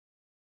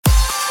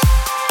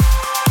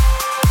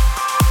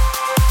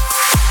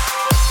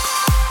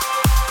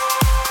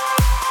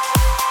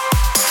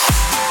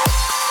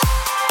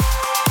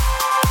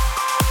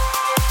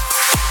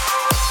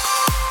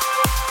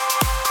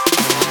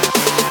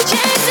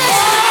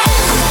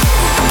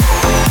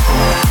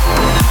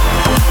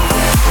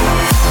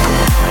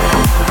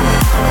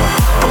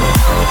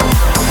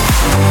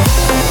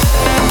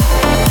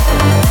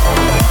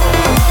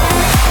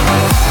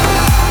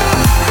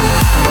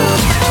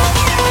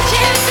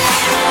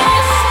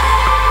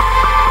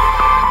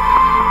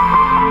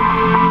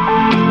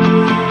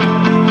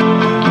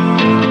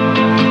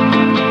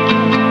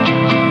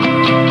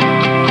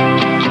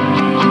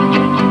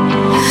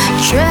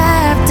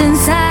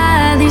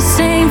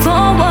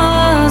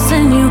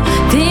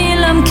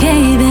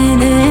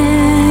caving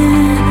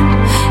in.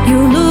 You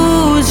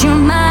lose your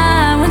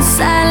mind when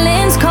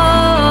silence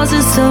calls.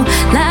 It's so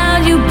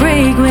loud you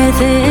break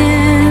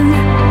within.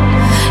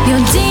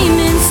 Your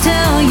demons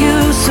tell you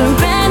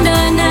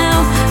surrender now,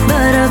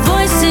 but a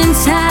voice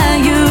inside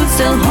you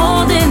still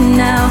holding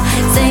now,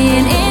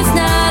 saying it's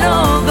not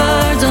over,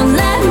 don't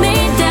let me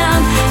down.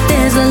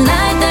 There's a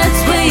light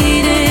that's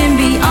waiting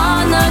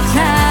beyond the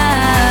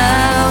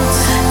clouds.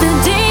 The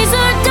days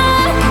are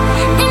dark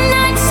and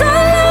nights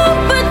are long,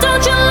 but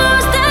don't you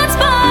lose that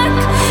spark,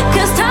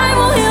 'cause time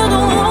will heal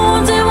the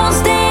wounds, it won't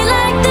stay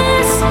like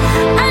this.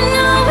 I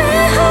know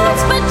it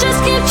hurts, but just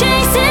keep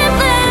chasing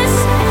bliss,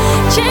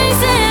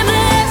 chasing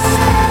bliss.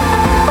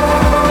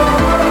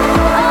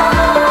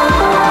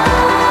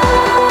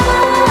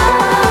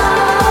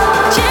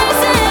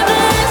 Chasing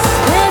bliss.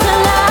 There's a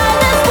light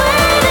that's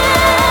waiting.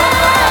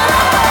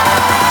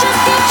 Just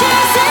keep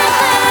chasing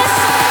bliss,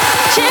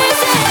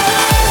 chasing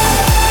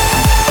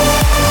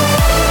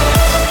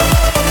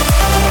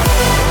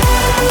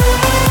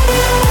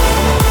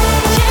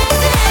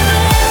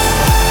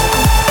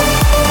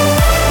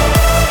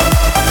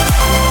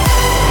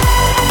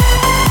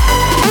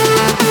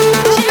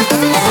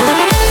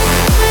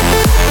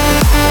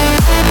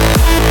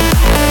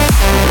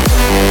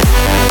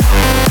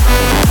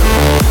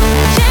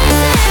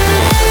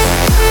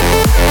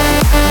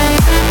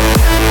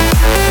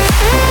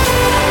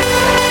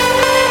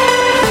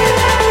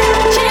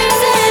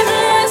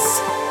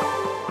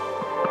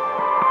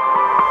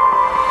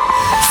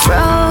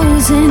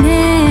frozen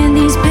in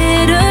these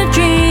bitter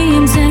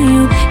dreams, and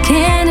you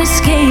can't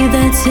escape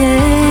the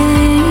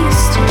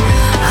taste.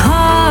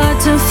 Hard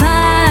to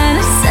find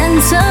a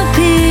sense of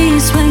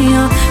peace when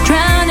you're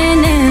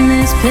drowning in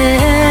this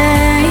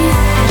pain.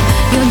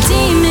 Your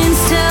demons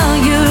tell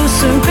you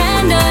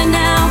surrender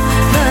now,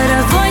 but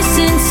a voice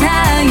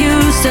inside you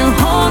still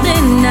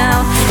holding now,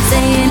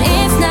 saying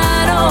it's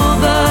not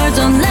over,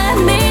 don't let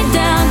me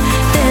down.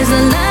 There's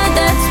a light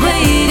that's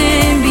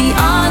waiting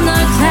beyond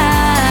the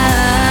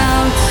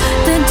clouds.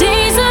 The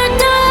days are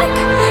dark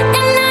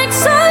and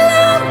nights are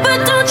long, but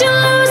don't you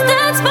lose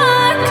that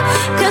spark,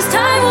 'cause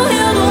time will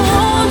heal the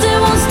wounds, it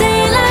won't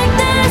stay like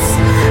this.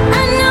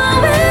 I know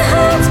it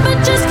hurts, but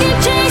just keep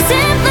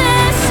chasing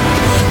bliss,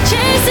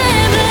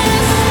 chasing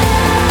bliss.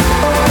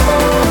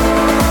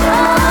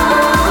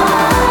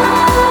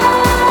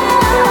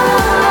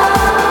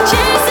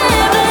 Chasing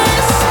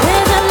bliss.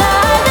 There's a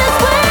light that's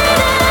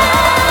waiting.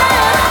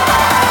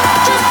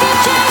 Just keep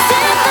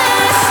chasing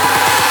bliss,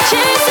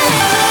 chasing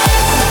bliss.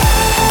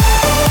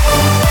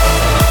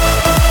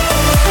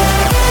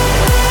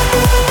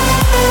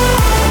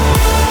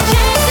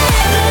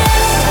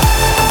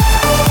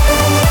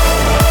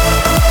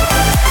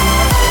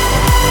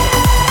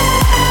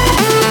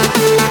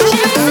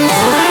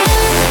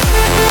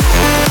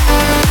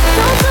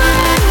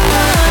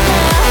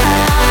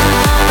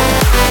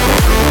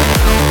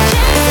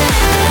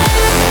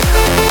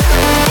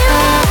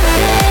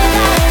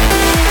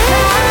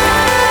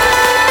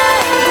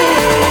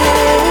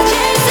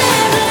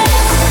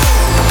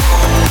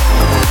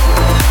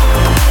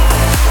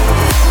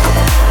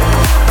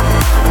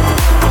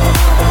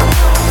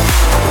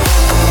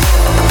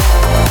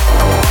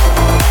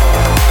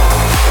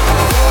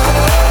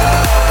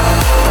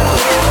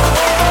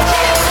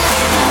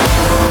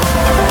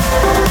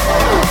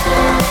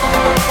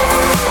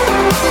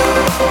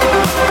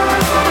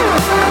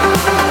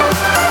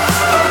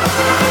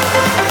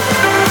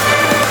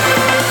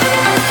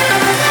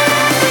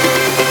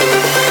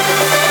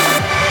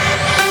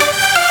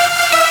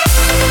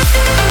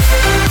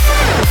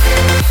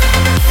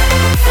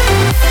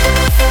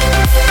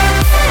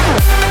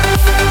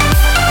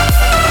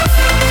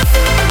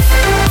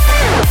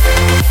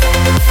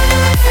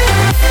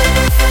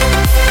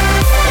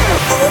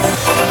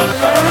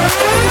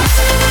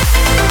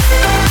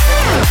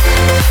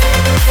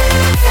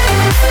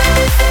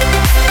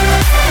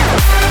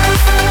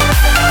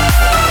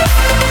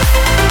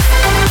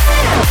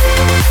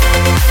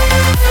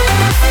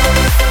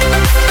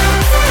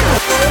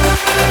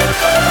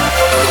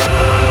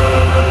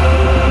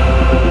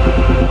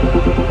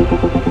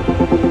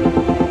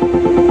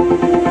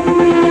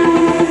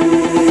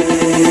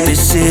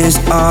 This is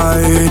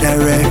our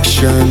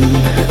direction.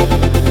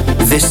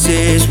 This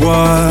is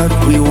what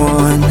we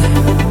want.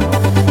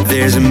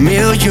 There's a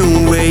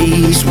million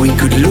ways we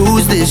could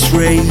lose this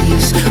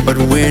race, but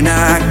we're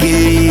not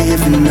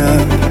giving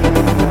up.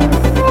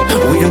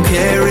 We don't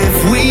care if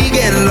we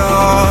get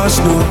lost,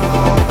 no,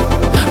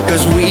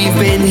 'cause we've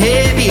been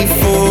here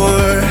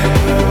before.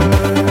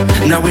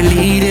 Now we're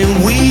leading,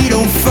 we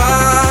don't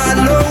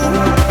follow,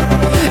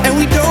 and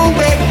we don't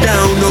back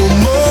down no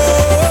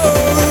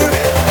more,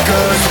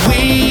 'cause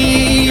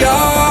we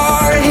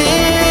are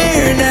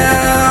here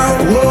now.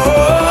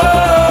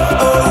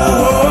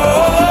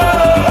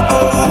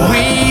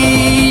 We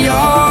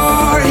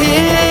are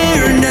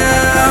here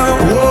now.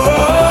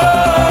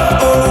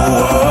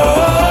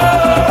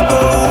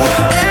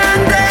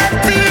 And at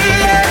the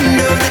end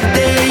of the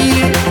day,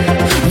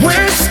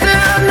 we're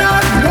still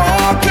not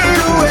walking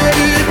away,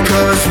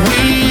 'cause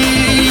we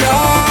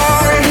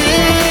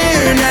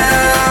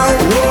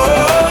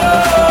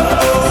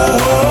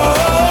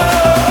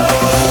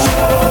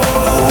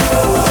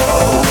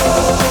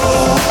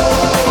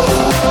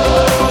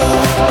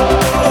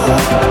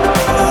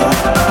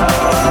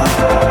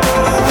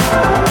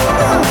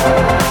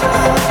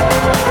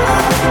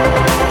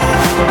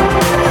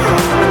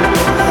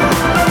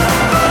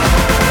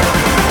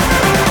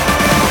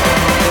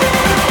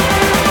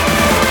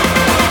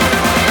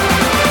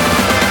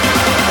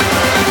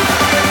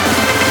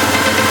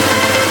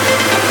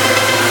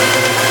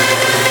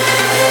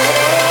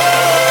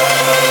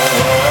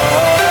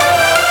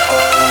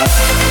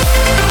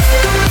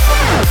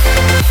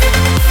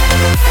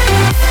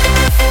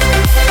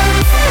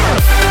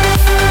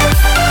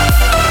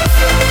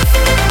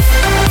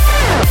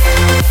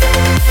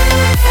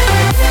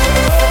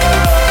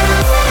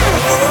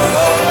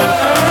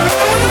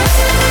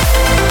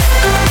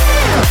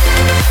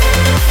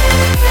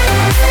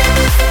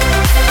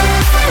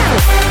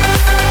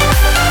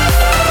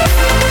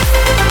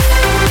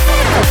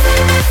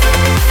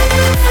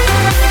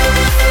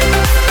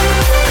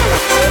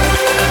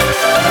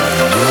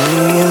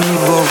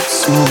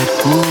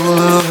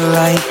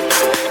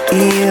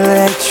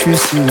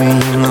mystery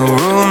in the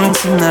room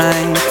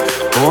tonight.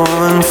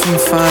 Born from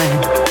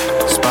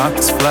fire,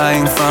 sparks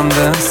flying from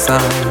the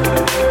sun.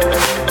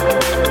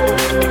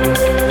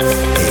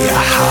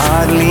 I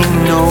hardly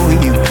know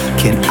you,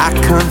 can I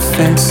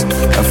confess?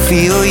 I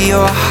feel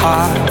your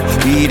heart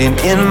beating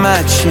in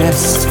my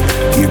chest.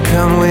 You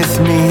come with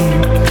me,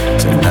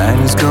 tonight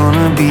is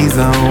gonna be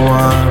the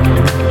one.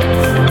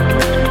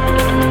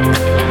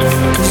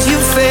 'Cause you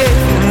faith,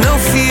 no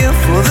fear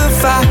for the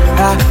fight.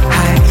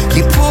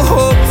 You pull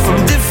hope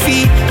from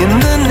defeat in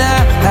the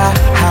night.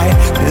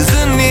 There's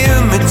an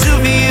image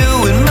of you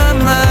in my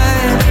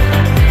mind.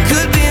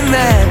 Could be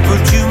mad,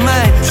 but you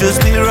might just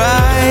be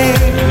right.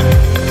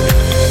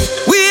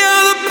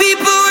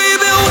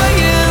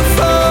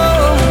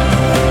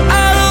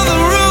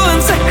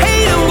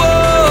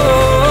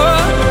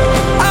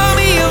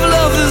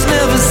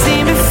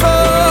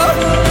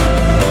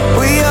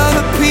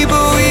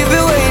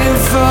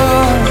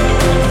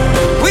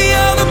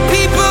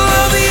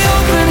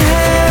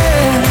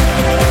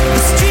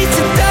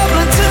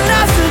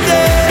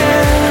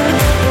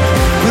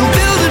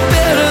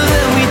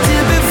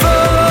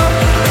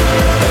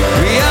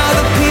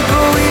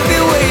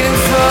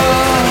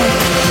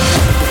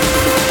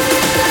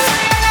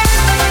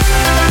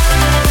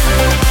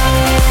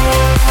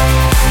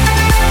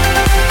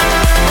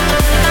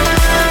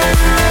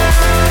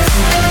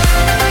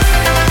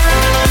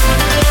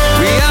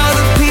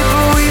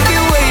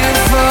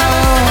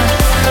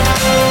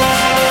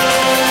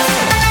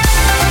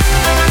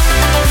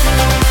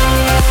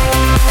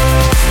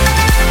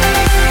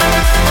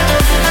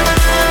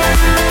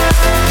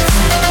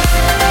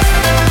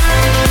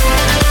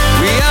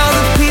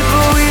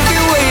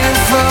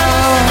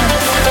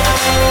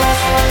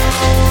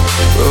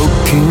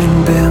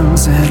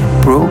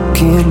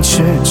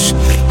 Church,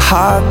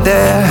 heart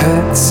that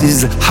hurts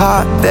is a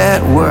heart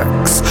that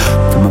works.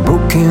 From a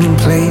broken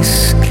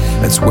place,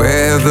 that's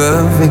where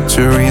the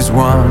victory's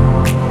won.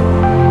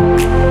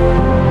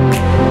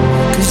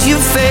 'Cause you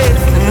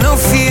faith and no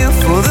fear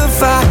for the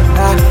fight.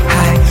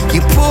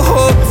 You pull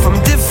hope from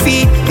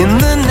defeat in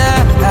the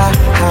night.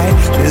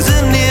 There's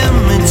an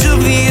image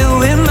of you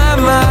in my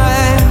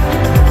mind.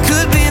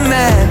 Could be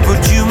mad,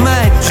 but you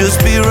might just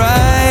be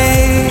right.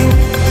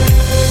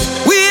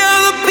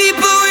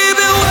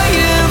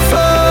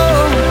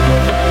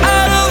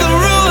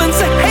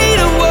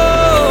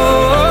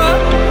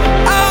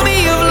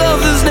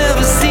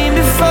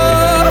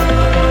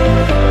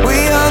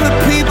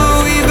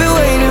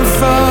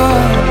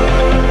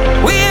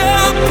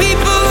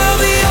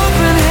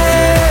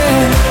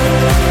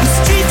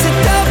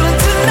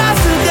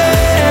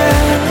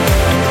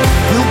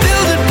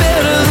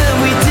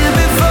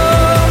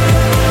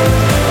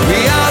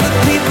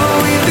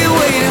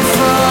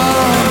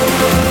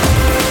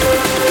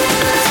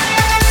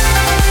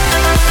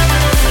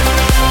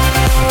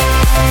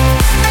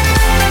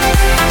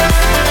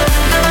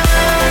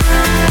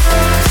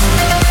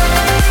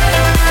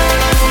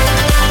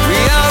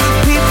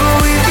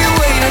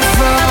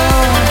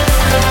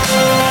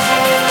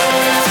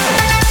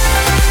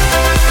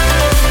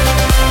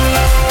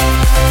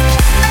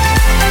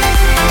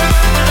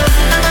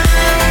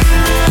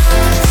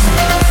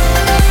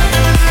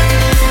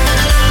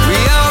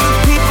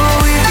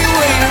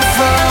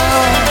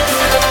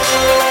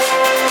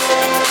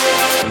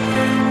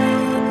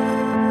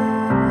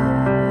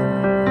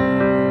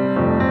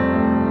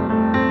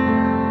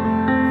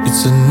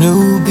 It's a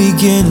new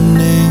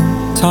beginning,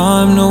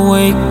 time to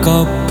wake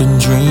up and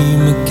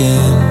dream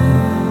again.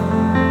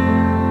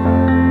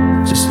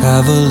 Just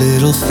have a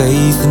little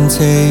faith and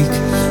take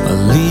a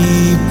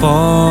leap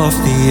off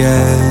the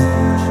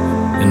edge,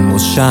 and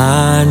we'll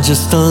shine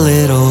just a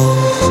little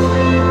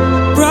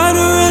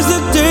brighter as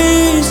the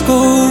days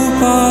go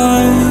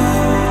by,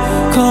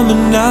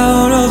 coming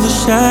out of the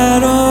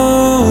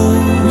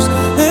shadows.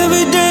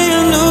 Every day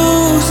a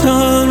new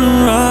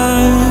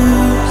sunrise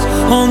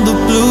on the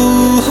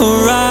blue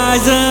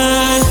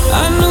horizon.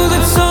 I knew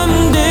that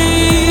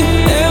someday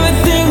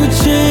everything would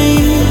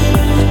change.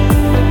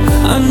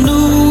 I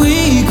knew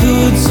we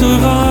could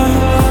survive.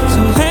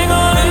 So hang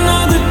on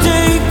another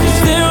day, 'cause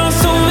there are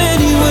so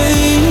many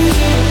ways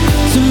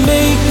to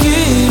make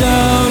it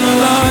out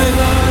alive.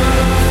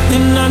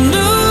 And I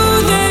knew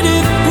that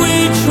if we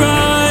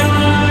tried,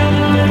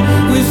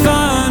 we'd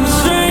find the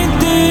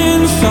strength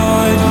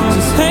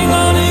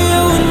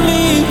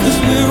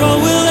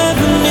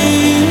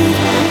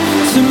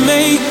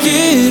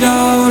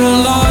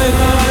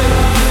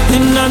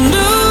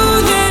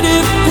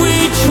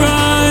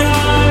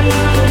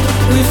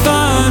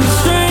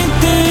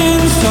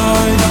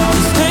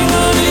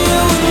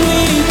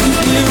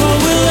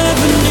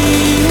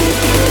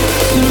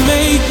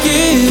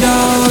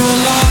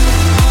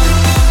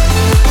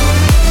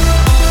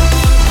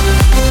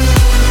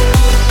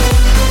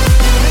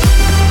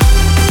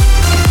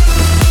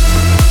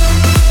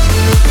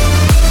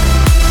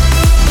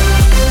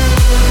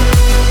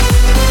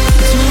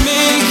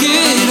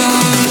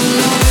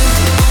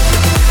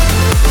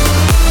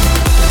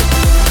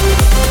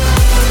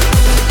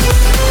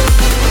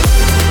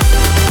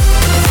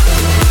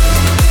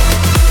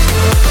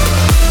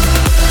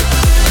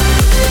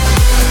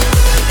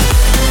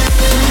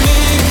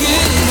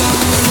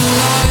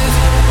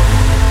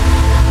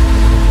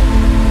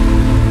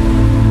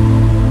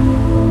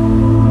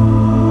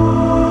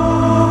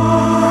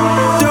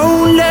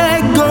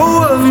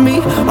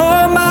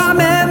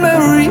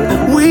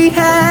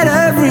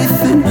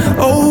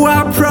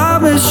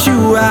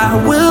you I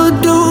will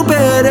do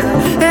better,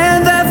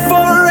 and that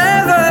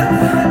forever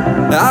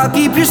I'll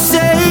keep you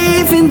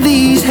safe in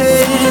these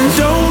hands.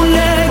 Don't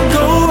let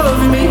go of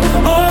me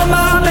or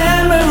my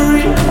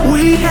memory.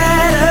 We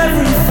had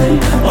everything.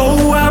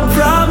 Oh, I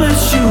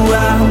promise you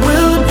I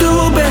will do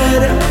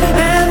better,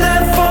 and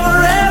that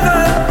forever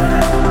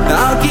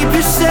I'll keep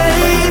you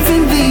safe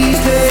in these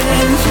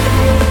hands.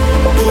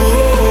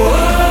 Oh,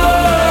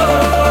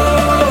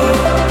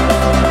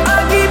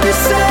 I'll keep you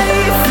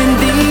safe in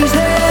these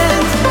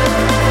hands.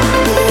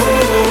 Oh,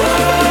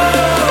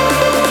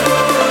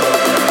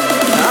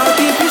 I'll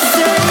keep you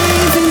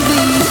safe in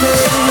these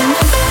hands.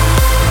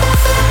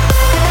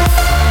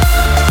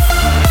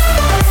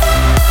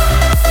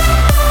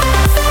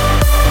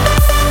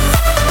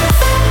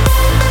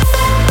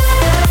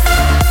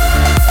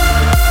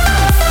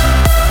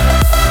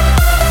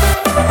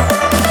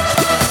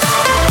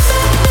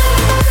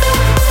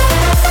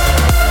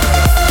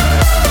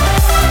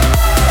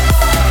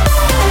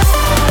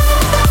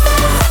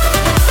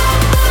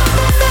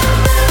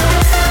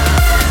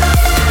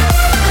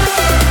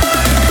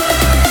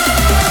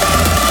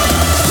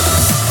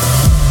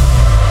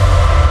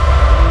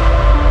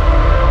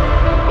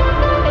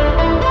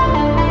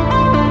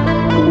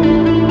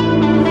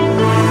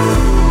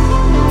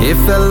 It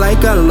felt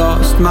like I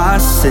lost my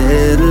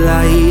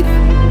satellite,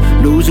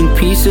 losing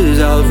pieces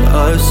of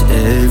us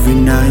every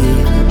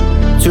night.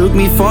 Took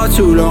me far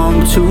too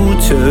long to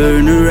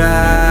turn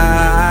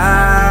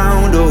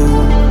around.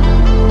 Oh,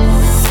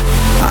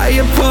 I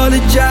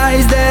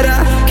apologize that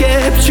I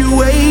kept you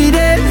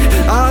waiting.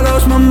 I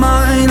lost my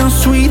mind on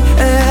sweet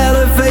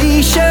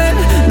elevation.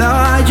 Now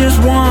I just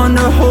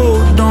wanna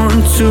hold on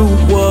to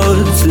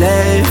what's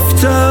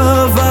left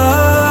of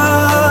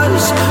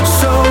us.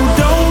 So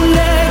don't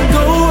let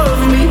go of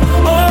me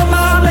or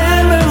my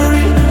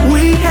memory.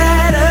 We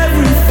had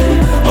everything.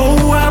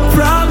 Oh, I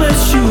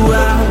promise you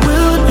I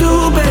will do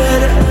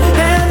better,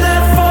 and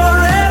that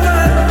forever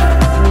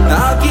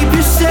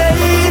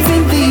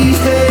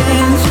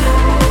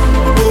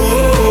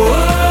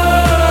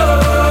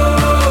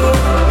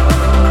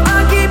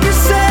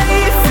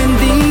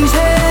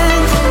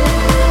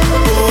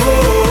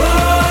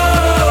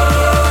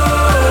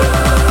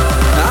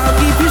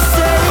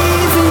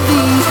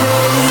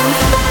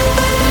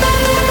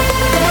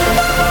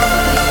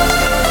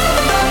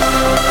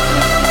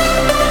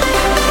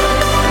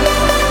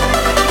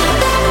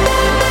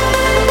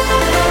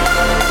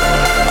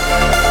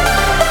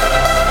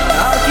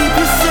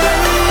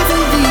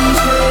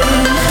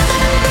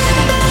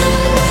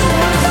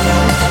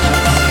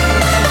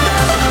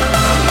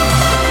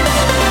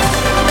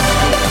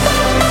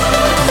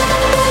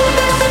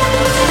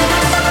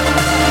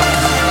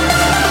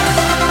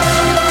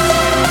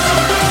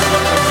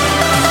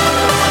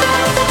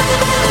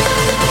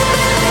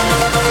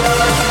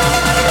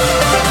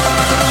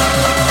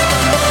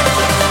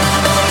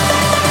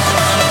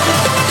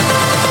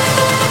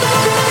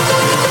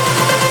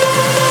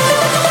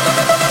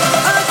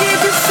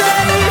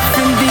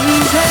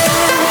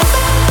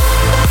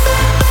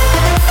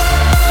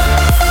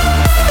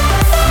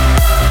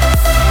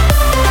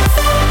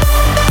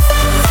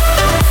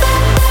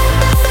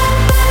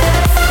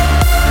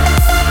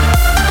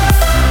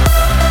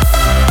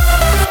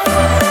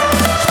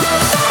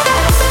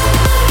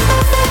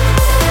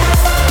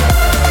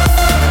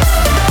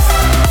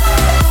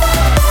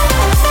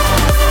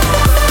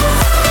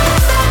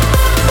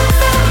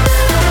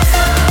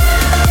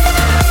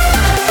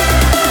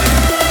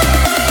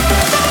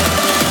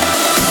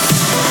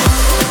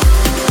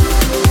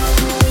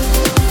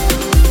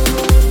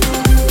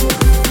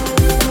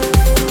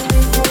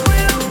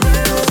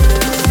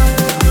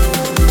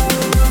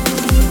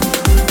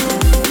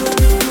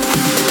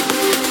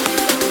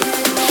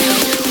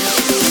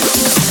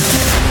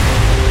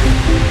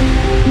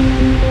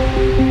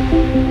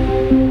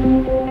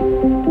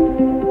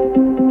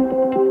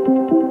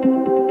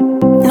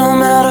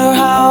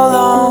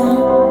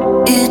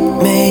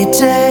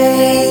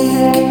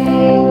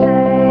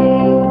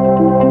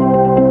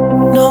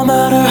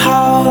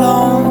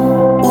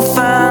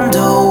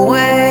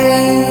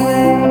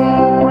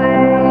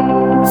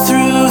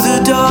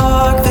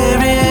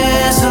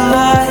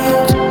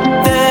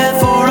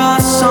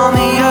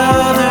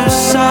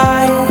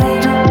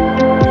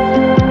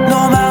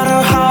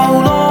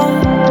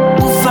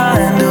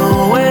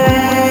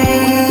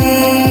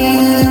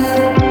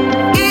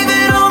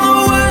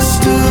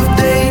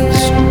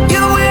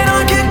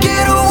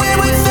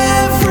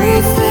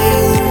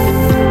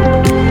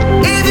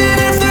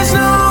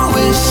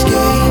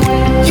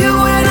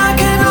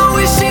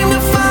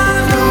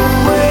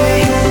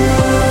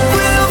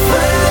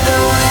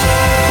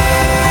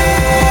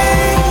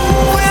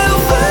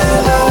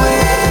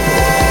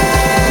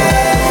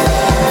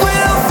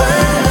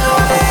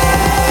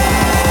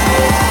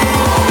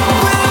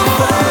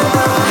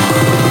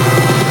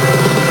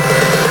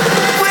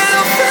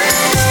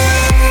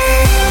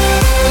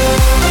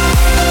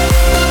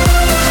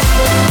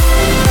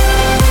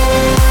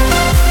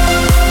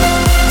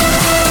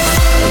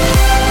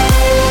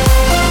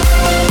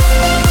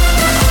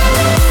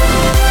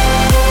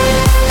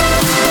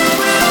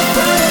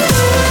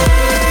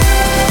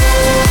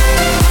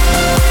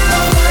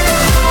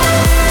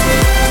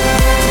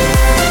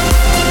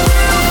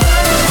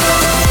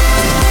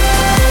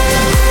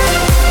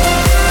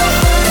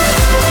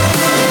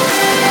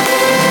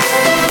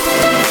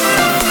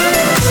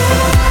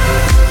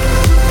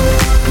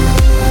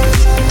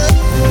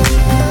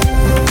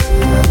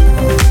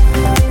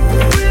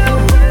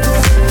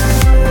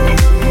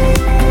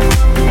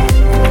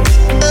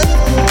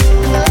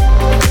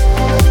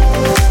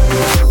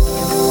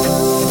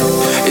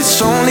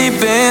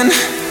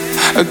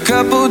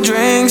couple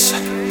drinks,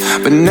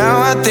 but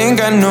now I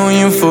think I know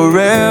you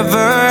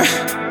forever.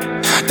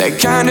 That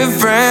kind of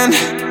friend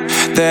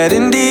that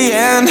in the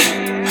end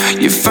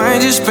you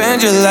find you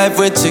spend your life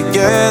with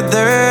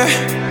together.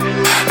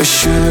 A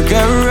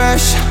sugar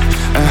rush,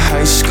 a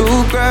high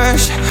school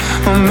crush,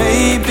 or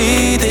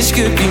maybe this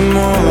could be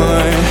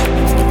more.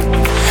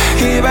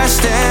 Here I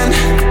stand,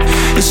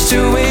 it's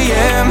 2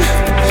 a.m.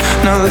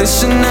 Now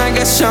listen, I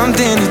got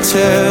something to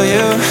tell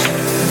you.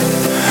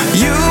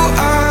 You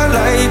are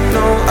like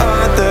no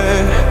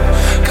other,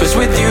 'cause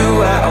with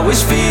you I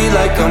always feel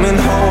like coming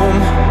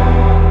home.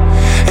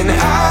 And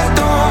I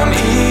don't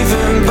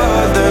even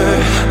bother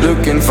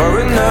looking for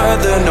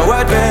another. No,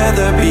 I'd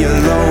rather be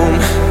alone.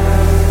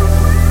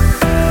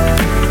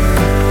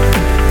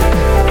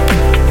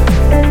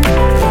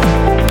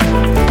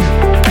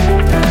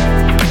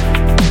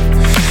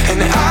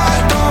 And I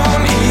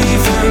don't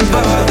even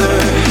bother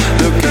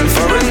looking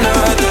for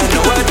another.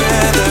 No, I'd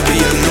rather be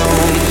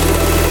alone.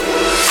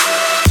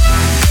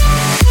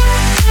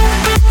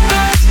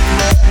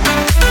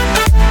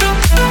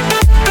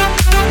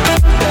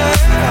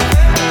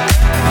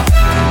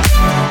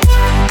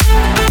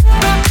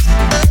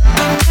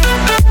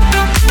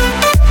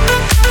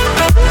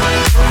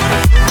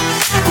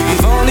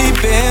 We've only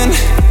been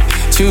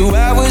 2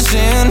 hours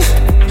in.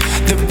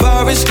 The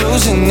bar is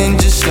closing in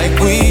just like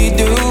we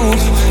do.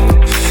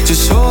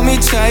 Just hold me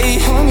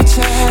tight,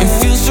 it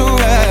feels so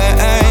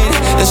right.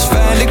 Let's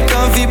find a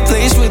comfy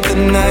place with a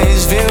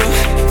nice view.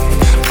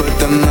 Put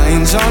the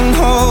minds on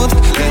hold,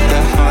 let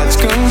the hearts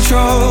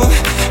control,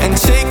 and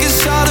take us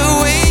all the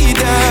way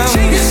down.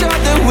 Take us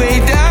all the way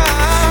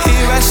down.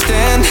 Here I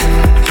stand,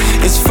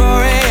 it's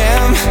 4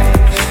 a.m.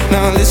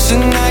 Now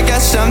listen, I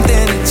got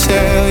something to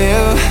tell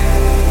you.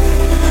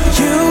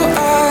 You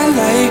are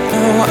like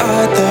no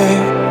other,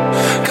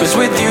 'cause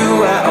with you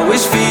I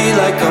always feel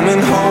like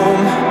coming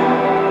home.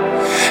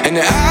 And I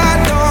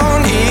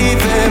don't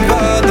even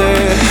bother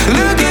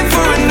looking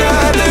for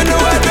another. No,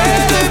 I'd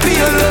rather be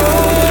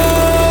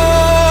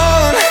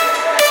alone.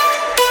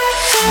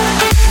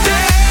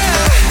 Yeah.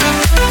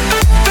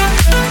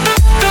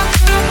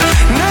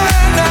 Nah,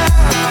 nah.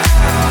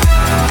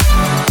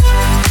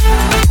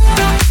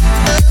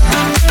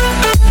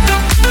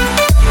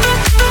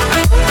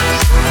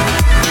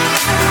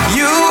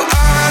 You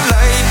are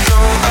like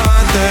no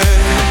other,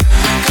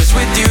 'cause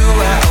with you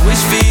I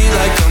always feel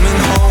like coming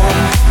home.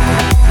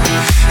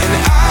 And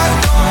I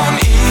don't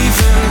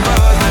even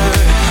bother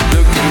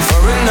looking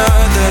for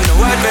another. No,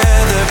 I'd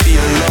rather be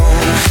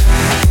alone.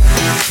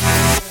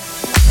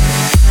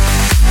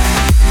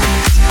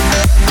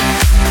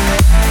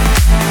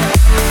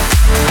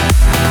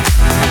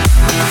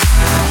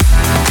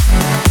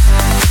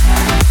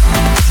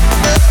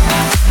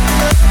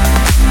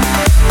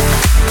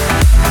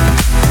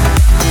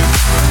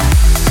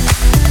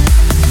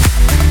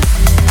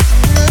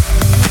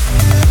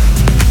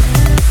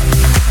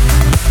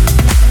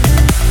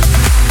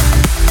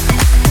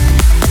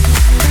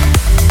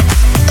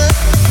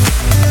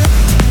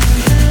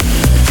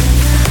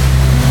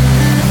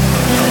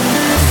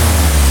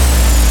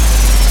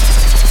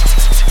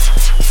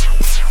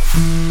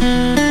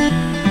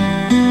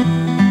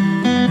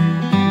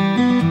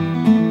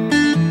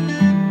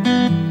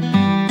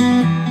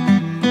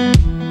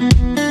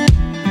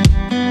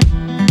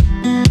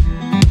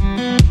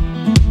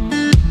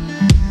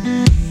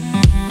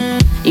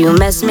 You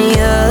mess me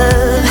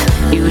up,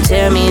 you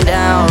tear me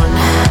down.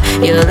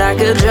 You're like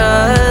a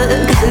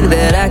drug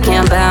that I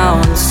can't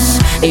bounce.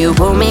 You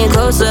pull me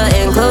closer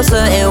and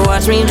closer and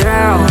watch me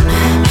drown.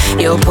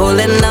 You're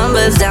pulling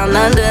numbers down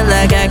under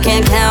like I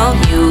can't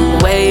count. You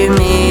weigh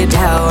me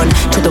down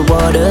to the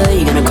water,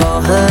 you're gonna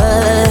call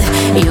her.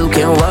 You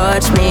can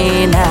watch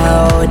me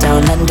now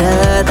down under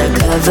the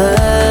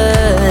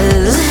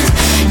covers.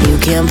 You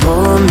can't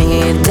pull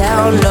me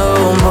down no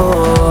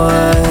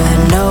more,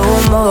 no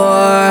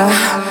more.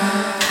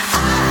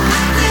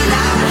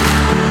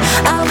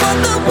 I want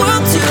the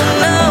world to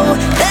know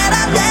that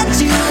I let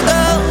you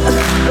go.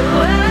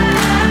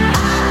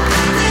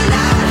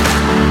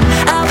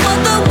 I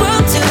want the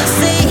world to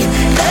see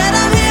that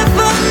I'm here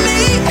for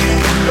me.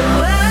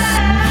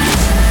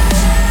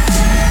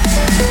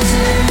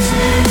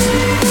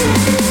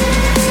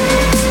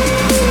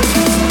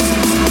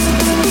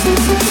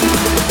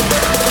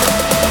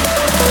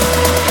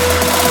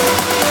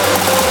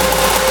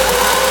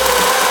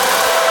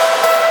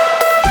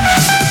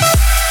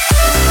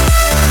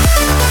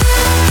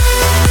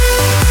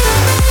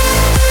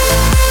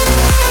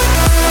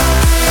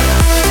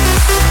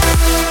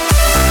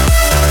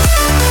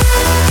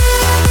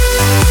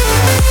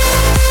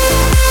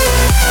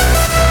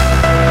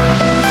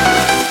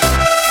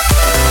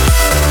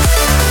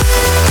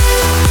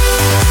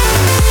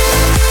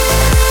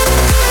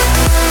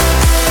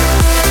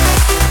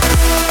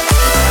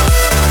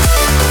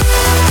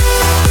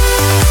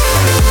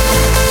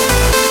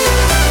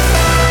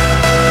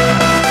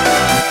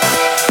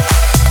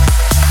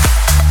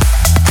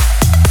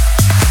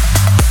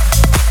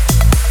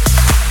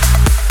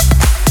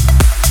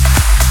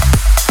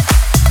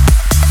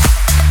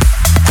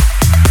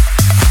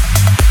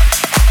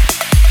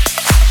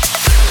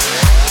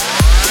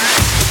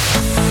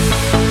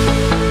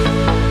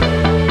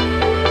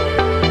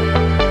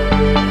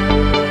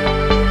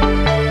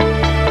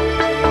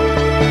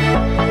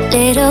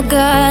 Little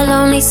girl,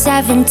 only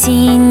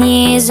 17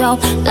 years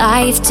old.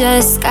 Life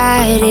just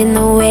got in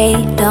the way,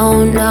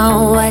 don't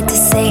know what to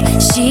say.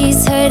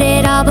 She's heard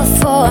it all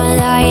before,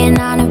 lying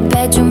on her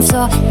bedroom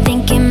floor,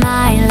 thinking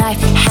my life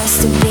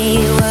has to be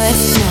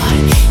worth more.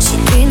 She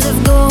dreams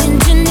of going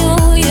to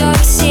New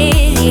York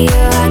City.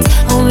 Her heart's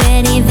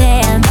already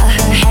there, but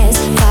her head's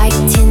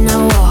fighting the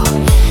war.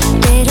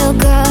 Little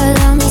girl,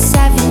 only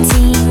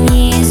 17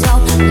 years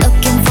old,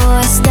 looking for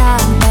a star,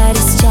 but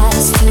it's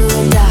just too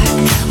dark.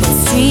 When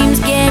streams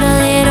get a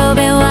little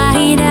bit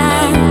wider,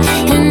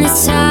 and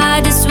it's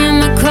hard to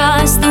swim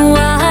across the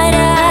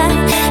water,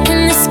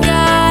 and the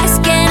scars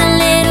get a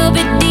little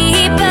bit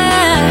deeper,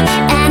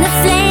 and a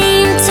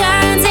flame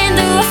turns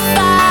into a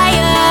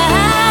fire.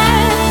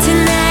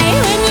 Tonight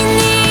when you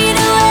need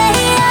a way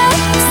out,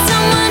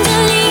 someone to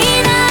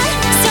lean on,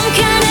 some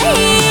kind of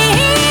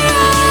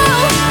hero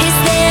is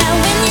there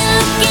when you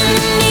look in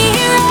the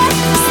mirror,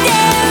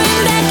 staring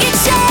back at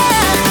you.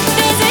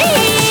 There's a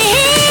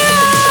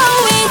hero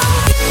with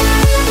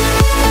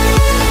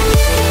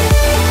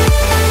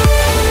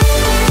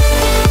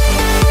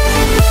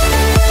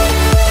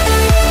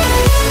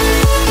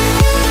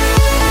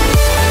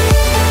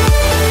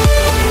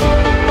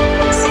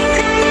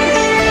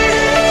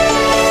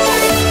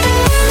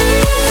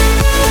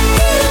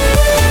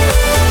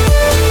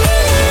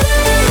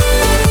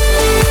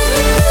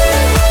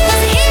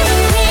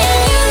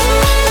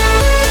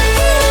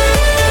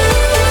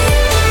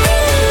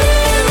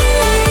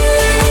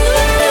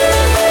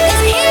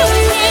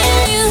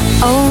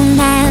old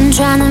man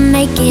trying to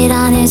make it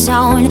on his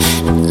own,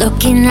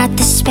 looking at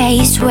the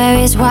space where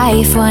his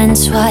wife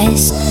once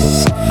was.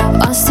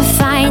 Wants to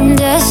find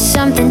us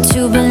something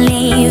to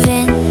believe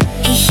in.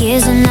 He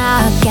hears a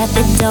knock at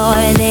the door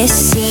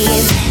this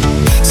evening.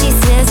 She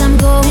says, I'm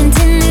going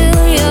to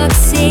New York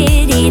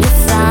City to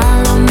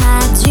follow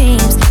my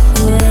dreams.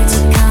 Would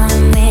you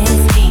come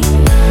with me?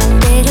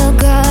 Little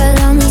girl,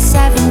 only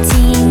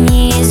 17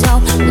 years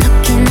old,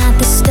 looking at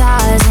the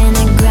stars in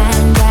her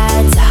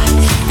granddad's art.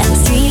 And the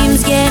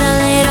dreams get a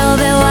little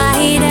bit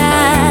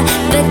wider,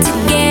 but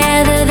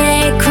together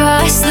they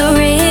cross the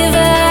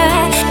river.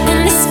 And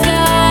the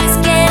scars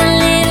get a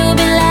little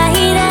bit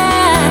lighter,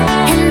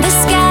 and the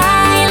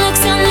sky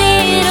looks a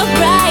little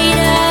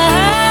brighter.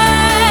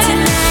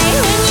 Tonight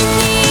when you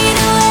need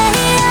a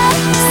way out,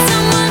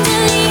 someone to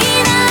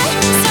lean on,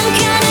 some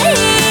kind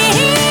of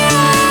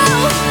hero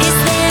is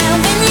there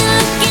when you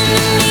look in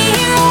the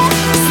mirror,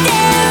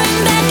 staring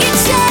back at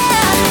you.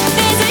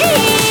 There's a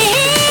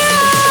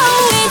hero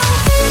with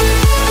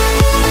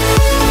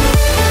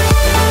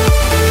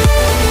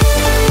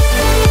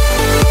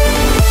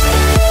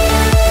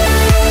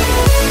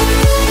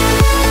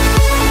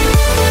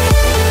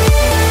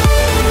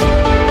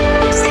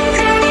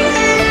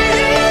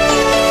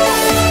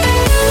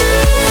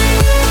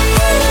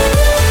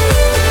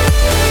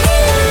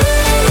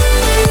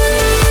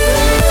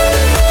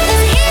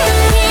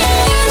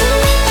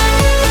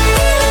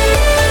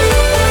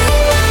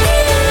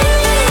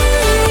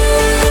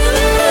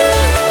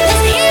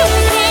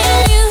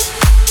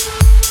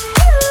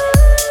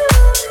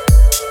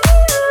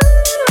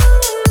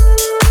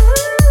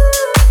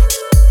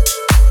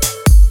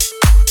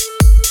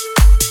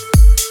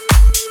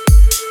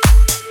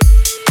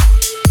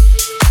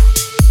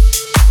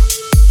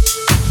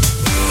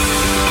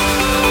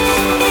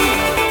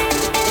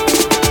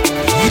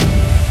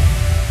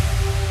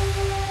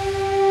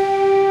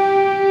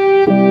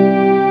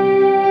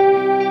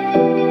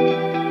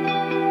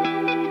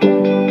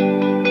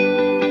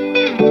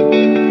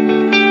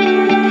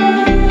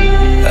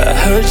I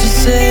heard you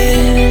say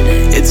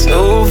it's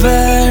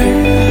over,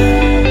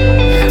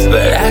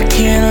 but I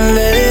can't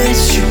let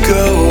you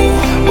go.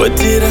 What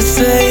did I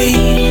say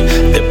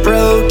that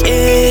broke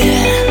it?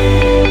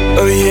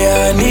 Oh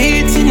yeah, I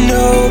need to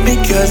know,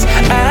 because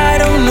I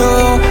don't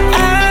know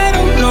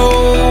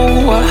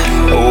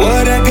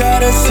what I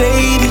gotta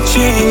say to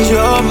change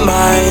your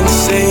mind.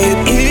 Say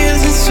it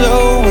isn't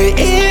so, it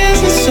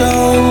isn't so.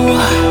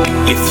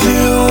 You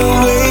flew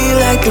away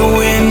like the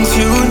wind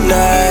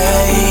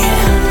tonight.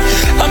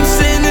 I'm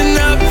sending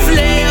up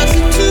flares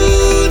into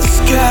the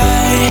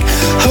sky,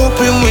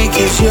 hoping we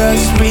can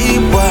just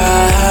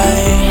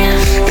rewind.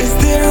 Is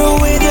there a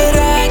way that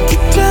I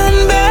could turn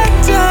back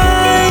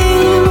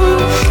time?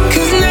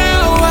 'Cause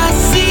now I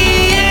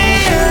see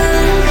in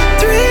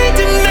 3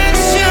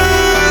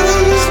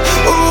 dimensions.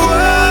 Oh,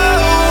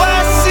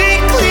 I see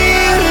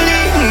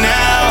clearly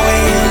now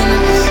in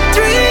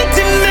 3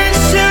 dimensions.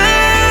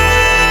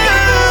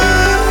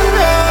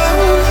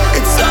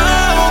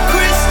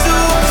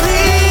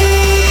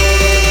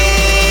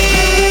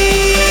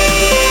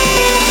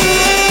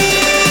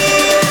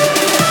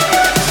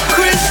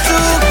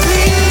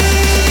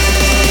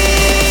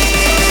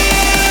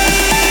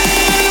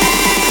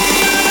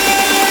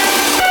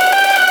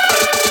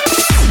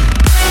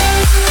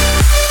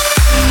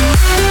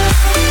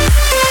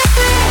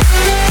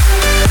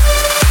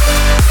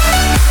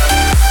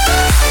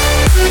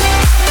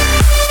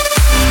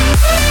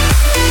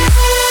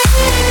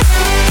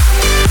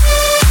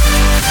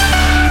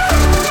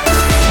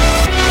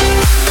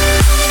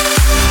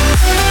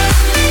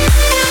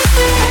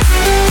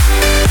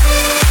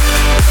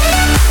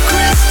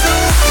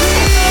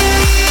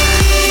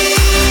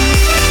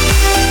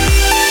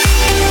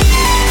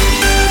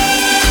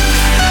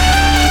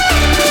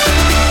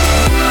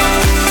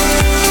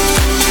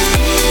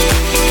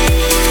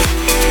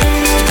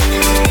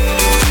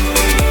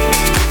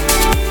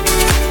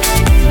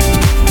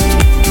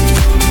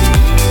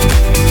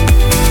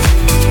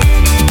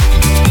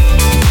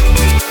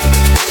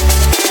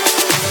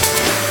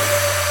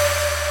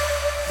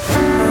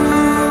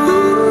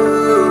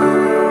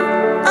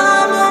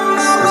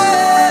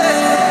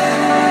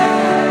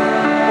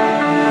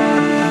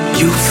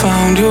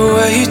 found your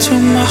way to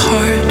my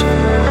heart.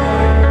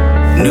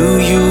 Knew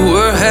you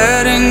were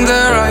heading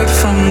there right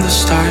from the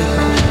start.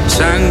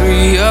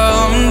 Sangria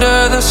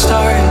under the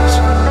stars,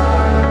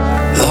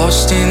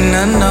 lost in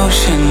an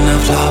ocean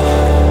of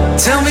love.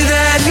 Tell me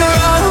that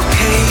you're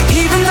okay,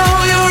 even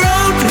though you're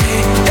lonely.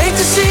 Hate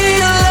to see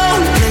you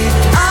lonely,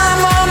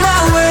 I'm on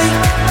my way.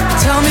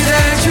 Tell me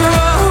that you're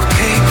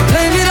okay,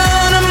 blame it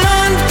on a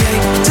Monday.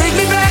 Take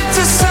me back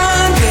to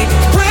Sunday,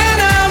 when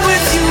I'm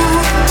with you.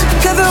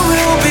 Together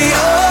we'll be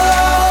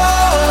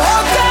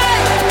okay.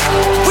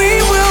 We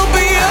will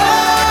be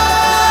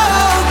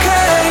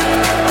okay.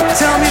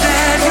 Tell me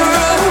that you're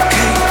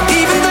okay,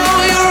 even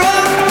though you're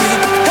lonely.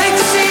 Hate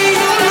to see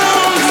you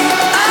lonely,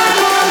 I'm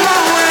on my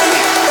way.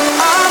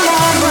 I'm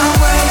on my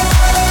way.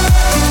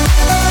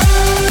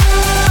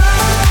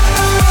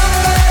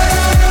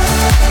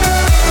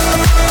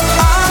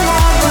 I'm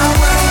on my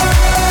way.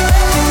 I'm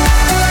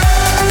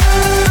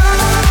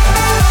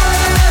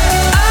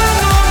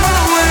on my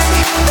way.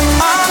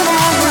 I'm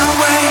on my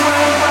way.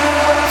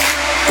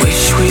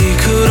 Wish we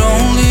could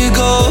only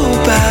go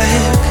back.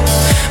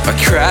 My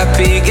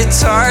crappy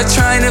guitar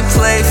trying to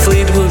play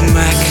Fleetwood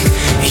Mac.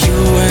 You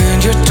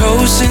and your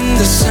toes in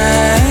the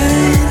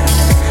sand.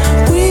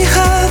 We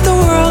had the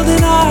world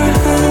in our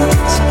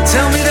hands.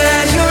 Tell me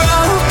that you're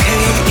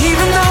okay,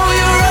 even though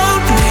you're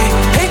lonely.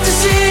 Hate to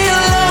see you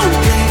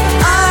lonely,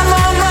 I'm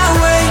on my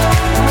way.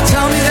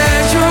 Tell me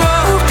that you're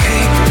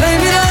okay,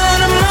 blame it on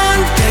a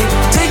Monday.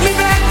 Take me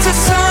back to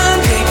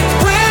Sunday,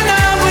 when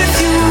I'm with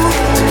you.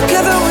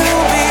 Together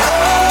we'll be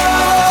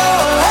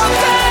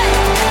okay.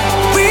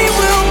 We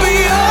will be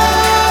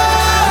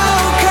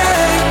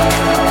okay.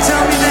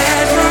 Tell me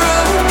that you're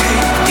okay,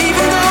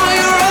 even though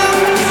you're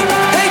lonely.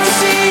 Hate to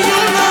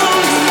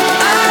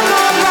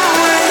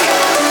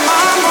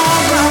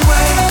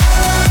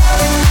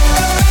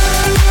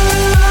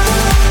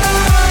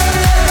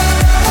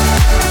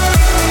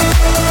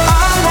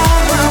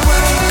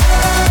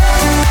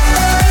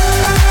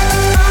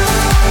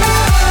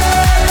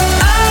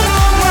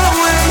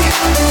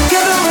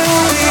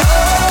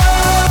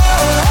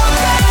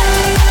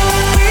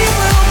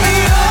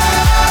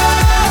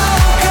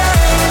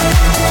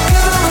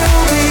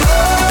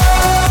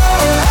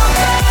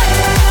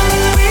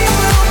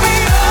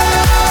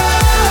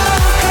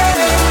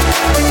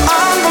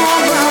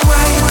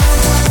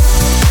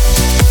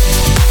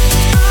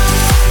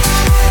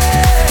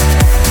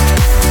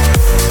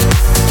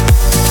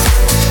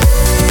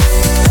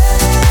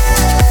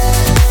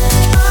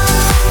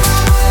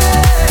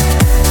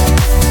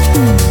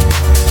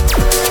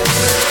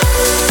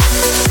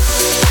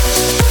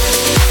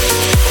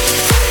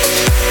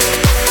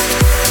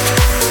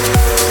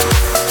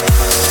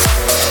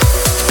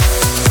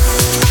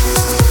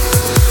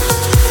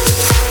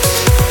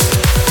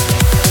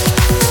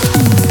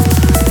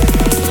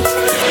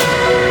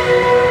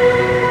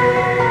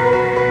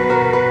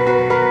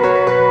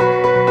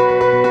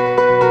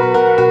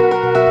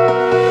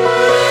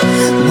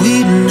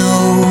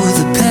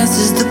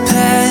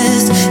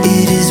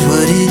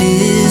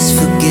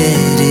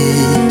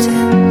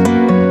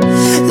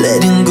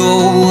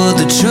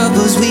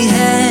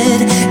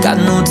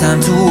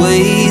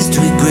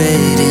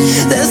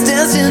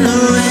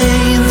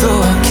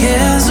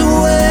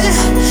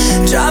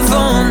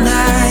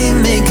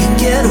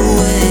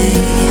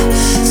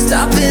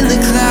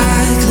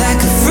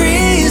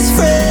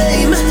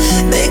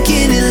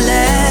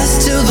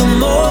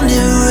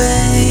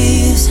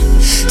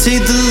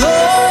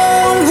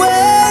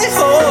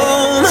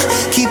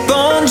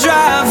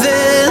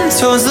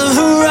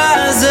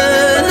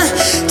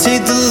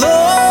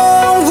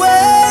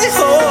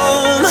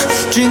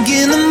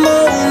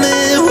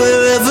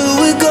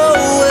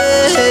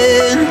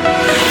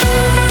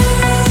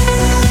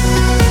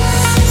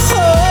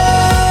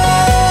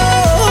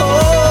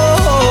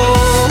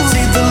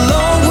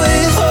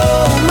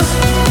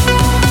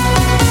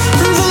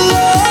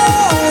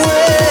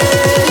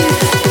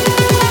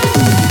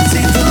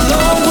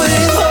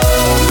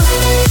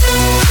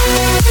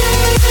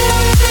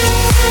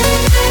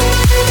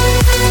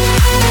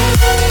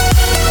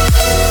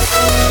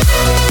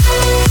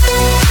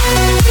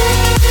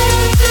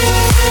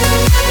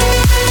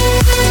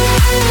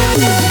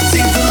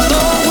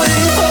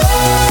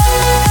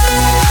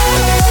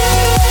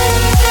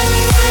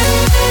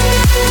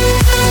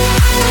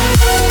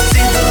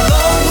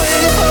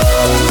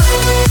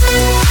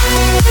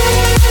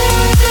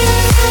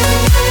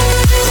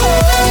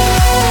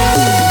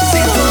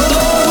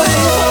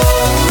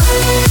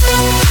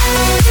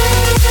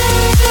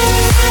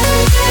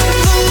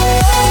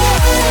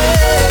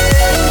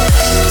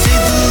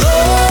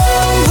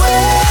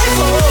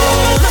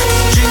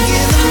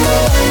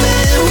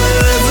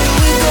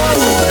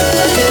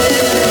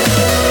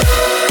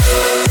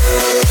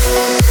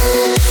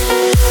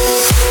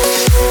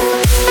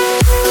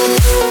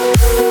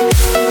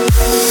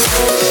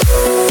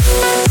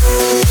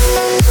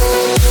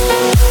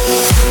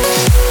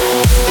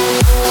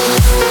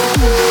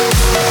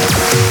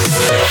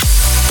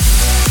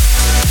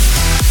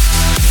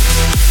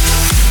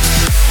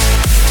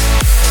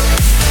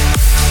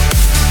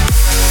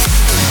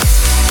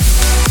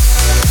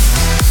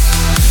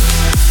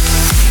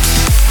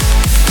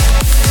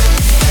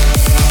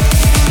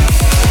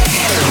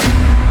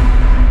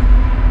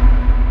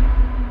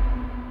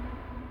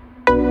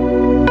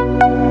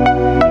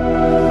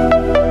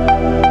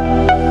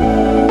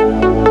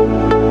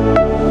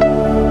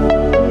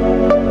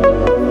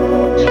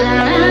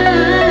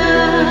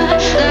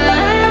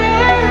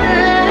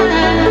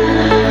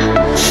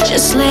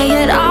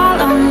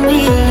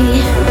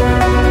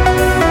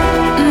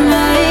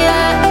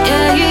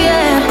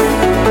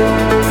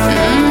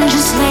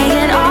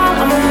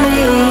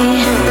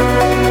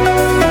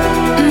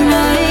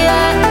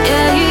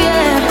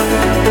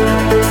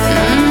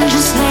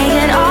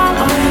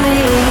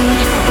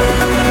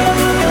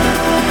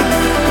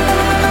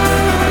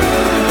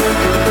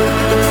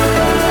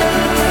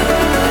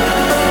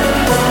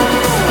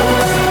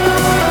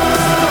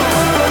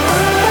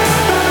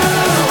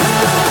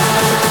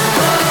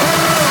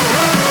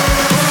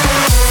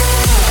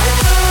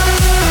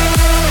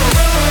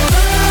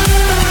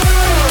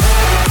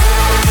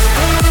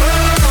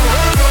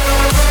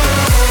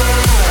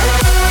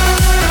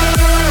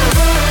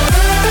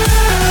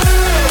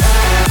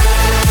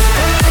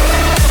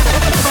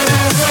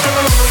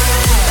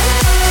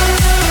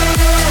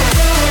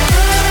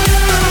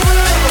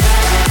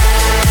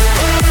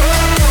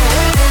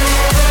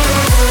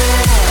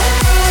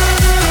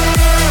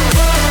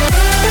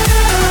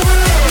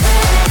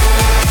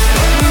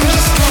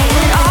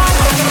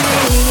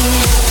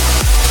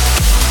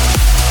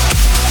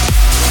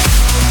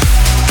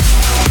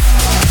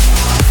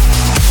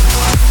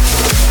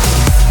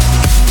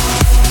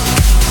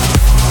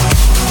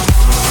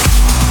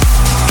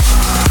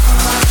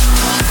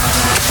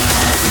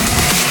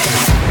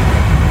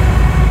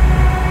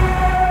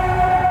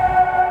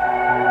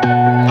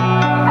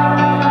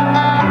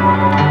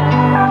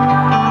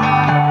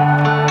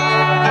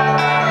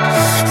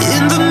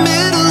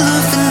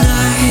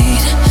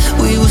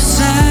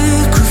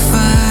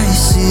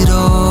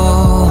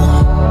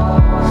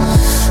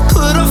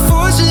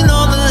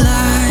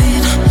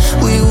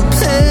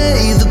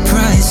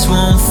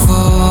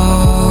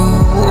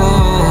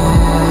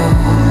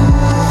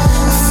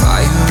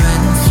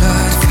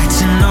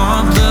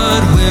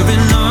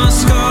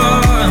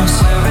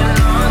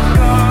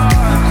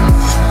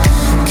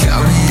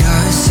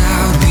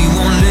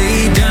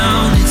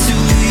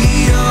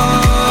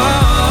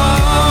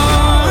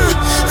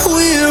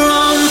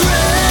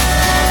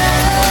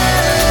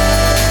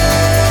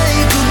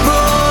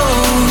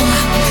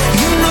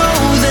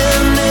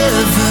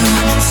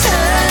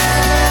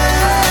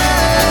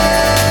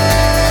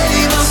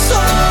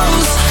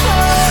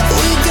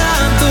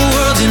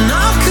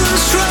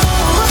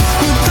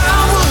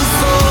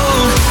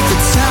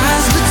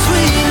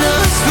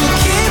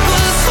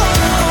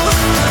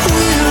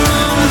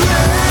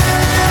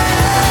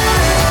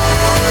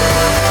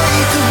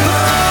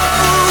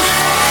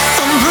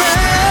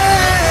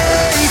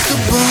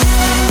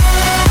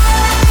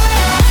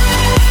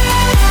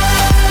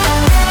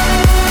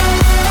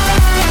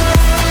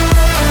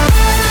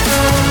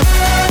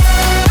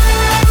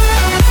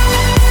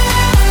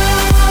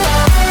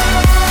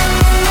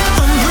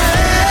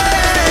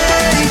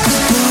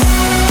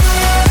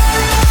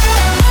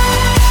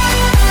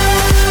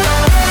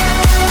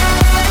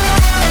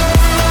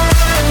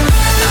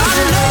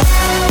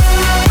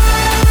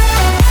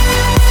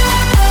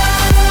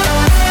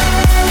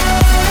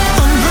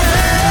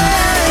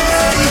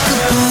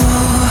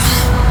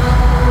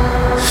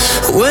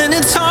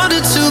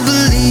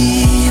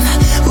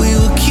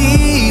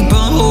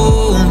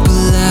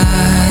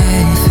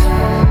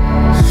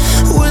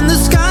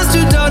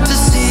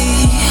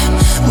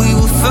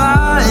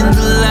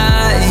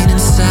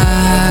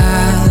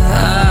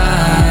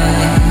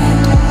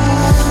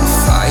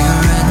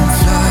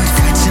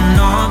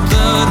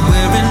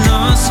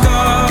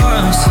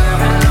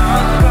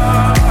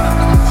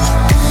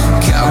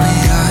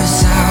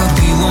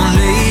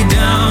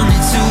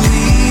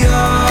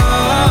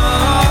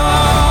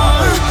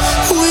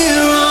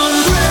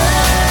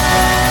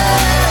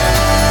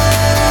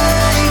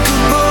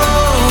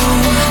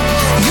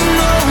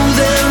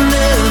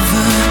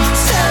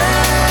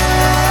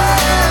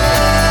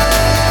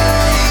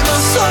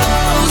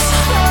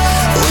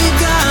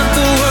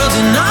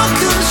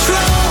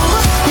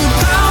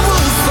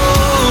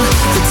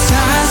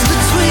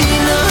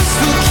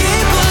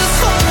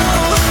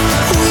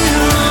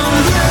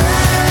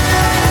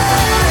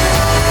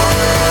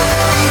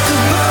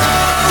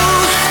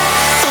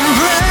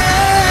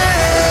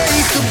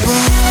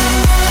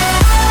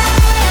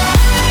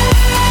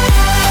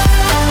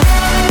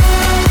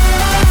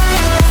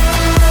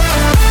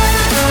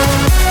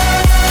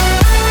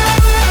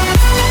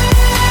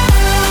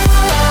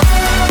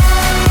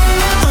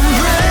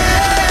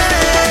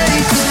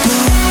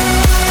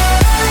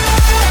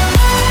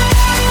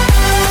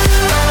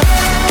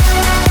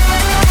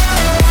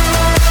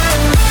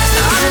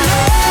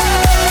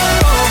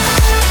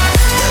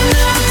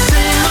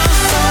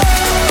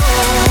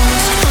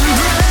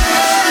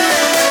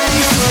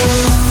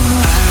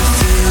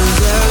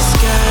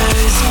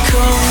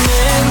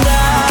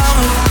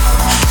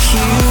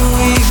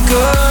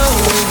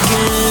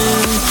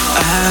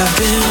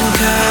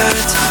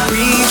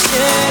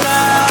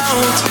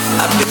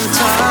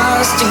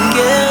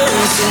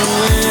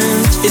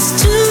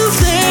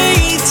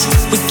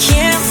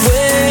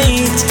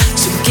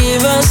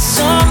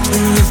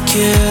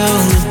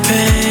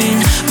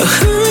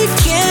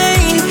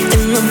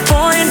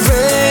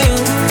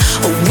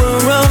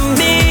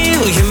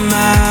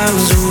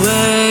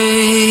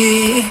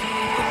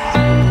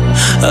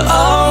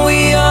All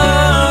we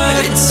are,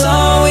 it's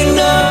all we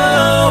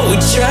know. We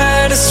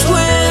try to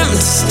swim to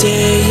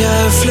stay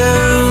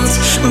afloat.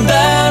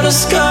 Battle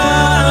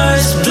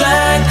scars,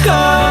 black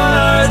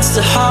hearts.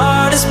 The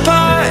hardest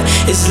part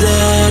is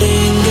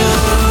letting go.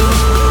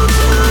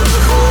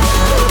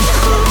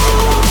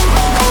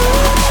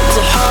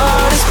 The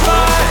hardest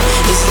part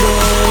is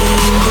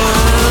letting go.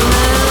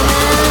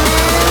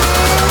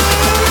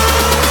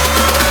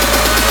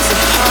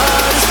 The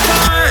hardest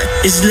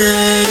part is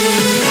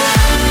letting go.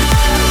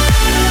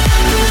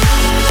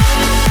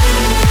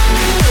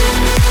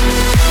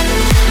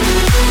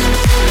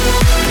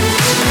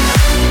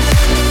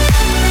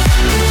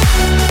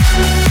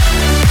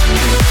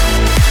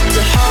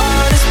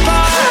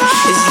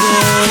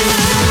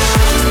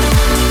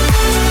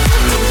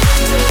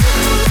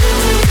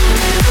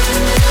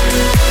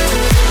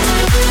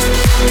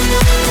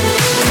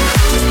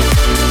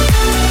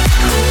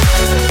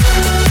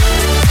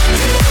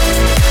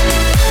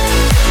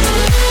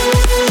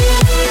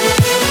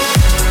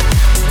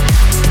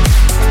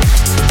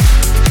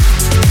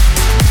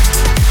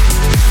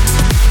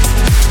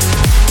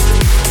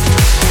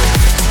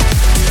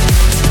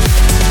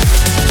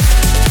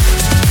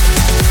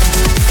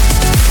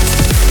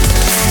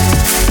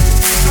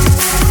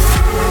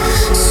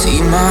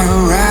 My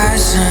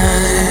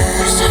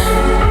horizons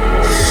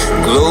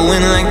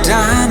glowing like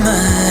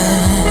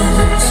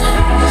diamonds.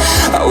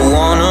 I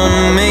wanna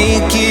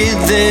make it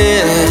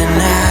there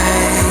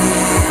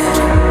tonight.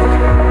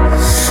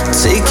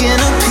 Taking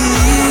a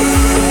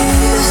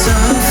piece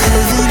of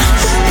heaven,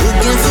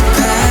 looking for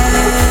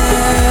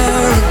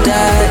paradise.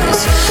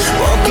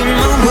 Walking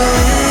my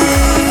way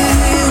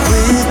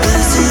with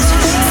blessings,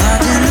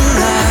 finding the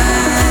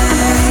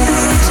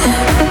light.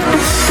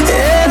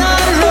 And I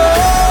know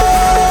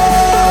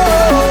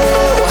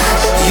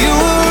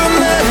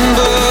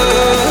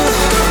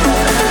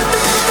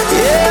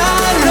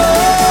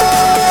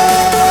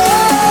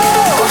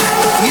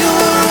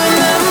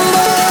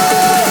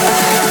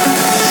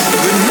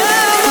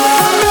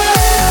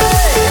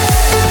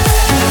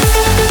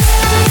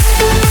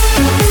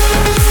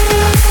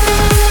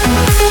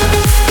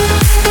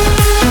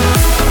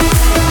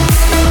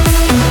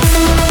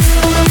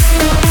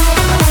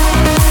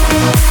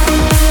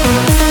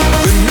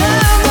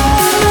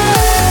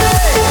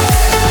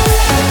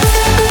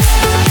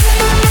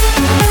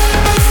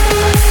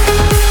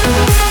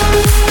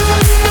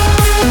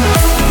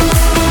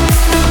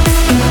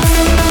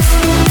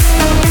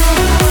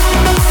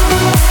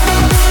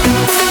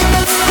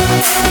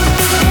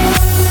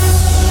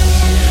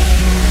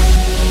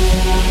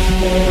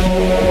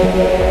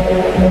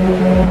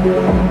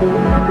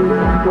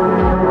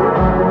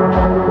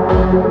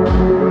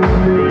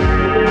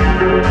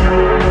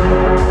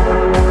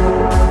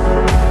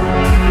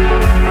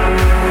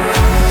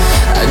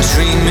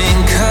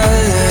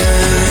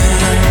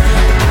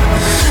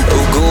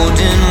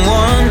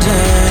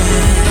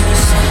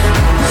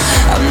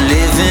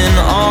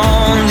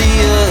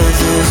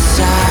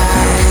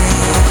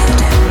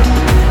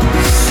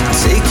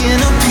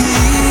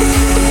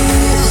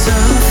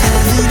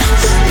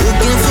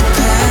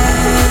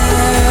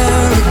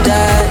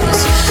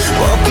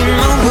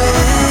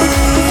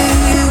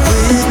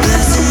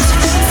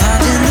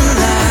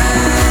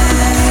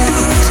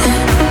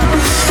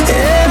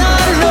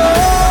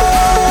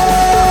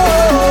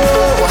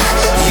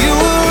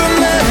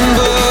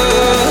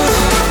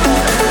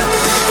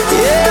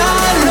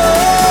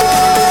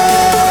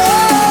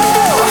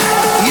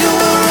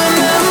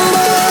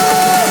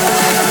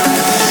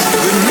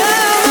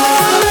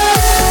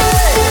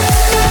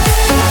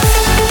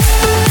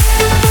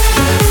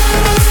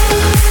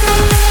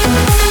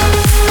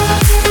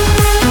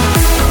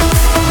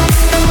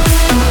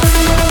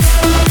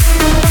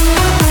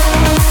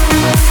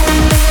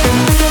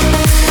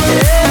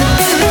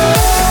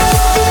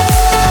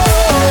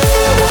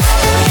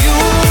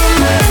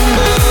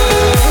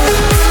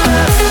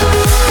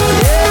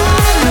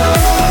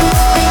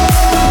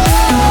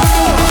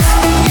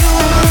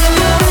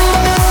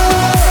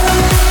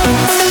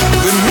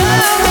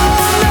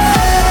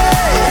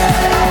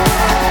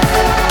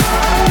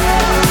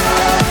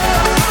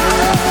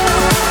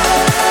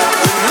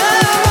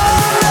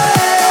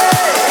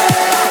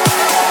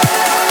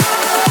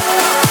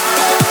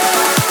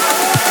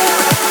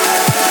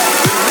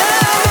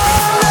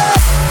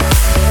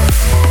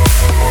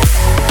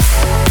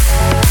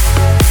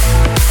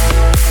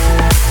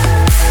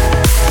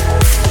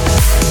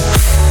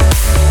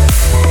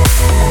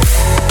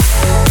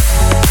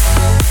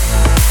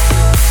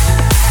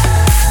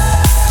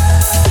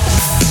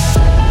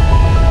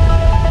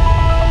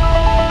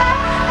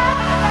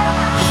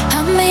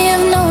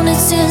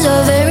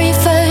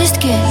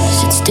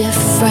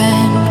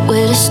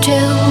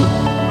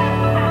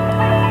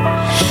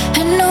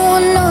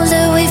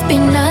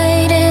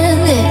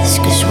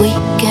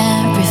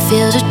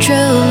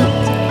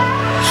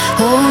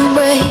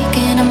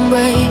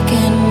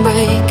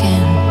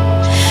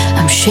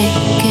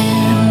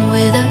shaking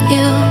without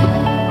you.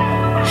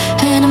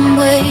 And I'm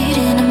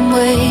waiting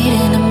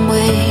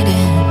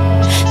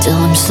till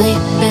I'm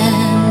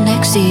sleeping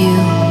close to you.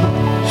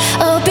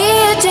 I'll be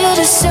here till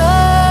the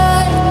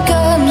sun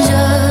comes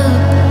up.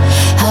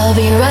 I'll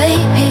be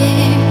right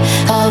here,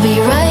 I'll be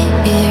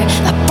right here.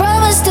 I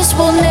promise this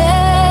will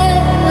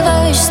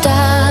never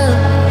stop.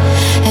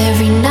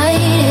 Every night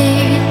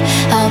here,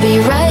 I'll be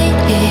right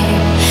here.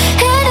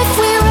 And if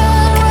we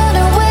run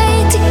away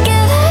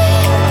together,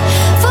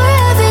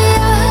 forever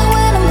young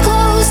when I'm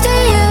close to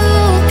you.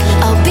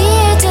 I'll be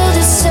here till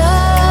the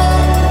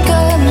sun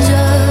comes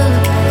up.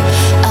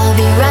 I'll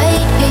be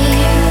right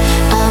here,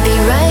 I'll be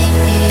right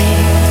here.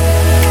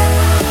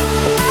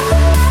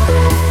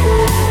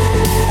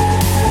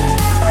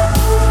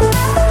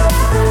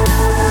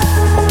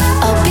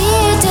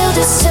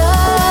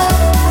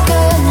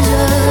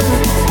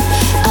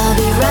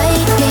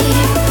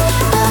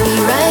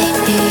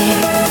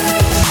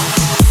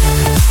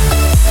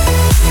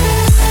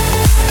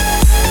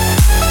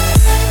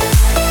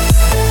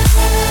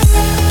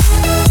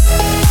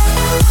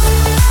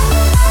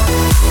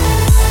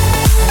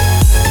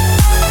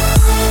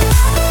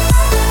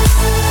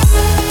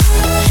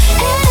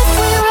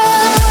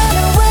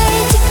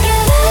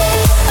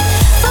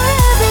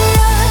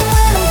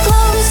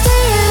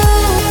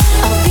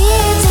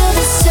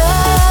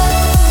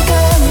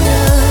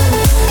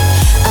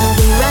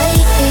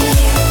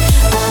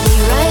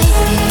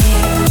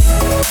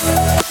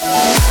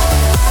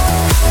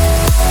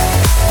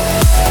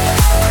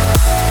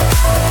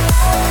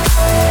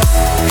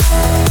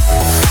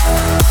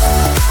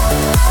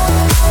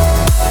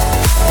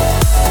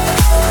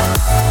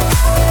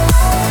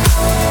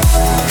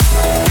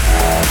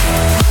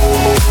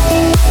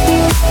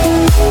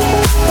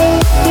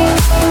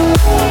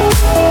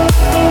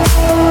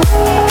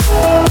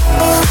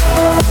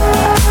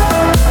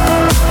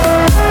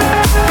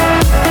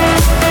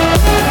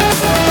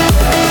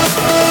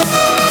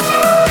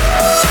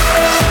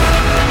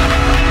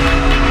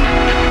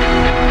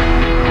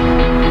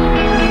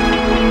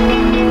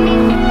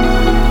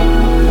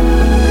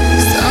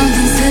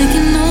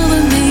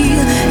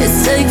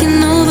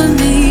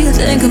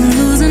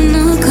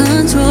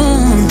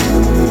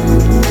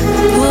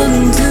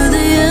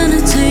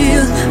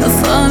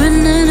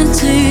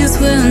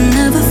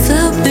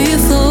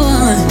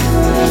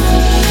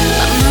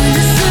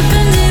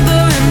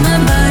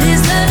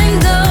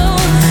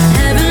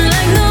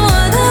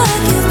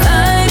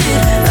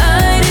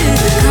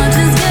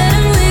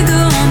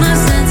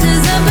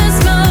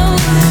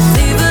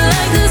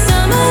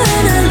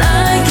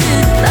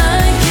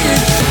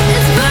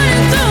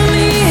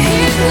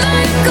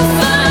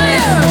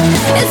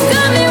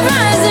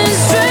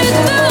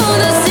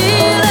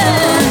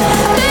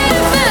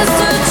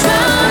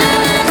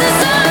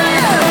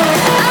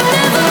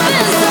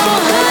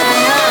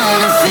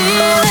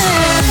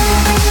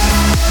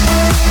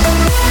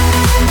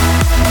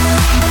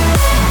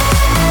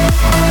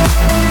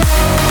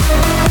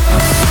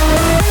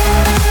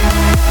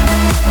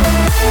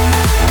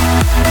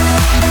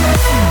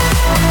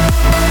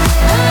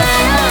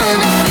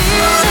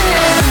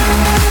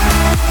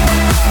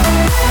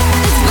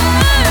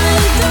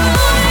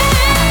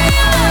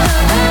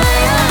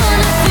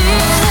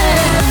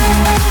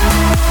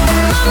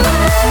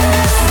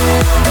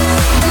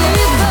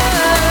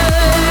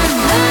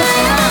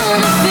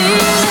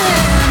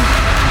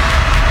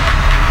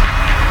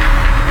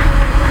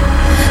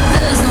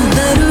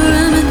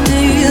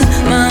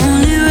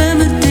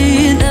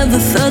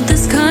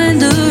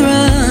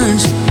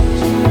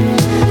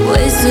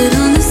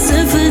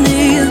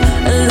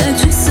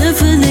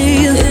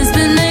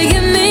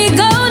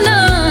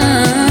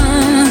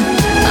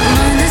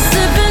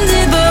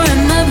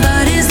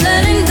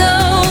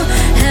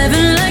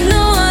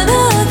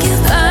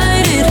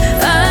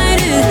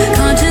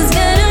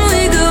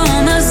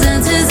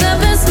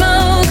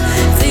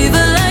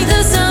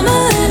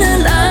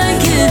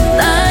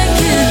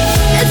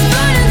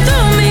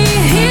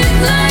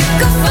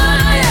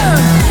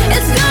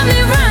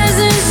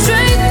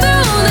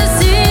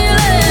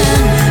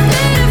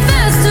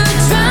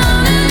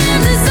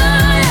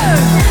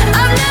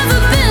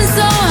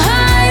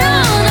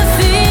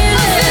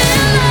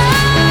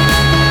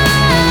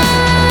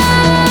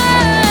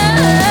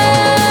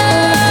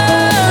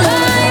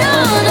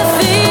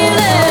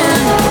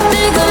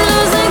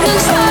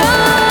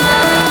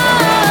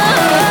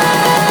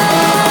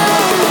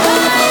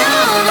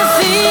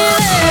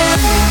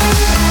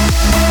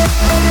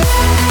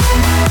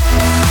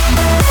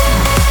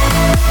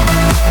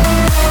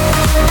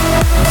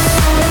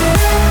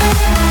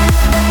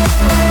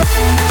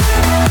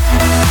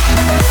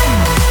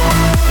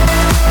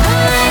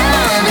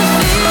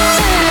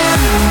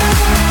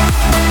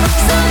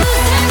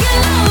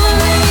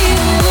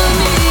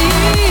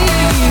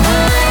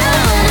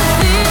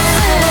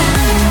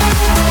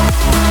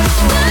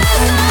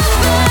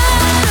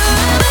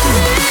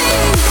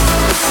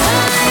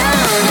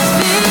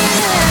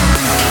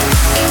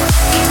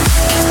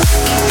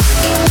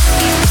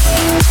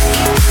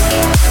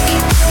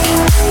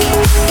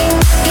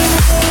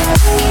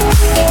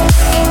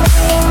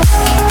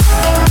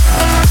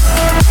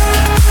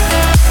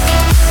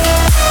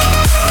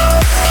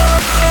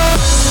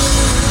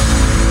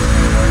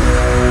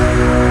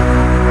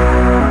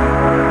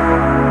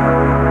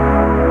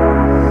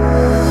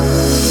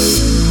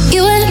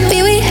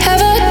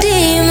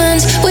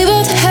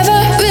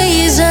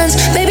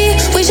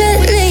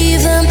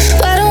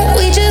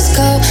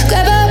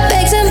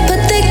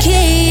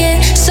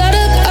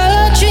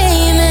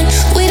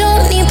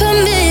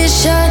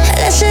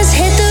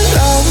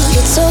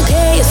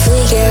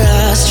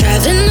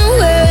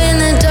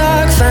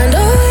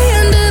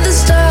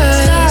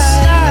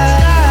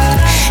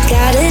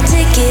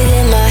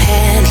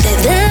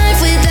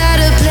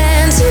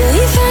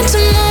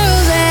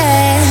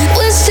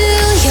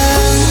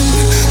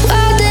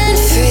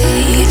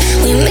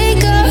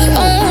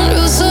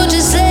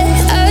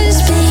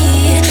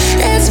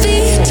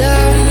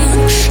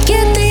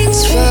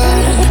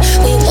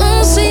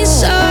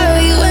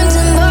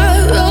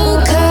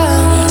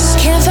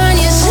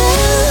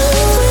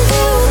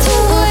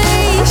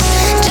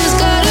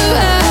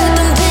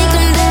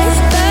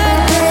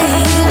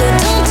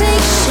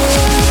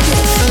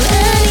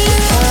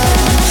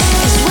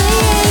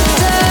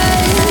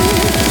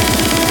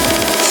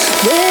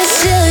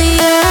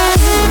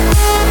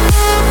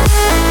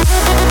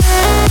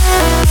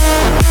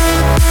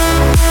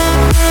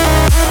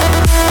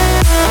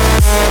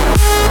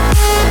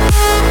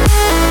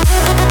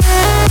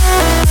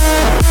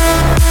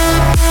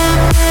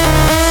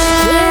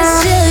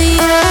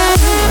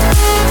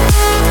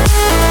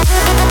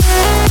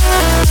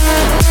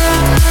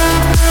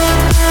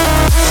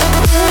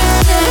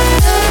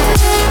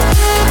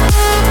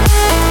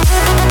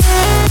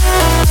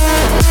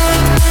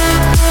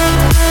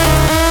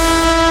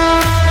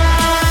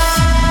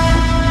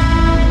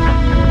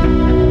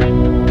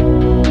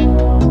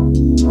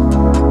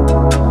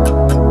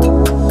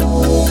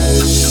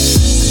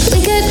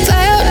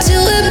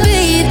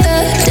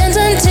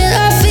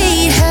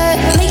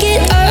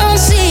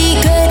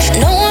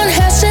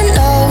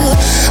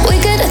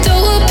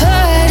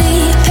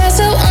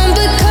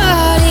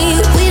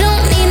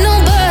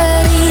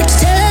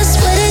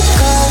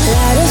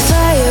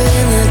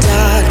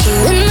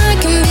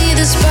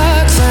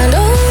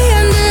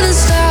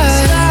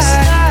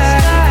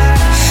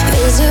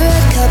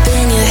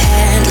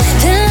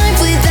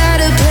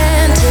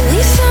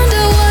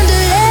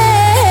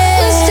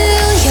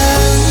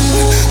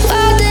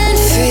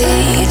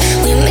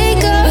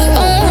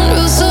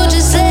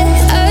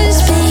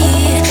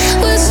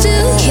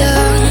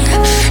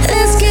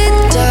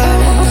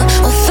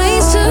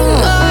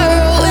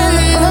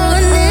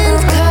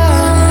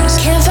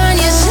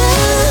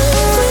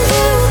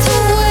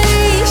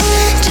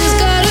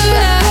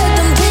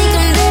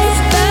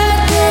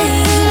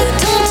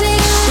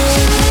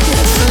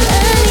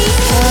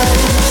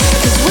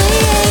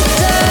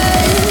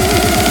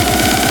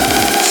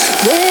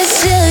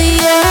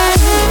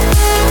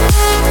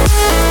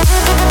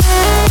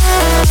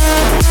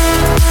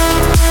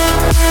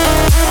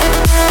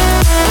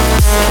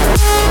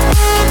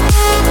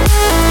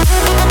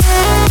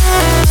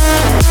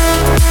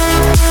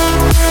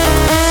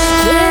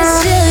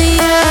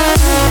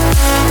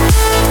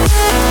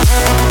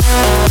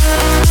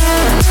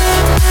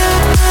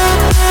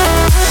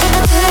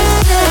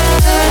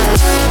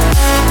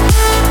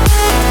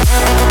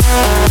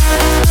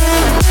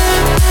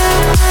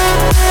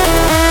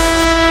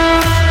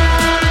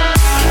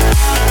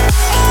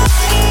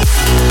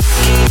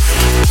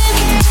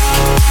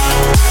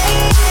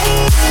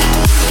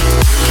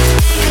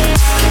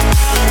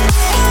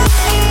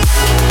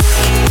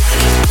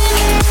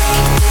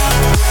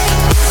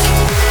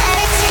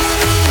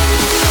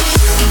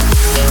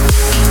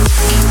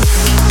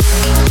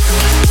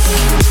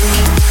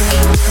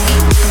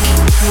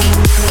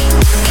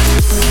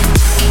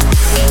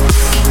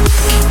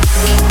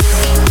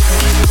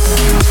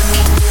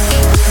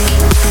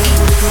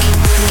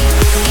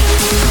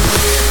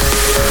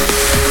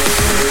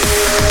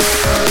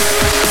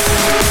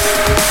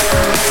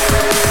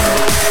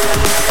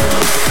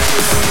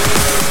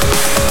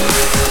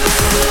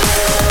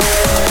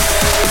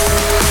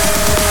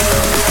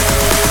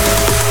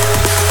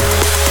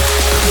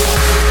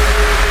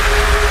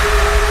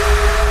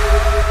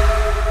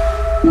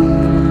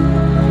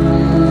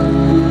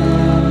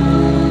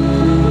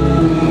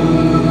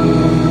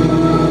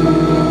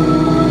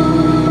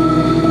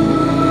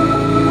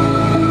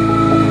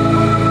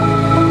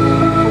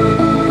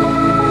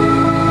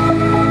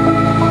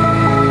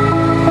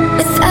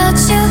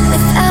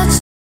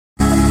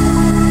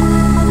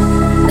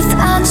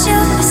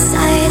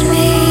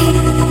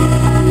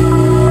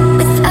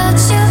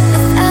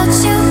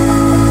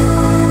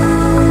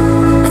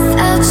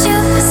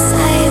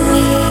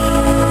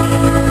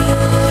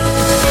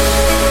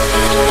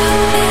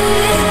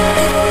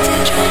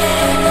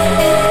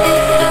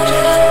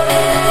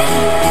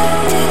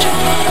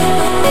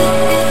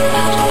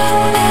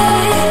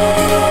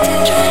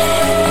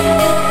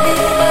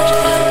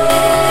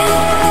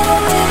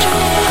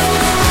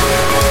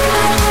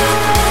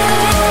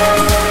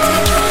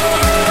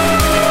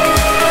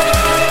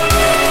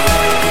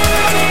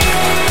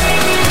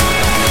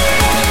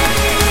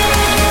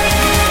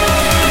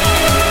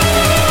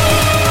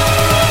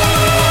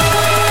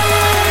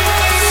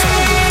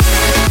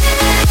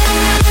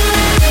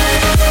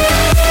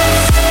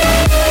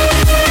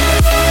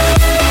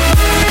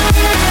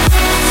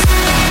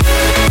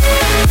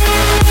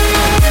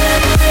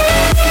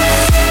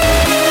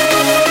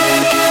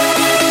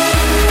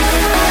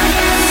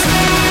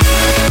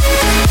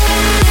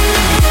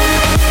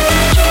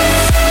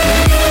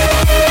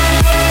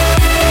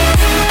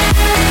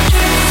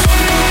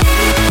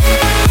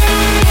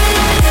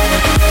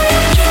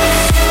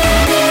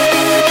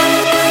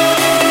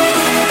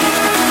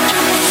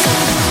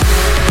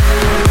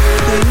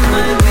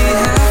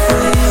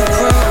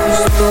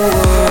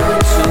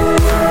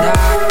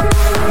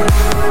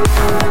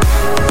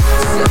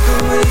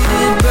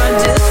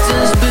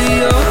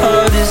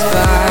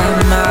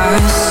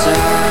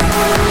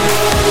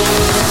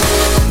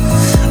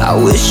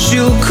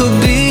 could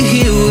be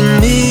here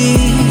with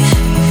me.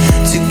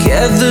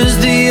 Together's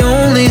the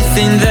only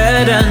thing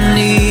that I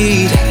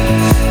need.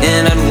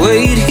 And I'd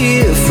wait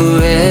here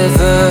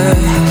forever,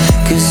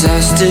 'cause I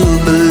still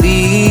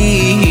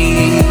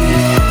believe.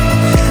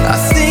 I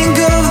think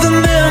of the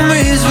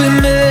memories we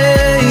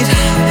made.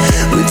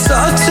 We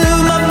talk till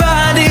my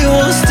body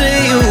won't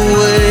stay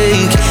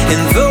awake.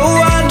 And though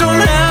I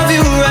don't have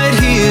you right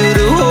here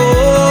to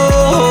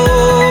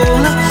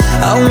hold,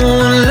 I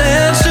won't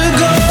let you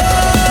go.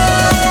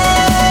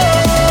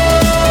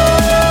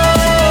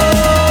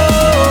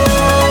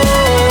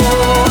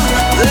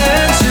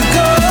 Let you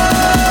go.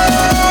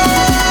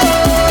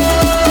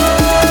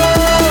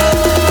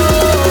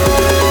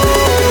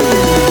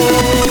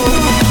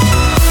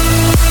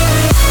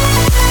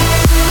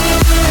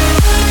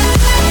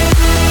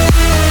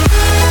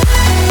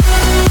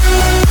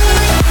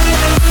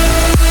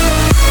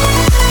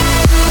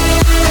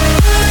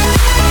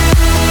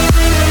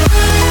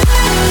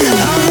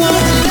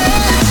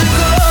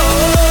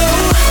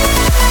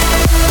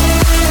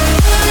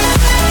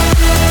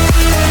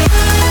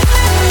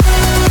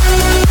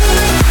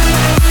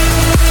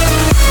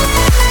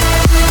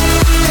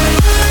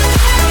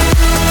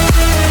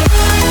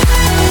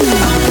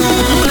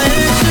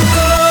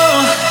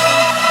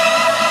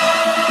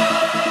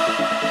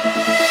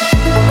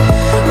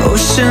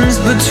 Oceans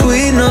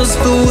between us,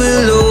 but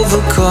we'll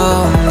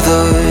overcome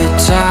the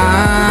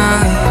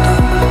tide.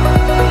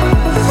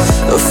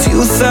 A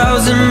few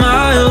thousand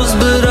miles,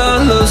 but our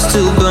love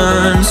still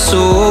burns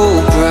so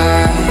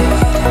bright.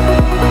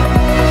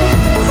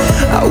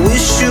 I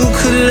wish you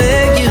could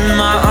lay in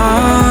my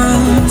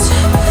arms.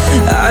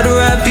 I'd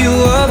wrap you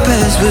up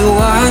as we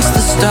watch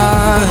the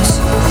stars.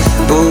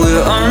 But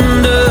we're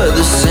under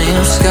the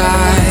same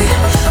sky,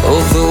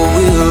 although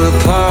we're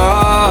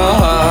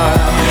apart.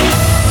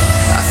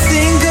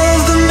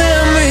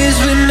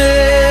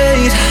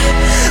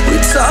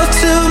 Talk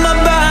till my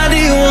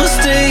body won't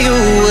stay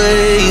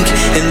awake.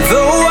 And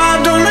though I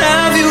don't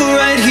have you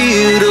right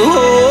here to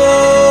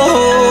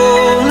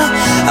hold,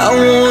 I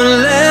won't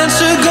let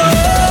you go.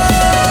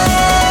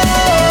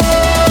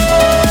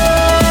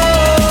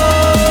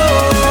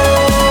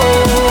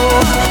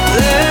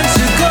 Let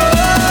you go.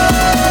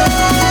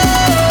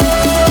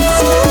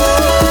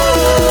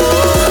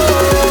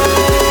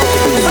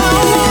 I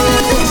won't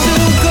let you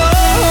go.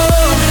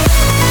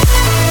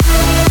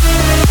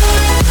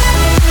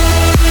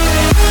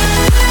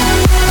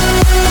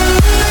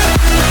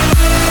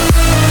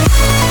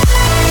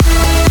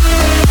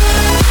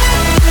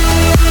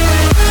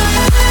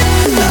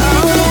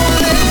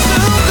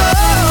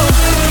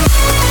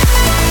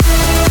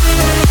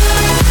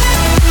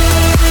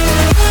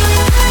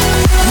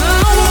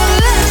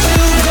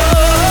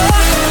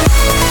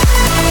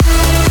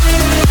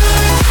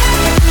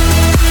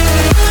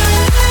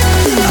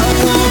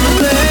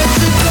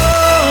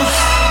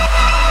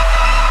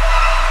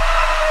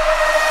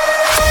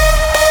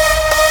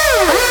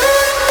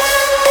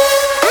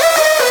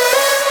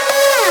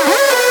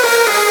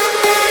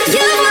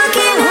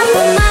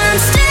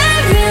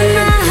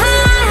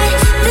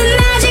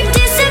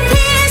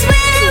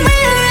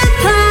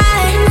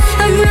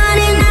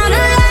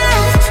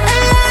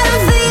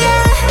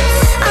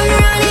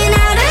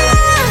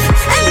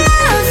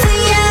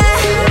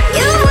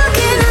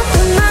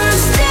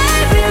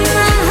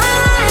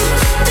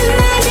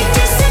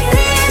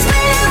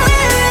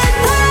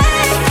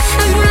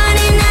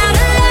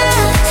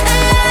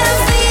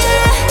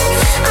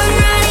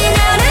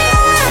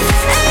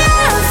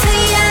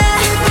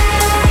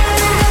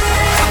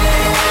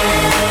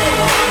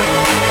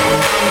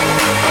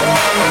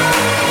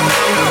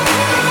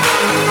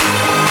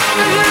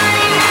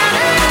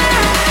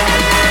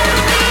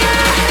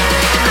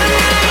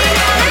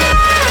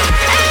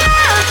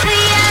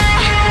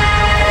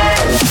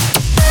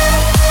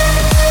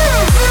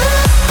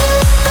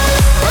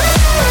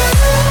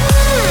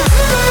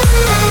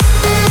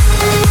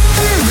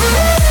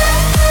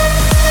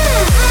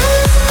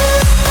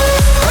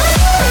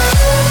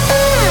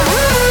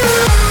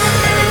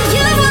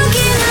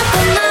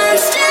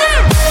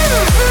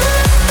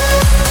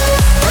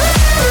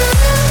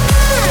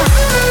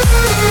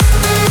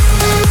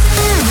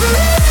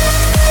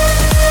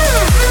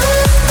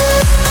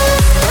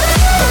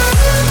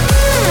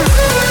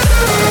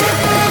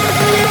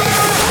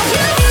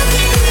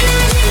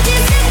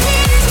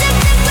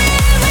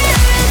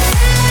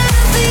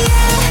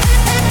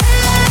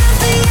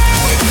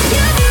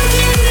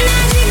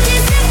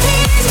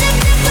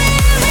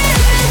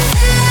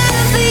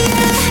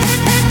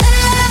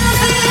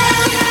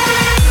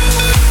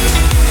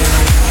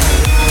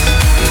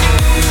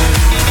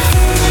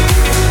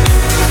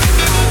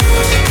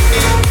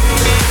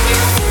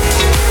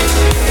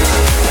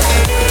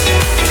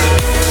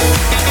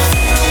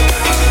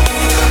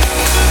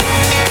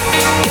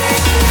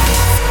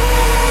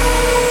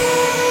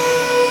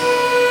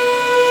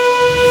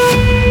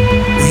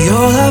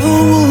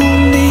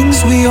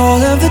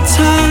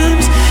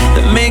 times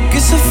that make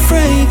us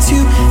afraid to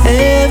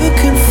ever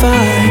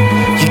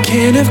confide. You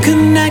can't have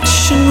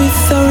connection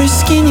without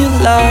risking your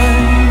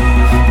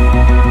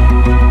life.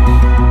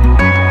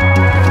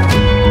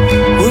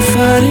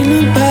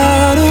 fighting a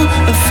battle,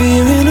 a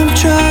fearing of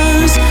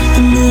trust.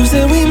 The moves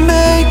that we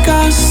make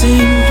are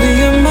simply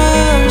a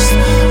must.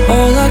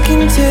 All I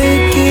can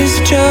take is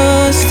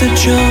just a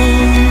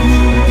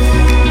jump.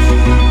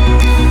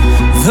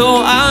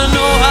 Though I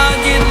know I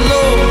get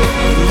low,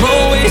 the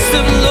lowest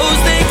of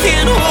lows, they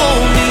can't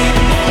hold me.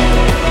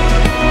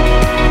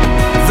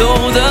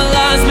 Though the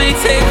lies may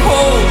take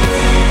hold,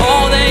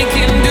 all they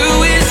can do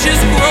is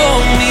just grow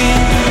me.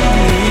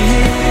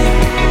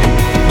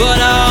 But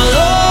I'll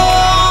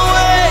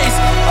always,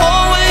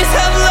 always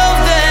have love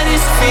that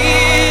is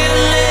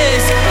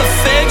fearless,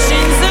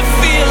 affections that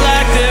feel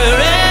like they're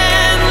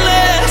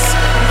endless.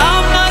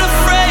 I'm not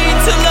afraid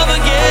to love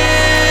again.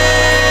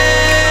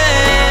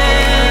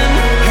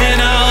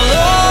 And I'll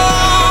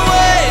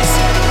always,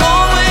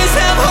 always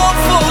have hope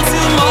for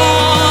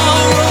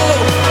tomorrow,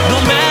 no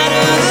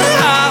matter the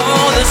high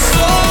or the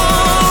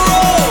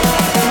sorrow.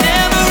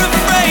 Never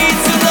afraid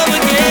to love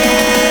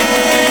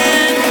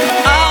again.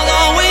 I'll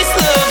always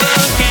love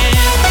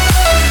again.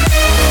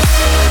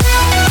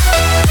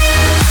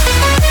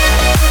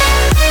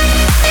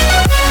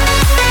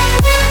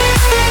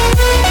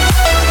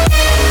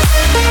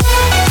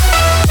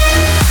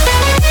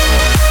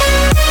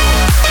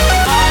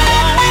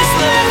 Always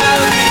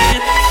love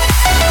again.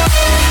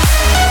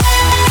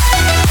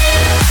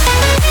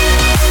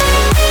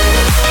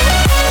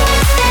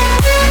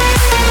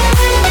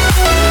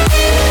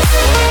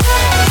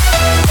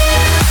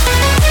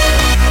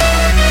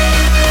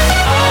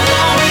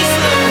 Always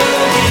love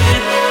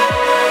again.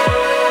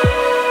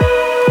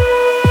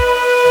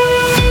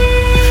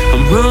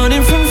 I'm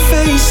running from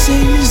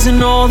faces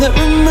and all that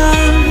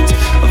reminds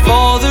of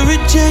all the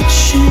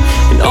rejection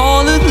and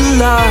all of the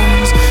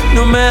lies.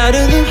 No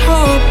matter the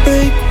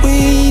heartbreak,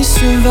 we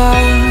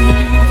survive.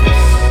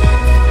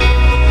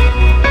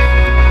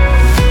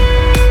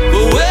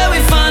 But where we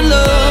find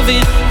love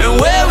in and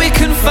where we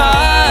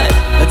confide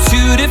are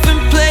two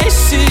different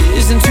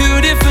places and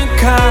two different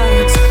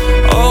kinds.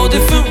 All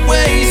different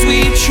ways we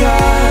try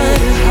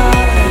to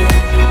hide.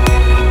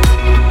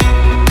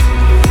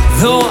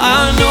 Though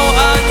I know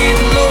I get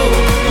low,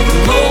 the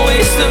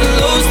lowest of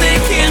lows, they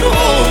can't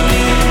hold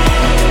me.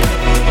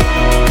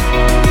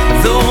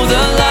 Though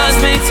the lies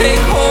may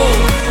take hold,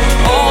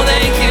 all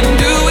they can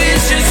do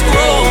is just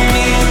grow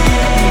me.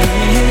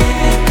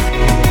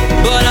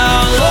 But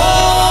I'll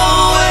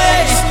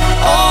always,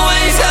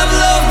 always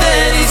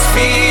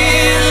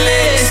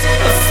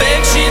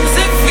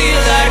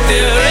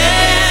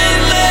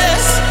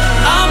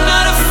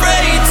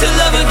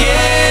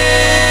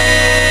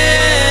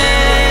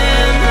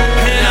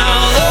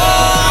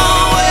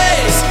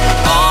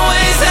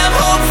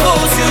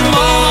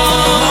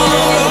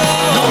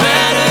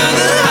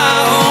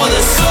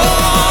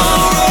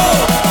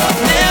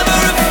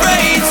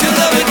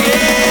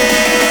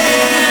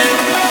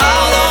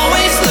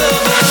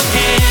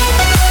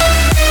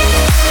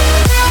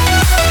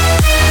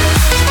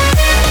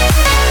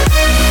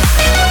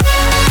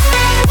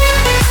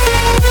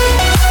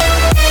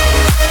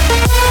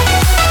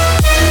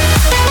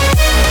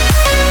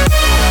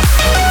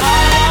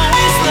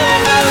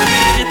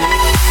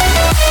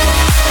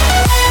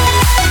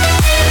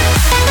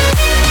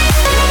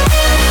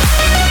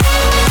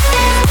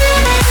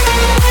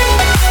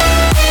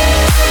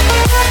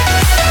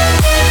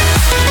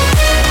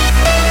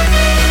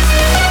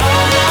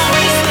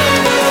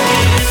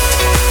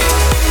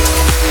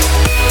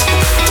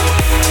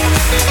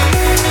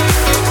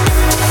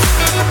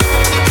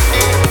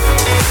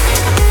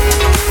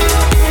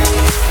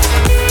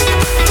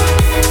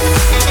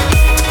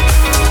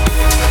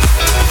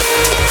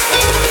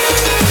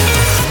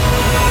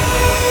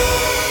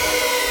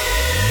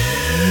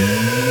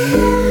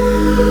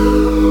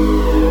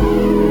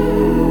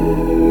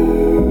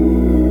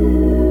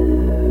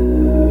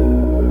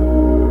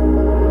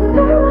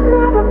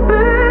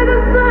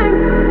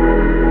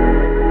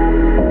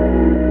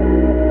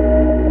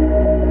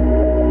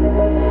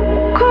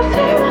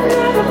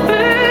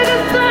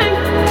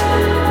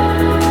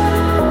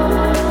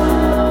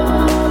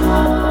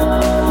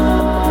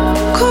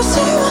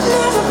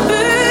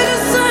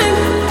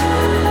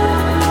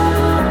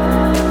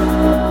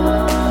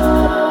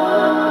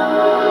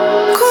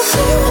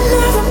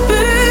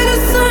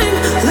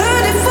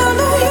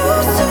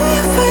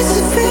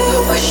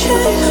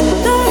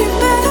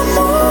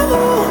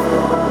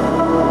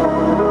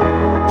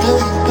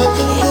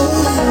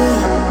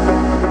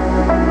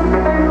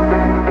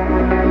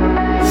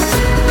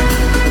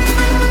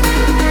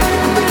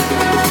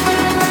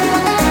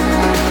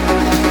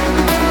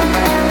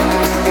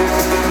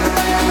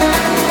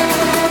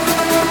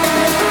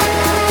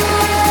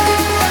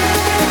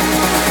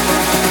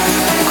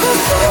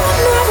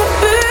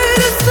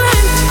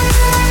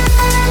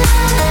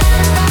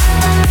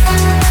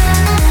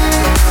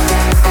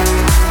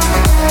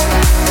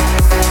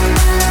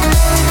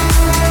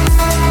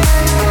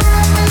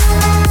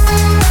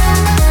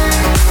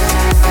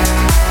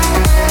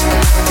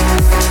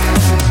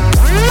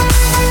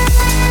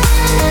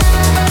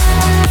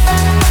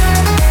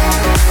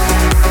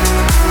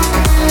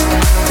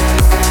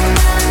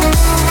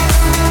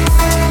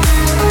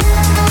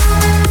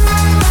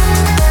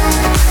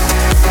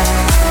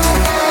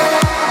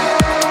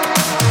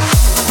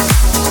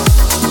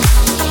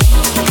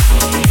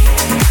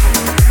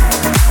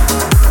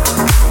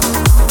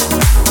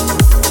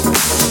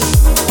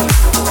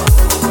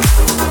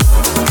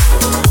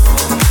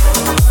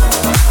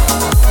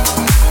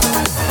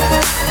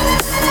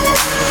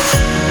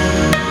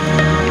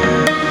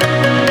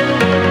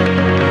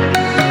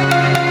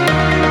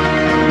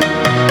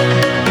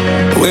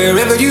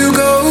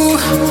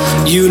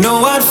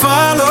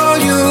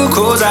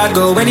I'd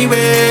go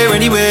anywhere,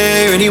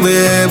 anywhere,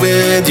 anywhere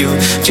with you.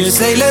 Just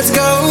say let's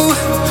go,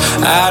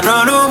 I'd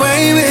run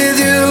away with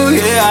you.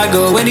 Yeah, I'd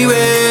go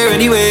anywhere,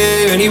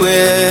 anywhere,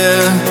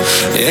 anywhere,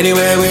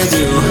 anywhere with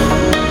you.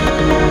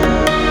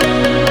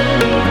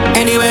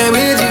 Anywhere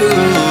with you.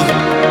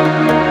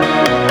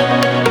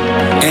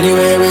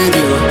 Anywhere with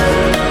you.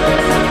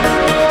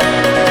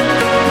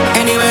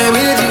 Anywhere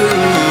with you.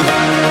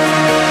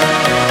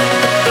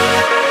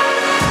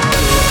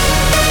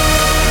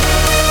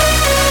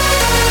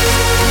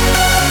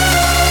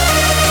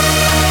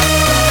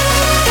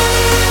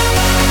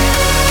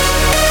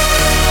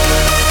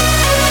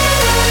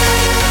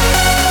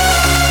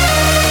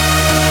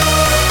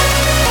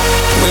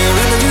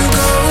 Wherever you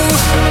go,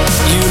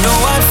 you know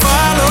I'd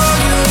follow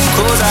you.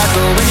 'Cause I'd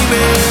go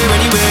anywhere,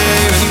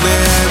 anywhere,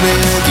 anywhere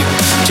with you.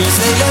 Just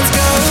say let's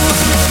go,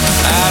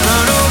 I'd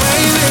run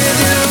away with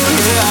you.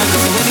 Yeah, I'd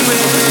go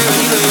anywhere,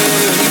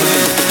 anywhere,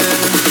 anywhere,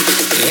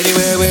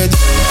 anywhere with you.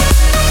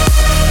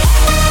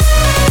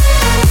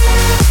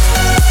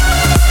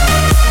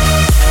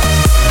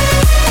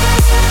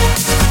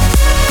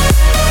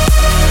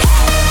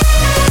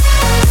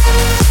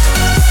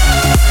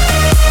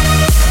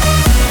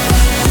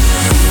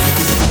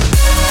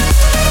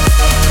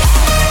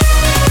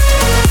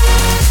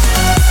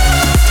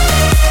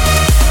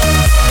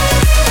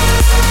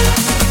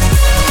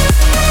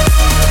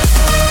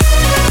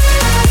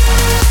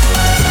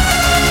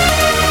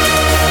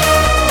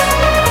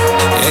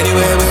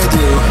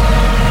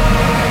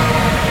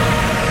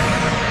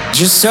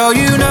 Just so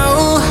you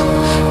know,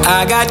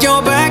 I got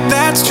your back,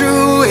 that's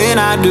true. And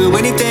I'd do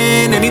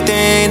anything,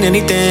 anything,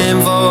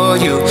 anything for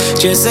you.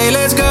 Just say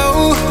let's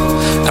go,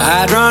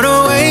 I'd run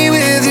away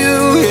with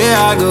you.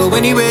 Yeah, I'd go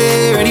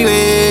anywhere,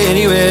 anywhere,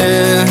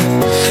 anywhere,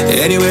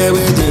 anywhere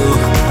with you.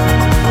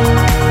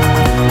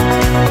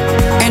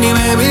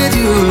 Anywhere with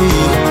you.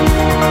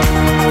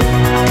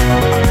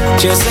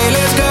 Just say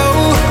let's go,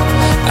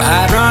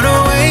 I'd run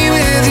away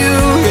with you.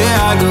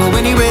 Yeah, I'd go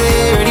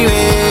anywhere,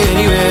 anywhere,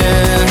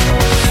 anywhere,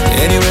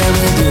 anywhere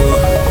with you.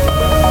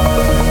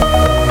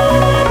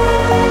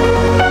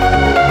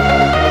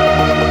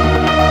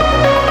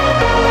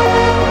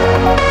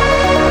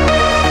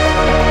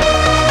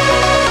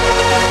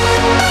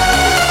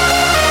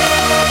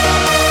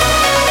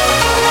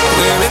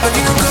 Wherever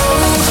you go,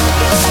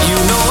 you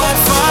know I'd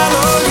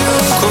follow you.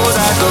 'Cause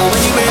I'd go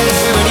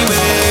anywhere,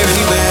 anywhere,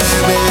 anywhere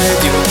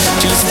with you.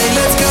 Just say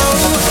let's go,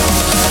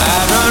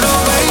 I'd run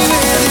away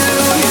with you.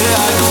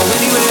 Yeah, I'd go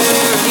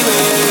anywhere,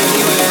 anywhere,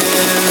 anywhere,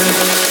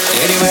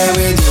 anywhere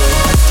with you.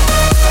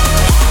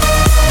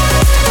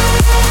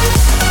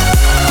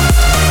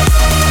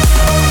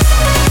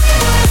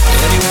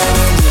 Anywhere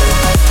with you.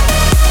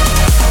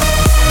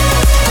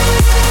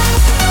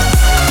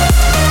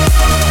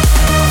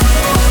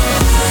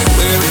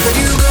 Wherever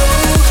you go,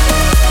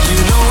 you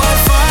know I'd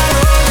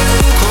follow you.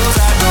 'Cause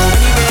I'd go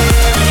anywhere,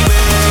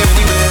 anywhere,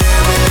 anywhere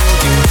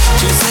with you.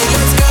 Just say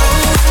let's go,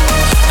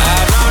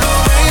 I'd run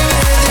away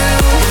with you.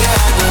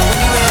 Yeah, I'd go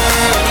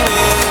anywhere,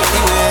 anywhere,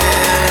 anywhere,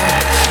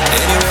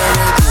 anywhere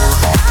with you.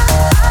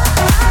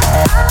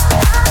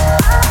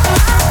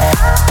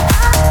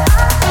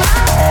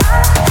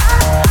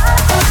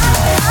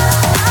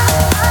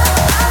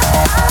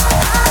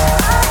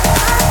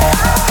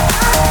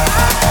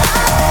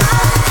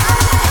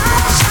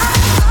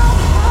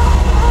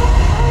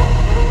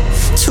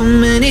 Too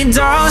many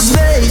dark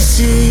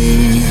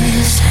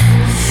spaces,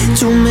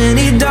 too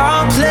many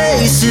dark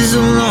places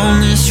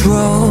along this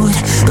road.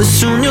 But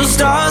soon you'll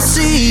start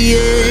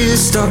seeing,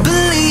 start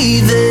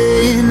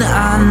believing.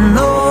 I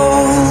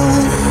know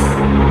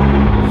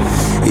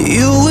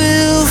you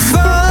will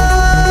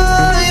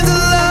find the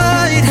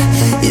light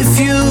if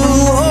you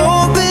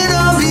open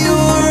up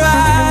your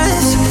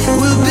eyes.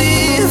 We'll be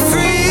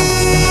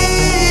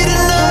free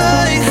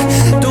tonight.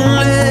 Don't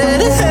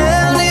let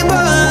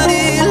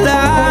anybody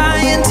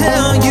lie and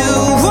tell you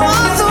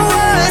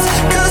otherwise.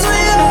 'Cause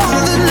we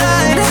own the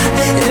night.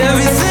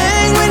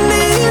 Everything we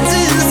need's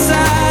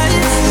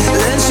inside.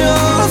 Let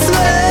your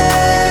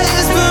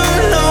flames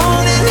burn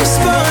on and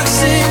sparks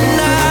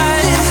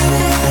ignite.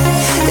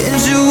 And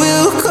you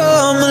will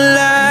come alive.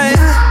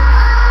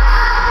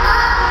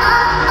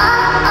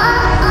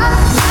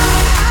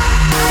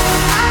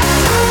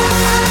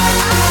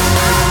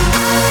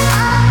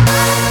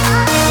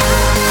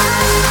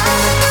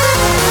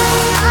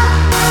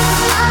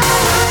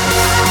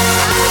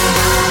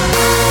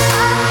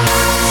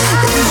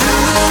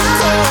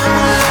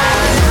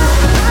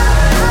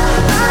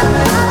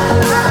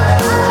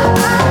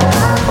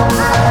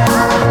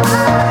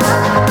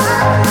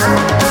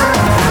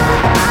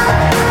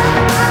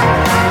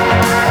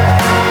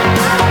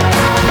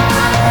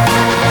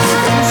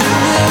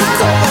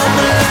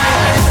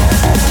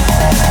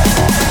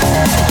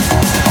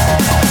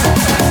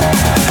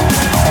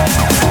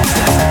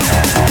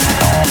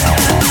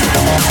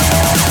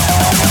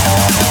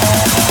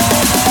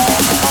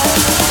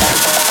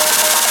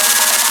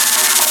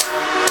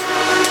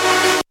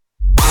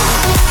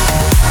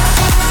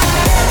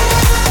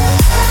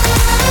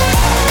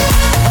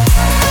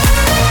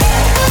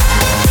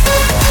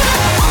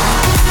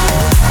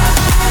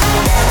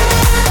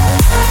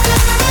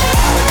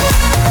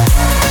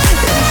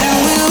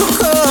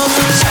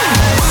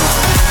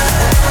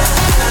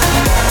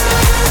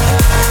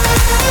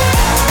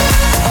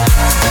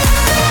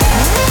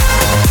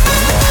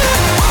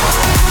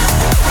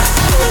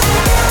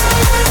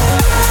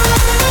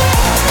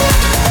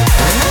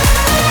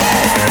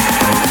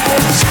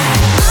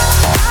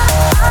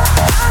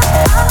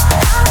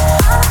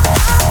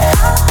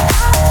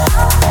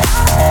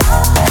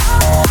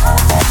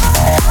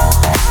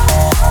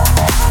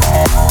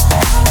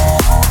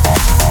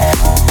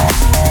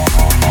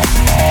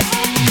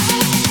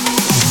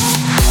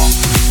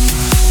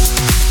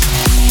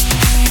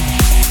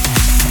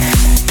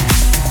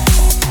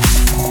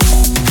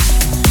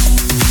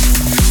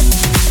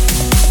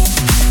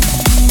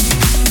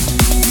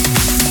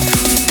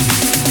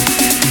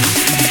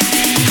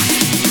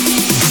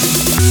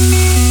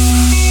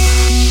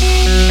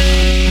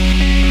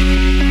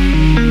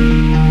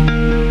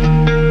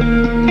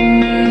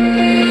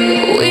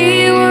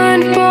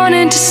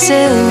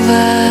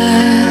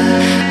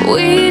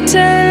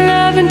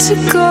 into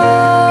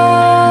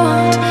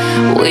gold.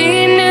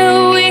 We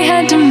knew we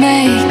had to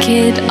make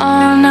it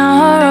on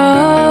our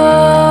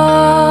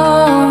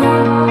own.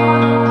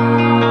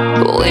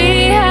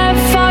 We have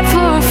fought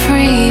for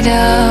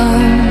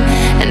freedom,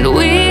 and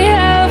we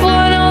have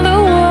won all the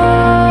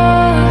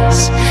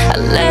wars. A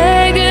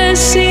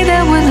legacy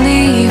that we're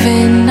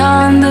leaving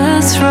on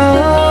the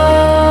throne.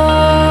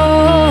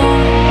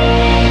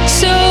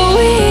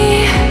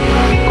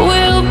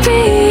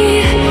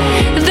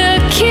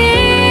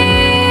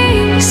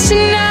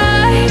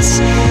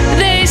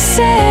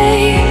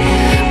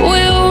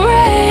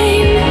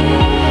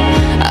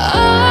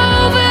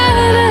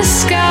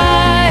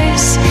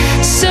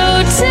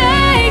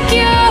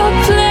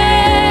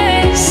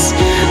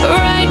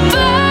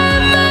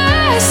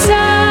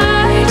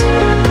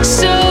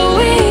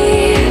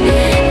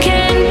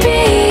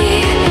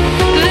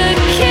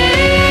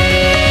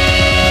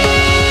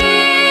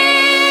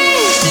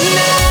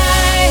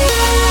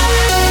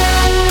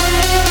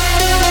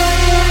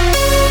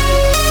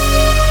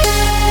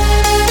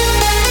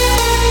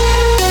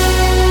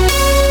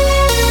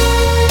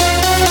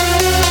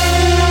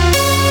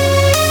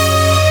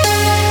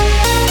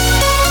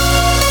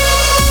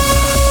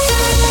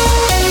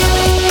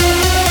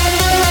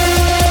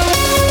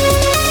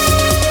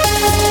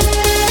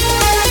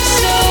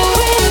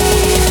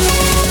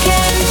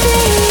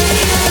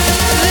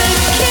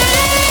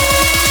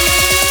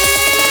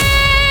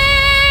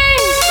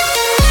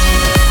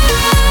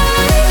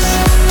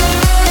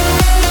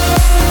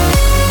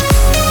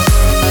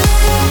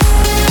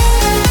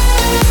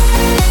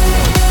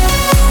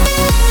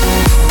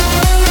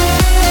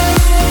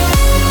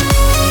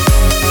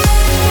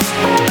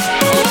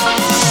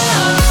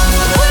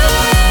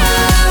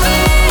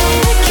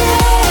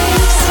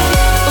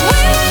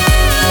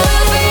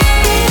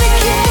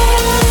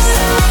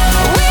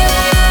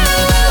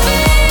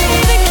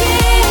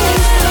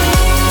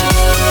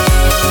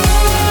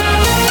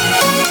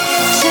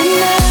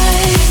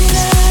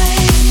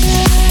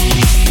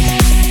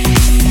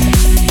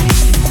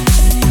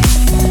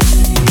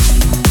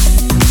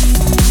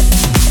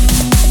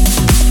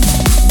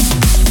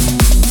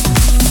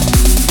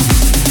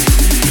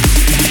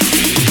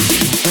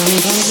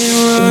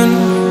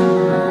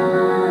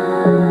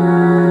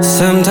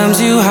 Sometimes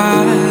you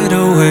hide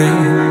away.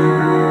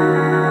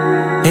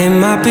 It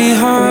might be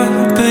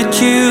hard,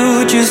 but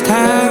you just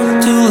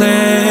have to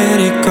let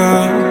it go.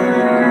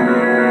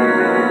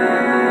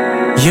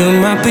 You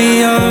might be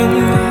young,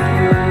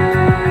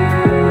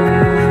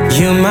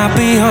 you might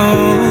be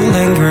old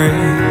and gray.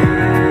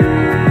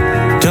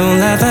 Don't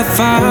let that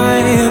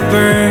fire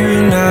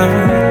burn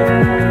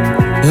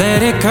out.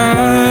 Let it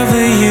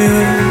cover you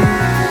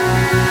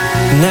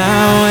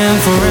now and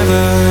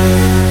forever.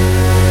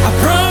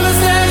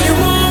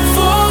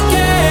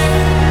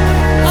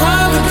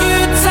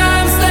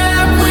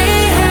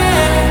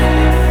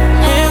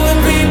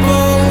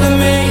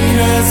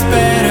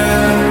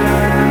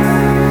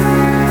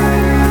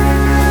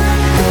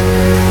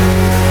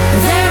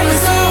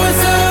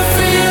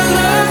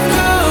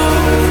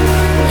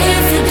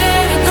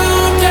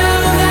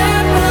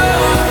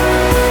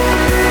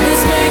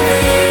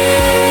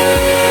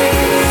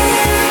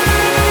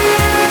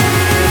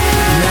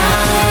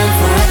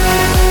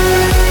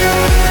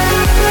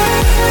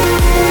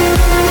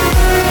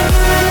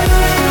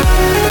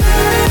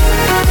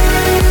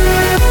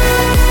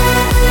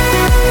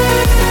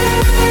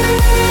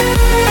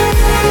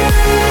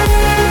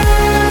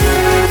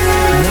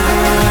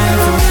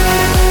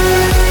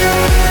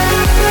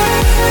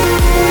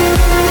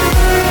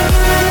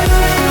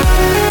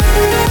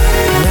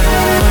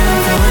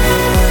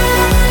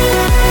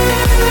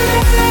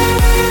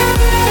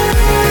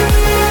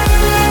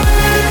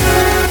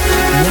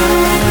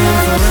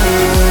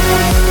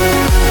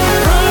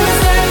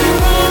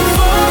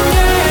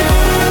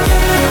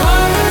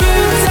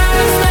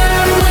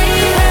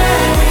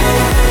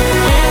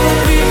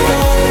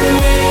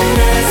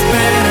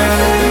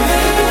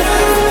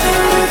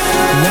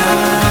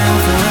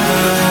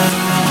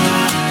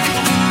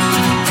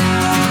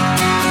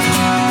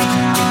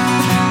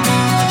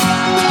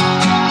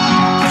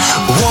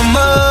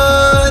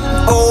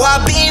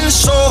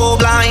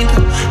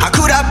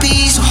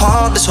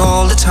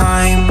 All the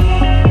time.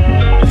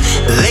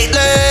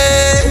 Lately,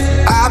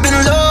 I've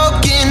been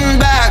looking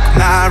back.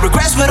 My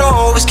regrets would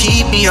always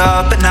keep me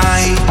up at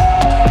night.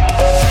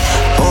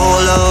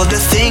 All of the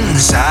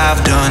things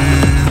I've done,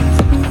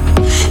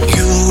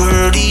 you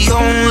were the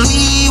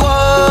only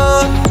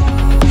one.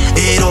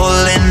 It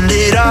all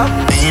ended up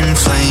in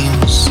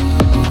flames.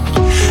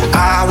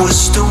 I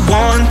was the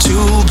one to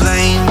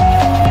blame.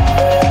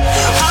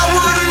 I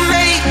wouldn't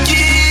make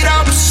it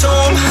up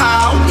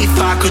somehow if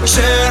I could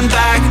turn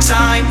back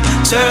time,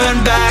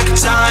 turn back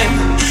time.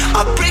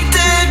 I'll break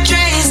the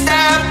chains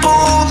that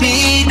pull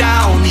me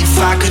down. If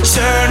I could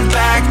turn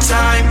back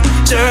time,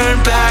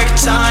 turn back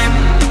time.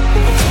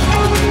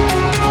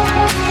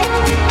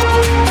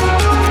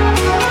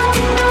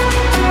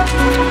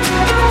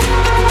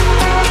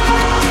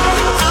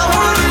 I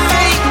wouldn't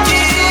make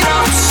it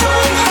up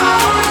somehow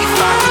if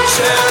I could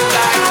turn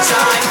back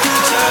time.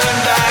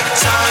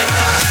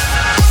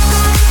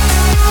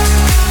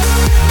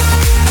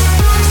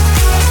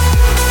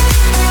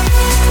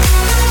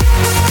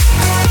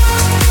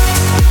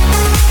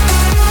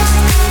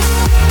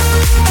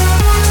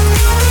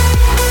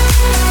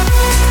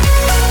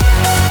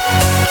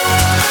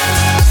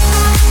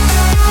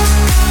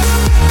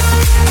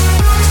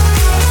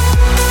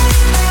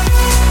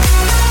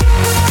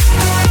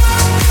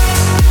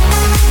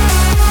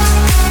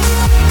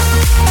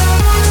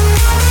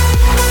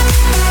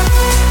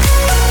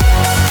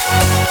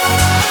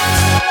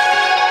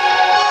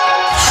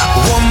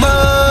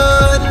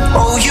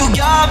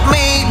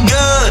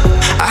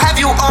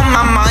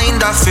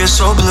 feel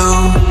so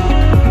blue.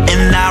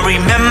 And I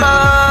remember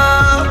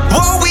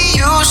what we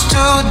used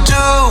to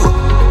do.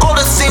 All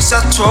the things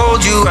I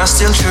told you are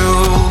still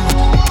true.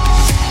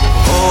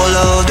 All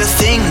of the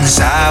things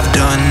I've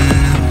done,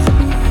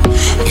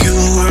 you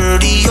were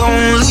the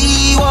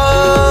only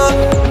one.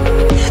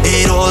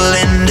 It all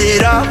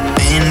ended up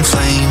in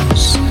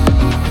flames.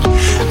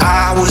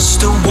 I was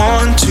the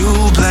one to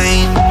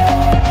blame.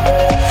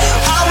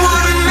 I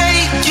would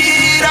make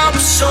it up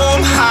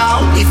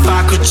somehow if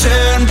I could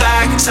turn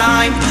back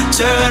time,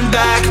 turn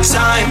back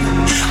time.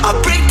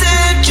 I'll break the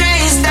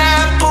chains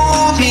that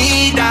pull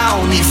me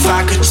down. If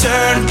I could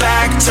turn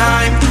back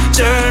time,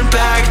 turn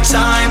back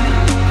time.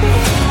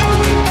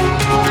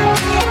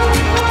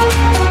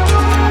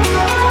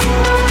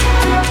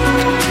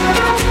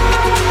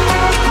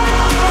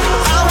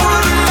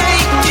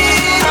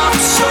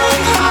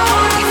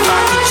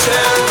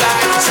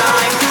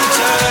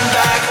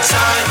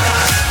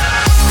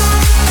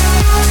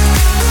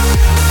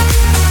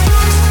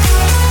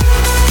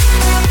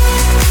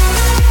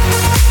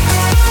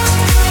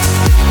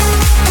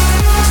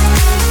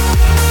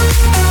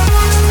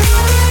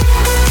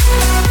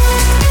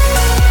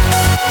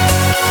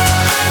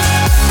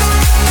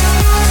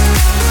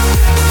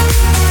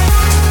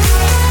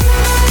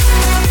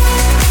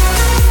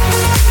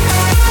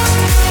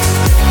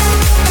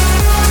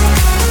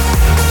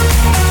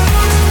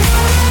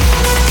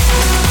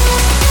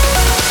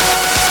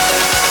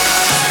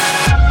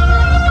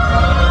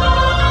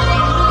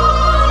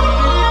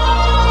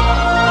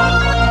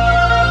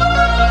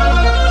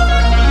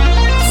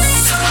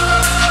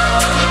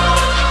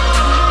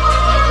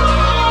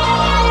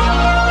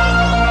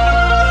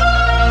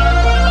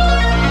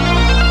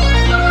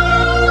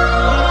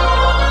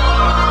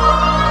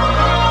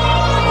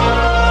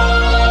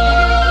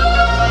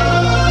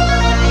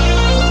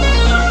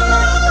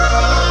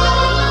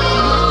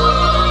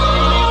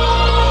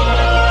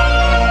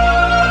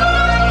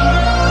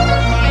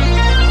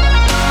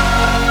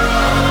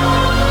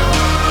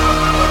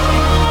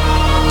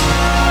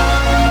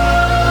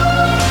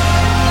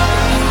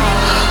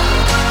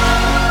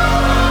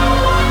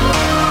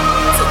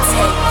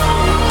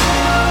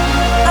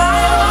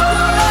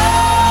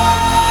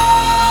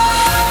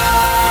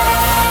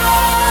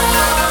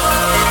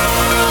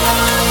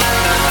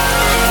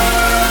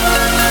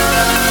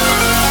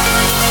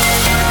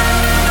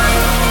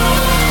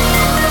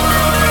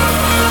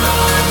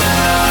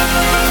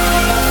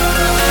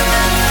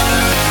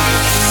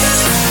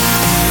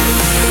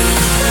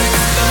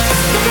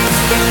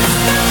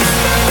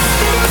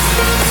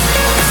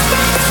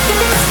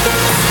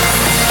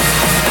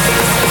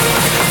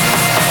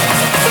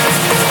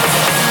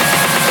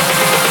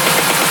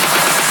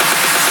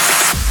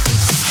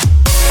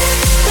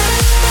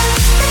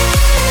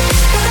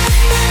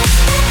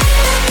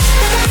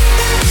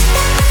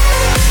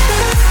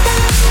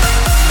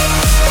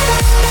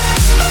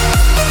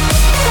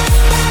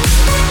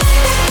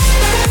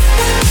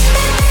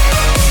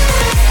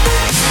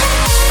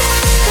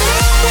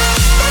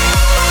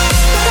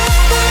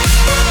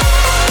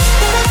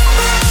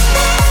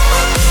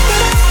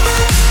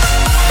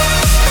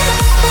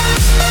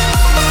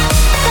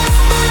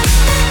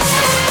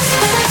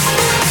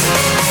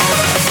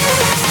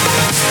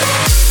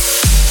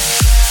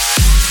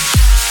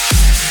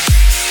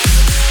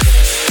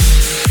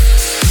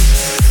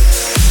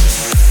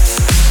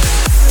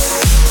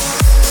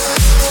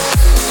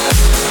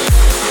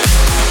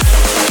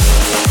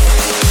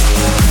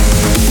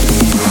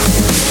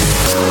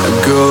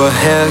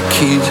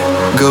 Kid,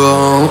 go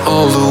on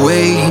all the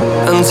way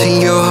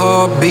until your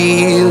heart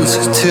beats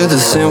to the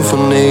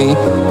symphony.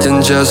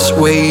 Then just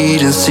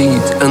wait and see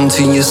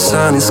until your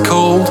sun is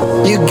cold.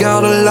 You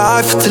got a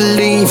life to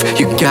live,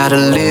 you gotta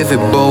live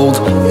it bold.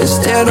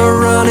 Instead of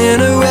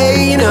running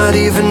away, not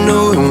even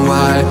knowing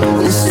why.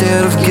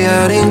 Instead of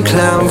getting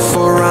clowned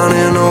for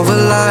running over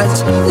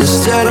lights.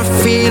 Instead of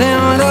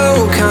feeling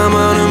low, come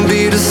on and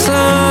be the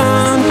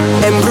sun.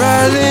 And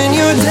brighten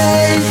your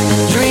day,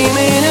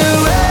 dreaming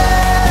away.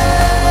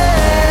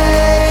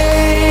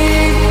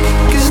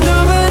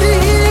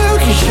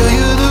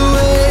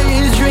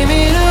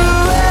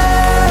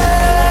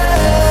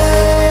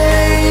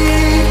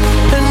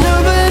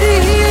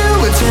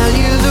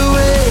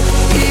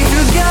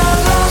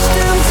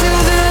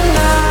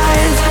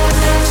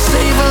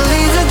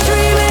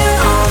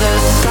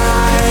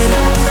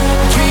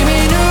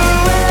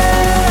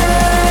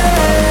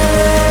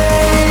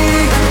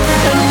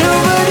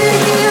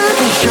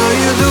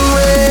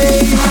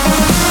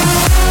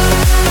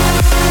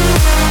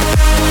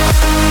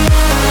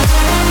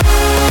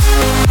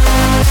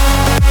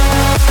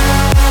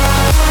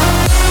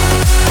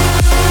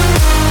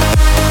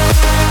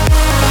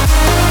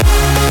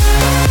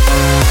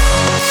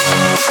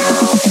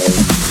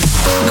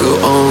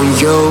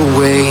 Your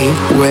way,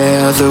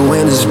 where the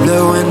wind is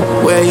blowing,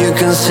 where you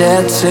can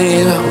set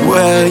sail,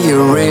 where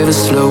your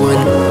river's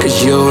flowing.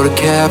 Cause you're the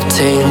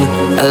captain,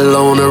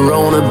 alone or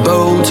on a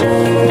boat.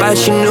 But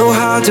you know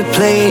how to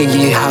play,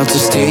 how to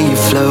stay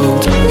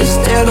afloat.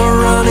 Instead of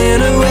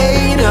running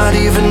away, not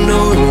even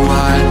knowing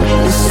why.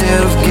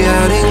 Instead of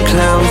getting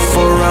clowned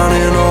for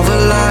running all the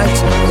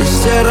lights,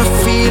 instead of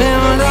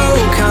feeling low,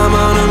 come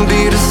on and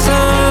be the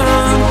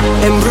sun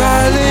and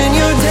brighten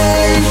your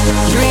day,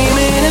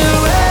 dreaming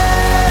away.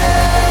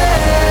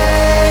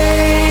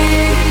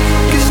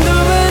 'Cause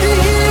nobody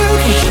here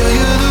can show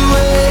you the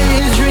way,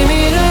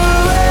 dreaming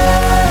away.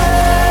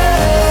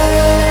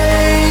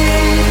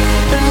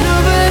 And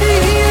nobody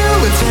here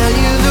will tell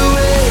you the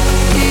way.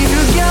 If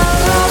you got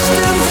lost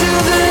into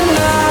the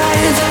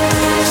night,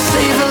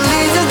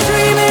 safely just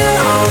dreaming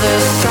on the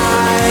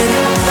side,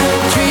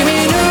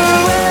 dreaming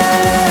away.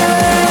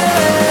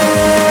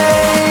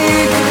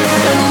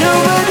 And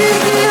nobody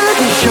here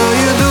can show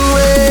you the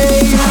way.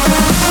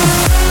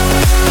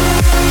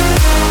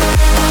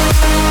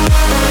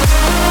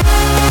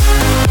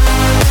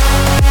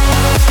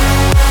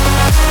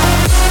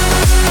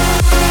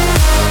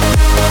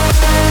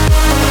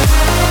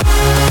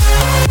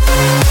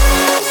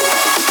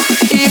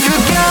 If you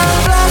got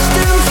lost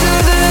into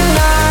the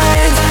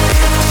night,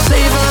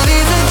 safely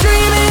just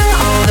dreaming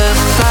on the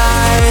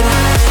side,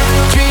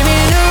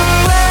 dreaming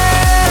away.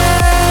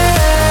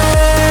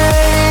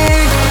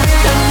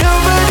 And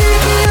nobody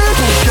here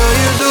can show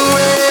you the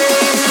way.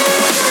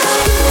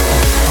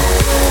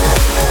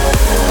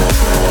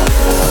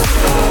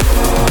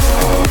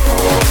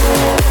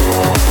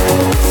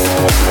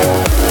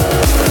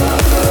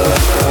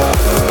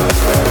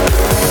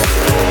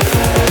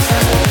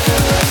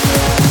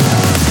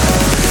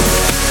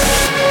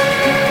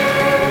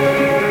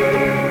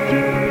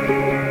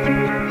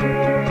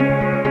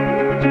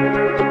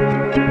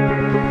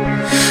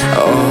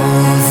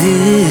 All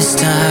this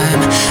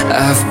time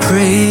I've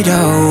prayed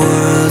our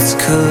worlds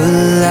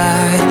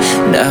collide.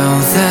 Now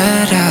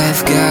that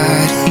I've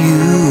got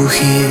you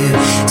here,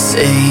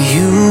 say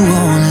you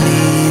won't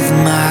leave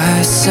my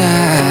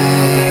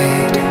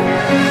side.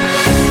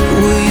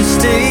 Will you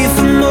stay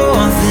for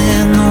more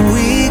than the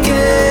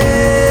weekend?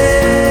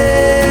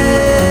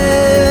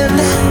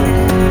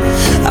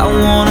 I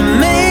wanna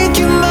make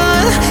you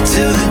mine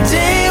till the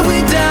day we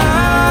die.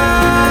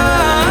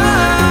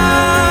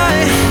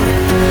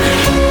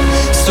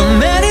 So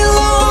many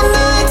long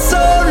nights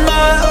on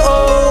my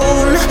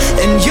own,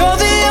 and you're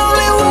the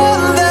only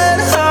one that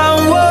I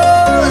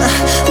want.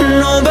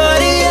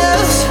 Nobody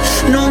else,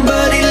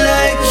 nobody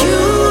like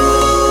you.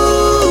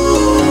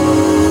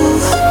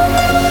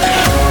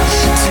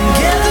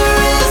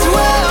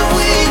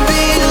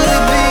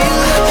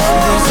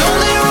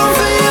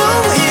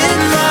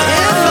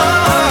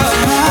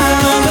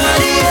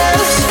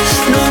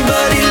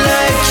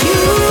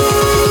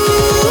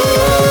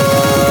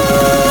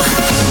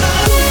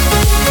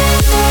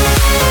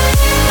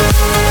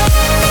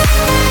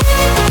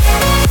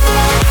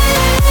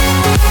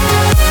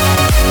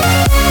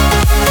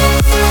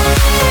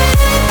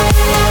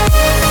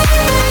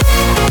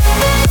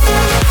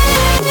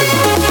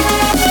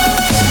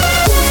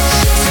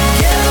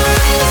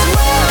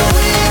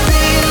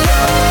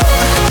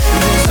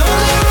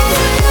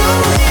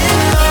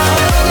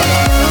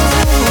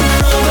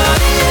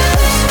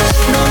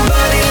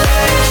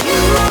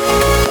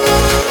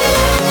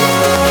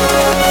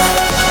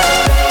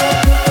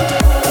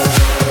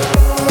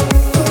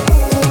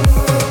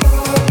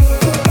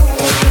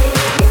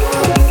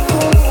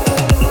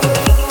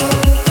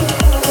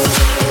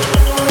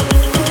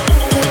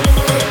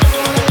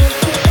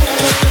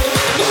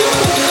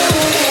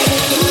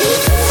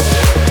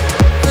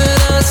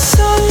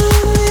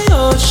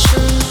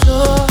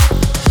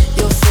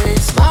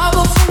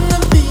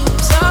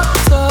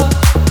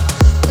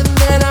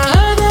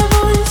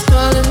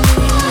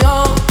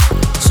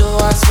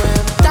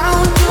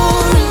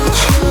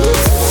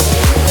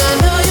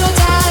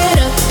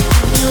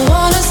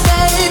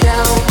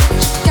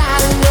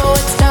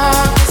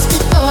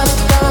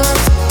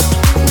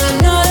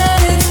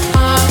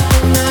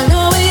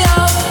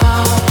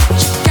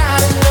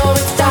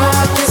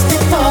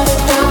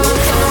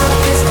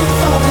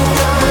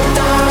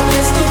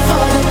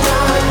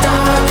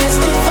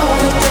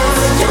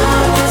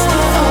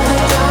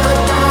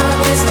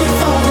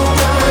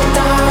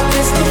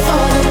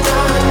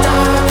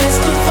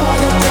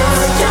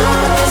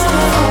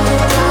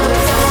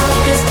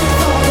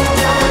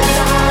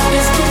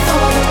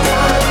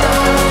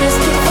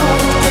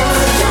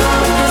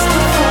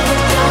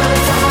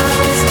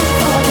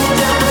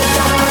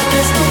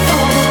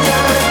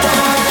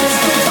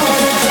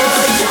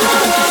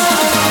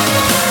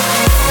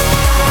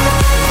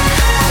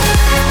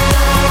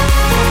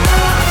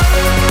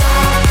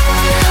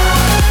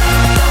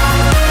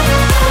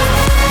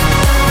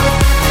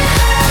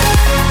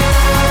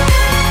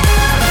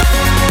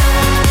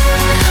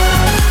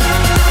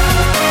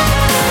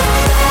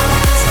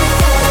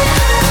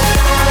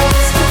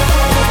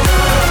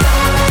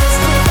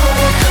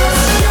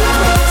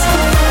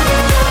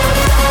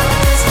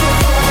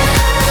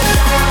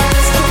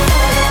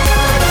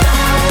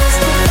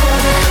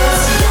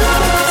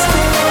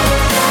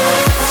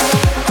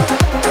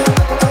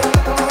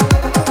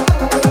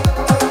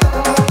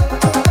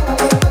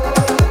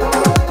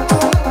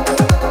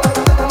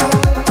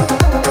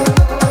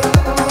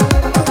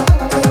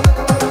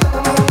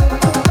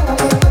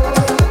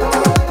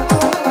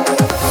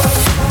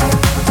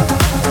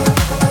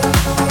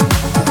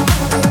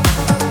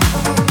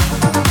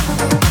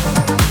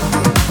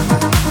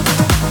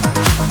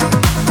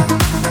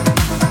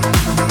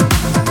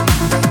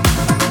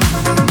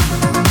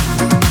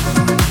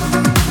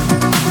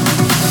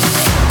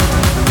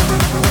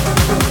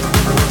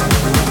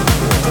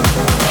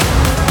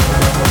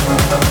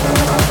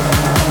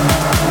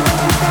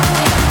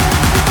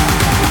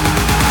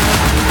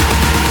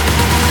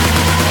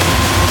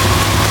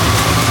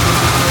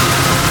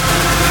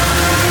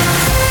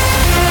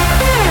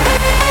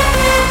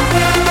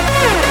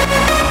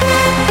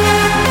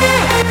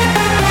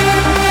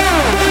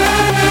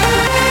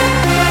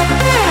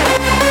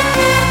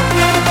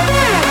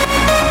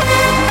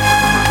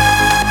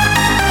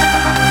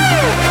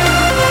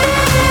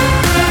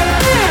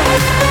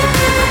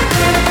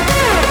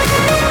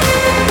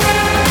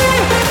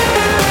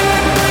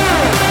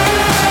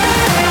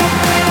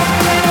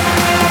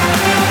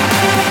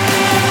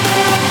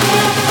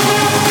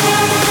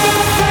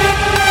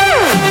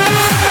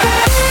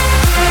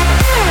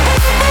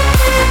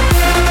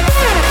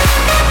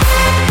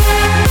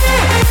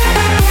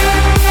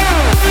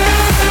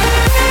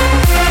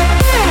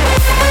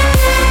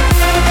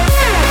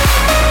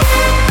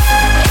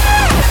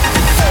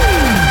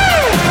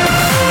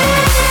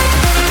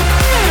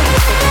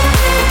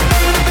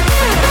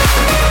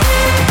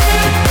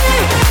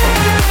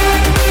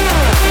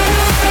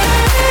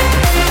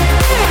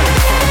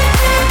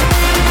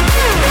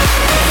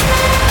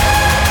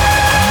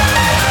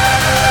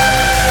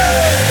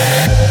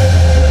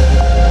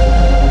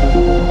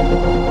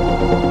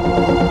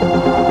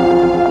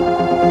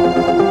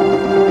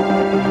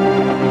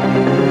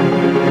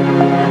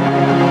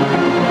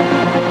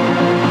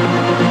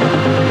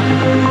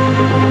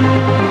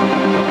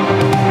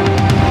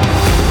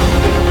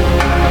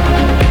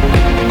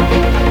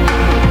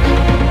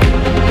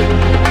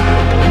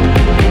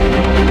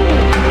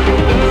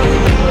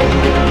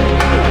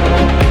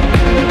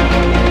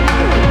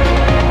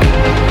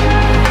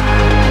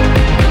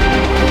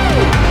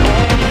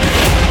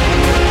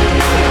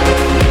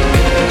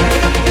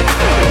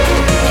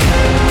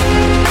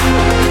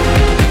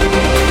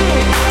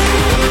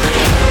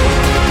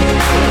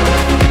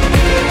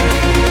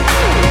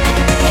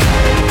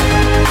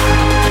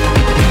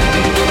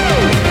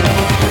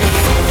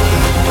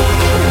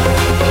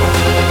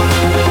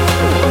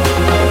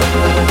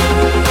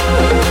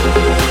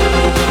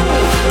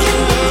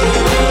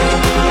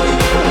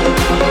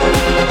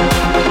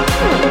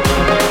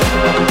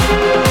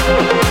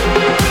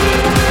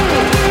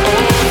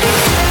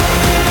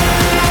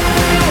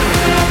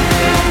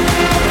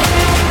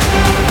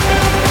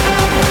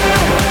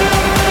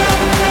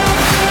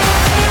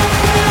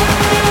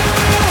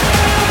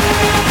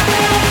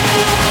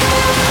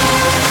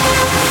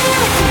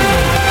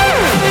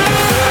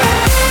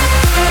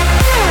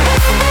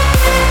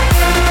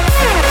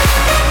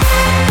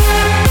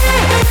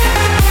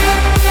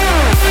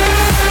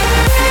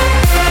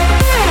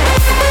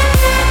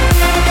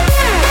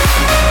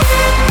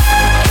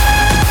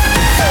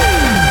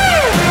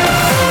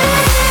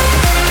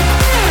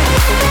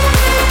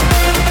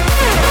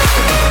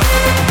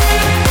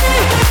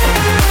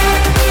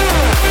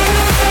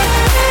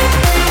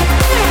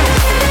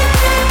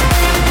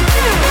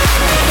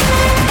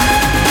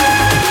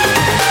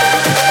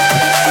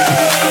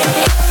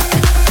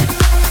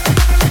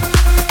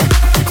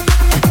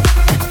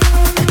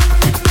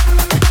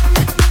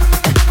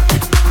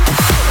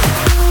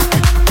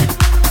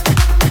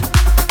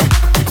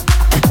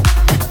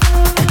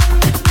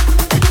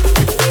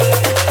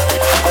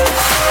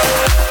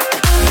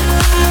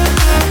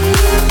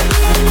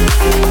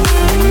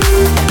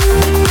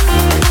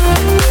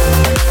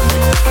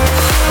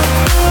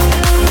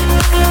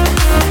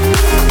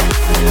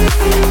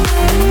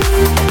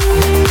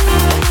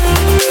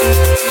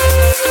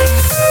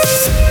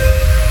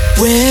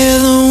 where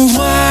the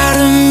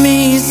water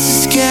meets the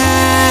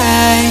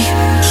sky,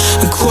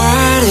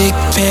 aquatic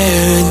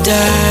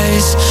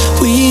paradise.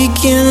 We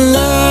can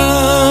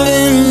love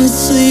in the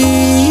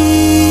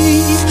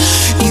sleep,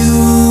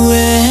 you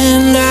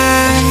and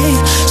I.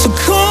 So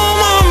come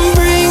on,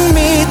 bring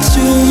me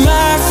to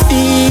my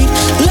feet,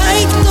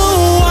 like the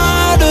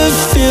water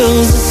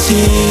fills the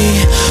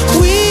sea.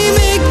 We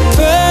make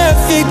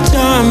perfect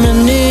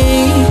harmony.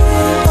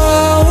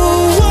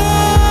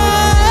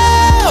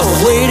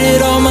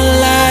 Waited all my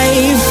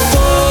life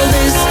for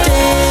this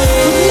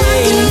day.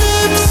 Like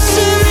lips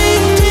every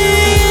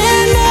day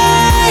and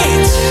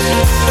night.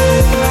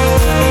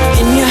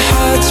 In your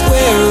heart's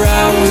where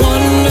I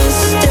wanna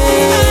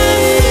stay.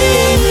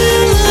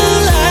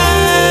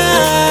 Alive.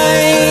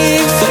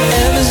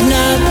 Forever's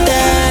not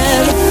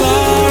that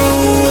far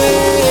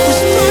away. We're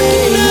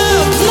sparking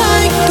up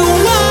like a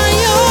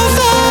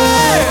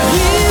wildfire.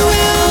 We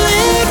will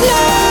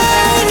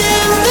ignite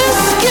in the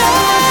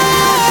sky.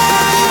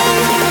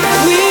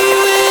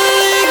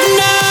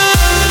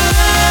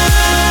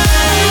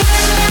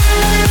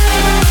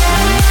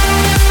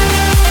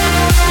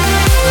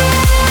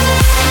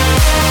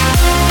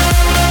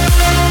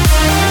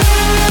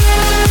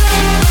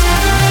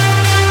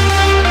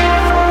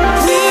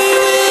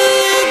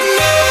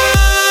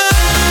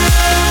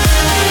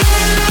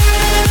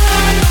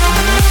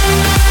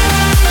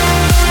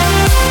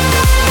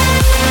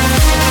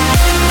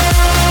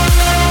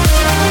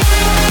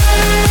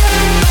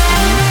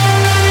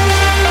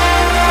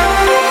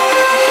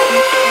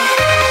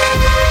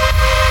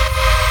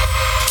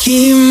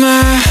 Keep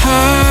my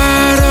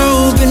heart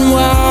open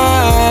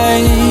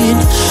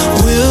wide.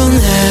 We'll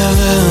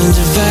never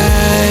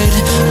divide.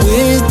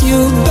 With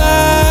you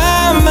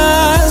by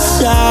my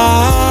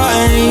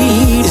side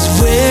is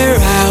where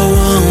I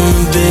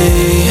wanna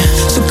be.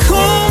 So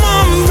come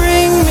on,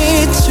 bring me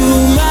to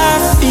my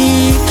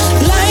feet,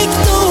 like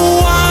the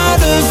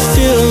water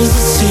fills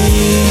the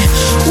sea.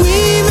 We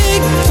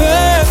make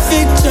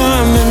perfect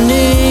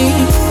harmony.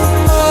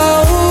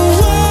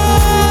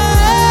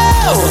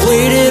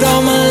 Waited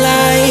all my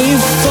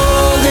life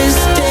for this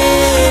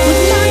day.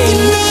 Like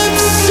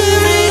lips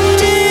every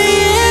day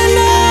and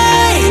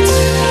night.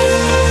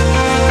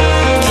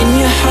 In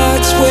your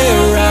heart's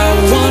where I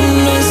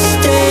wanna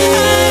stay.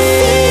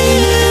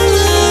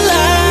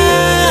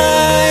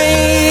 Alive.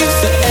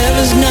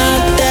 Forever's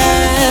not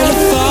that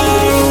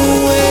far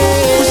away.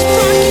 We're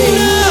sparking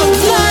up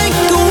like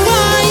a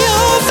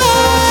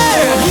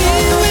wildfire. We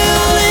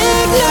will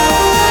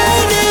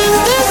ignite in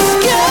the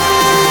sky.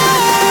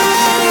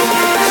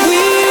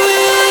 We will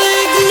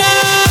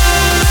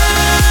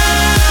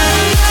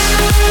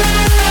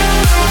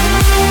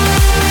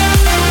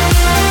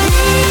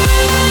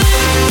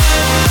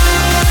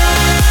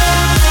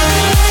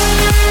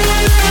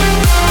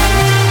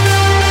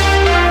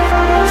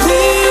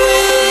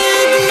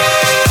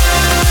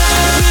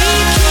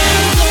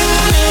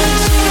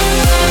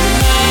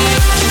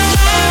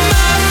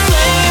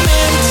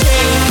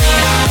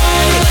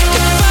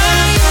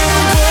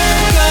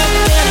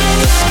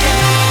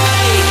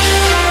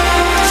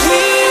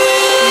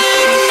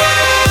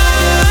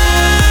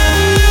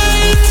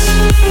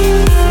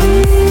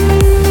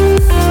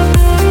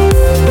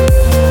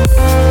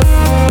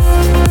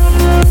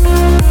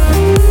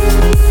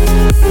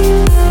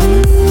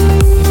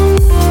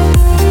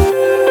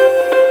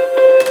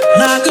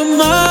like a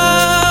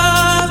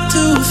moth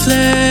to a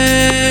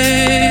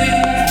flame.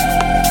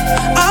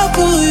 I'll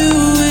pull you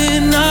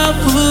in, I'll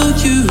pull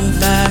you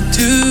back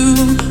to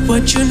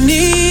what you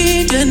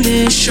need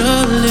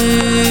initially.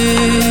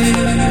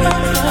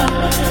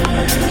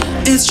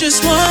 It's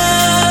just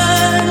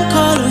one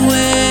call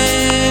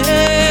away,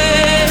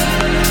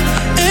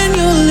 and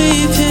you'll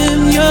leave him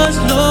yours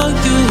loyal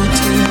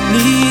to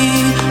me.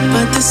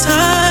 But this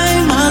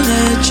time I'll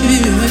let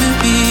you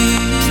be.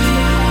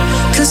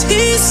 'Cause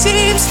he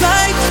seems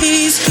like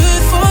he's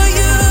good for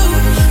you,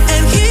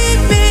 and he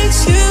makes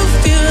you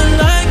feel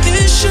like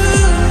you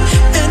should.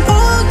 And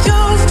all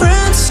your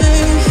friends say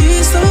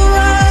he's the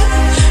right,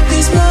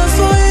 his love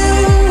for you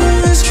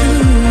is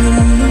true.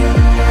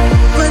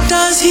 But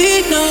does he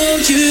know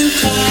you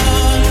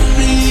call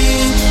me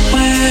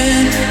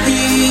when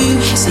he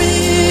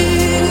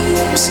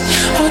sleeps?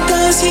 Or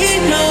does he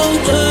know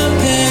the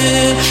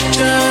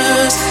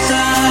pictures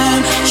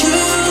that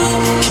you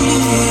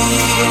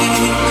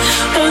keep?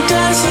 Or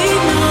does he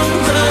know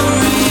the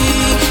reason?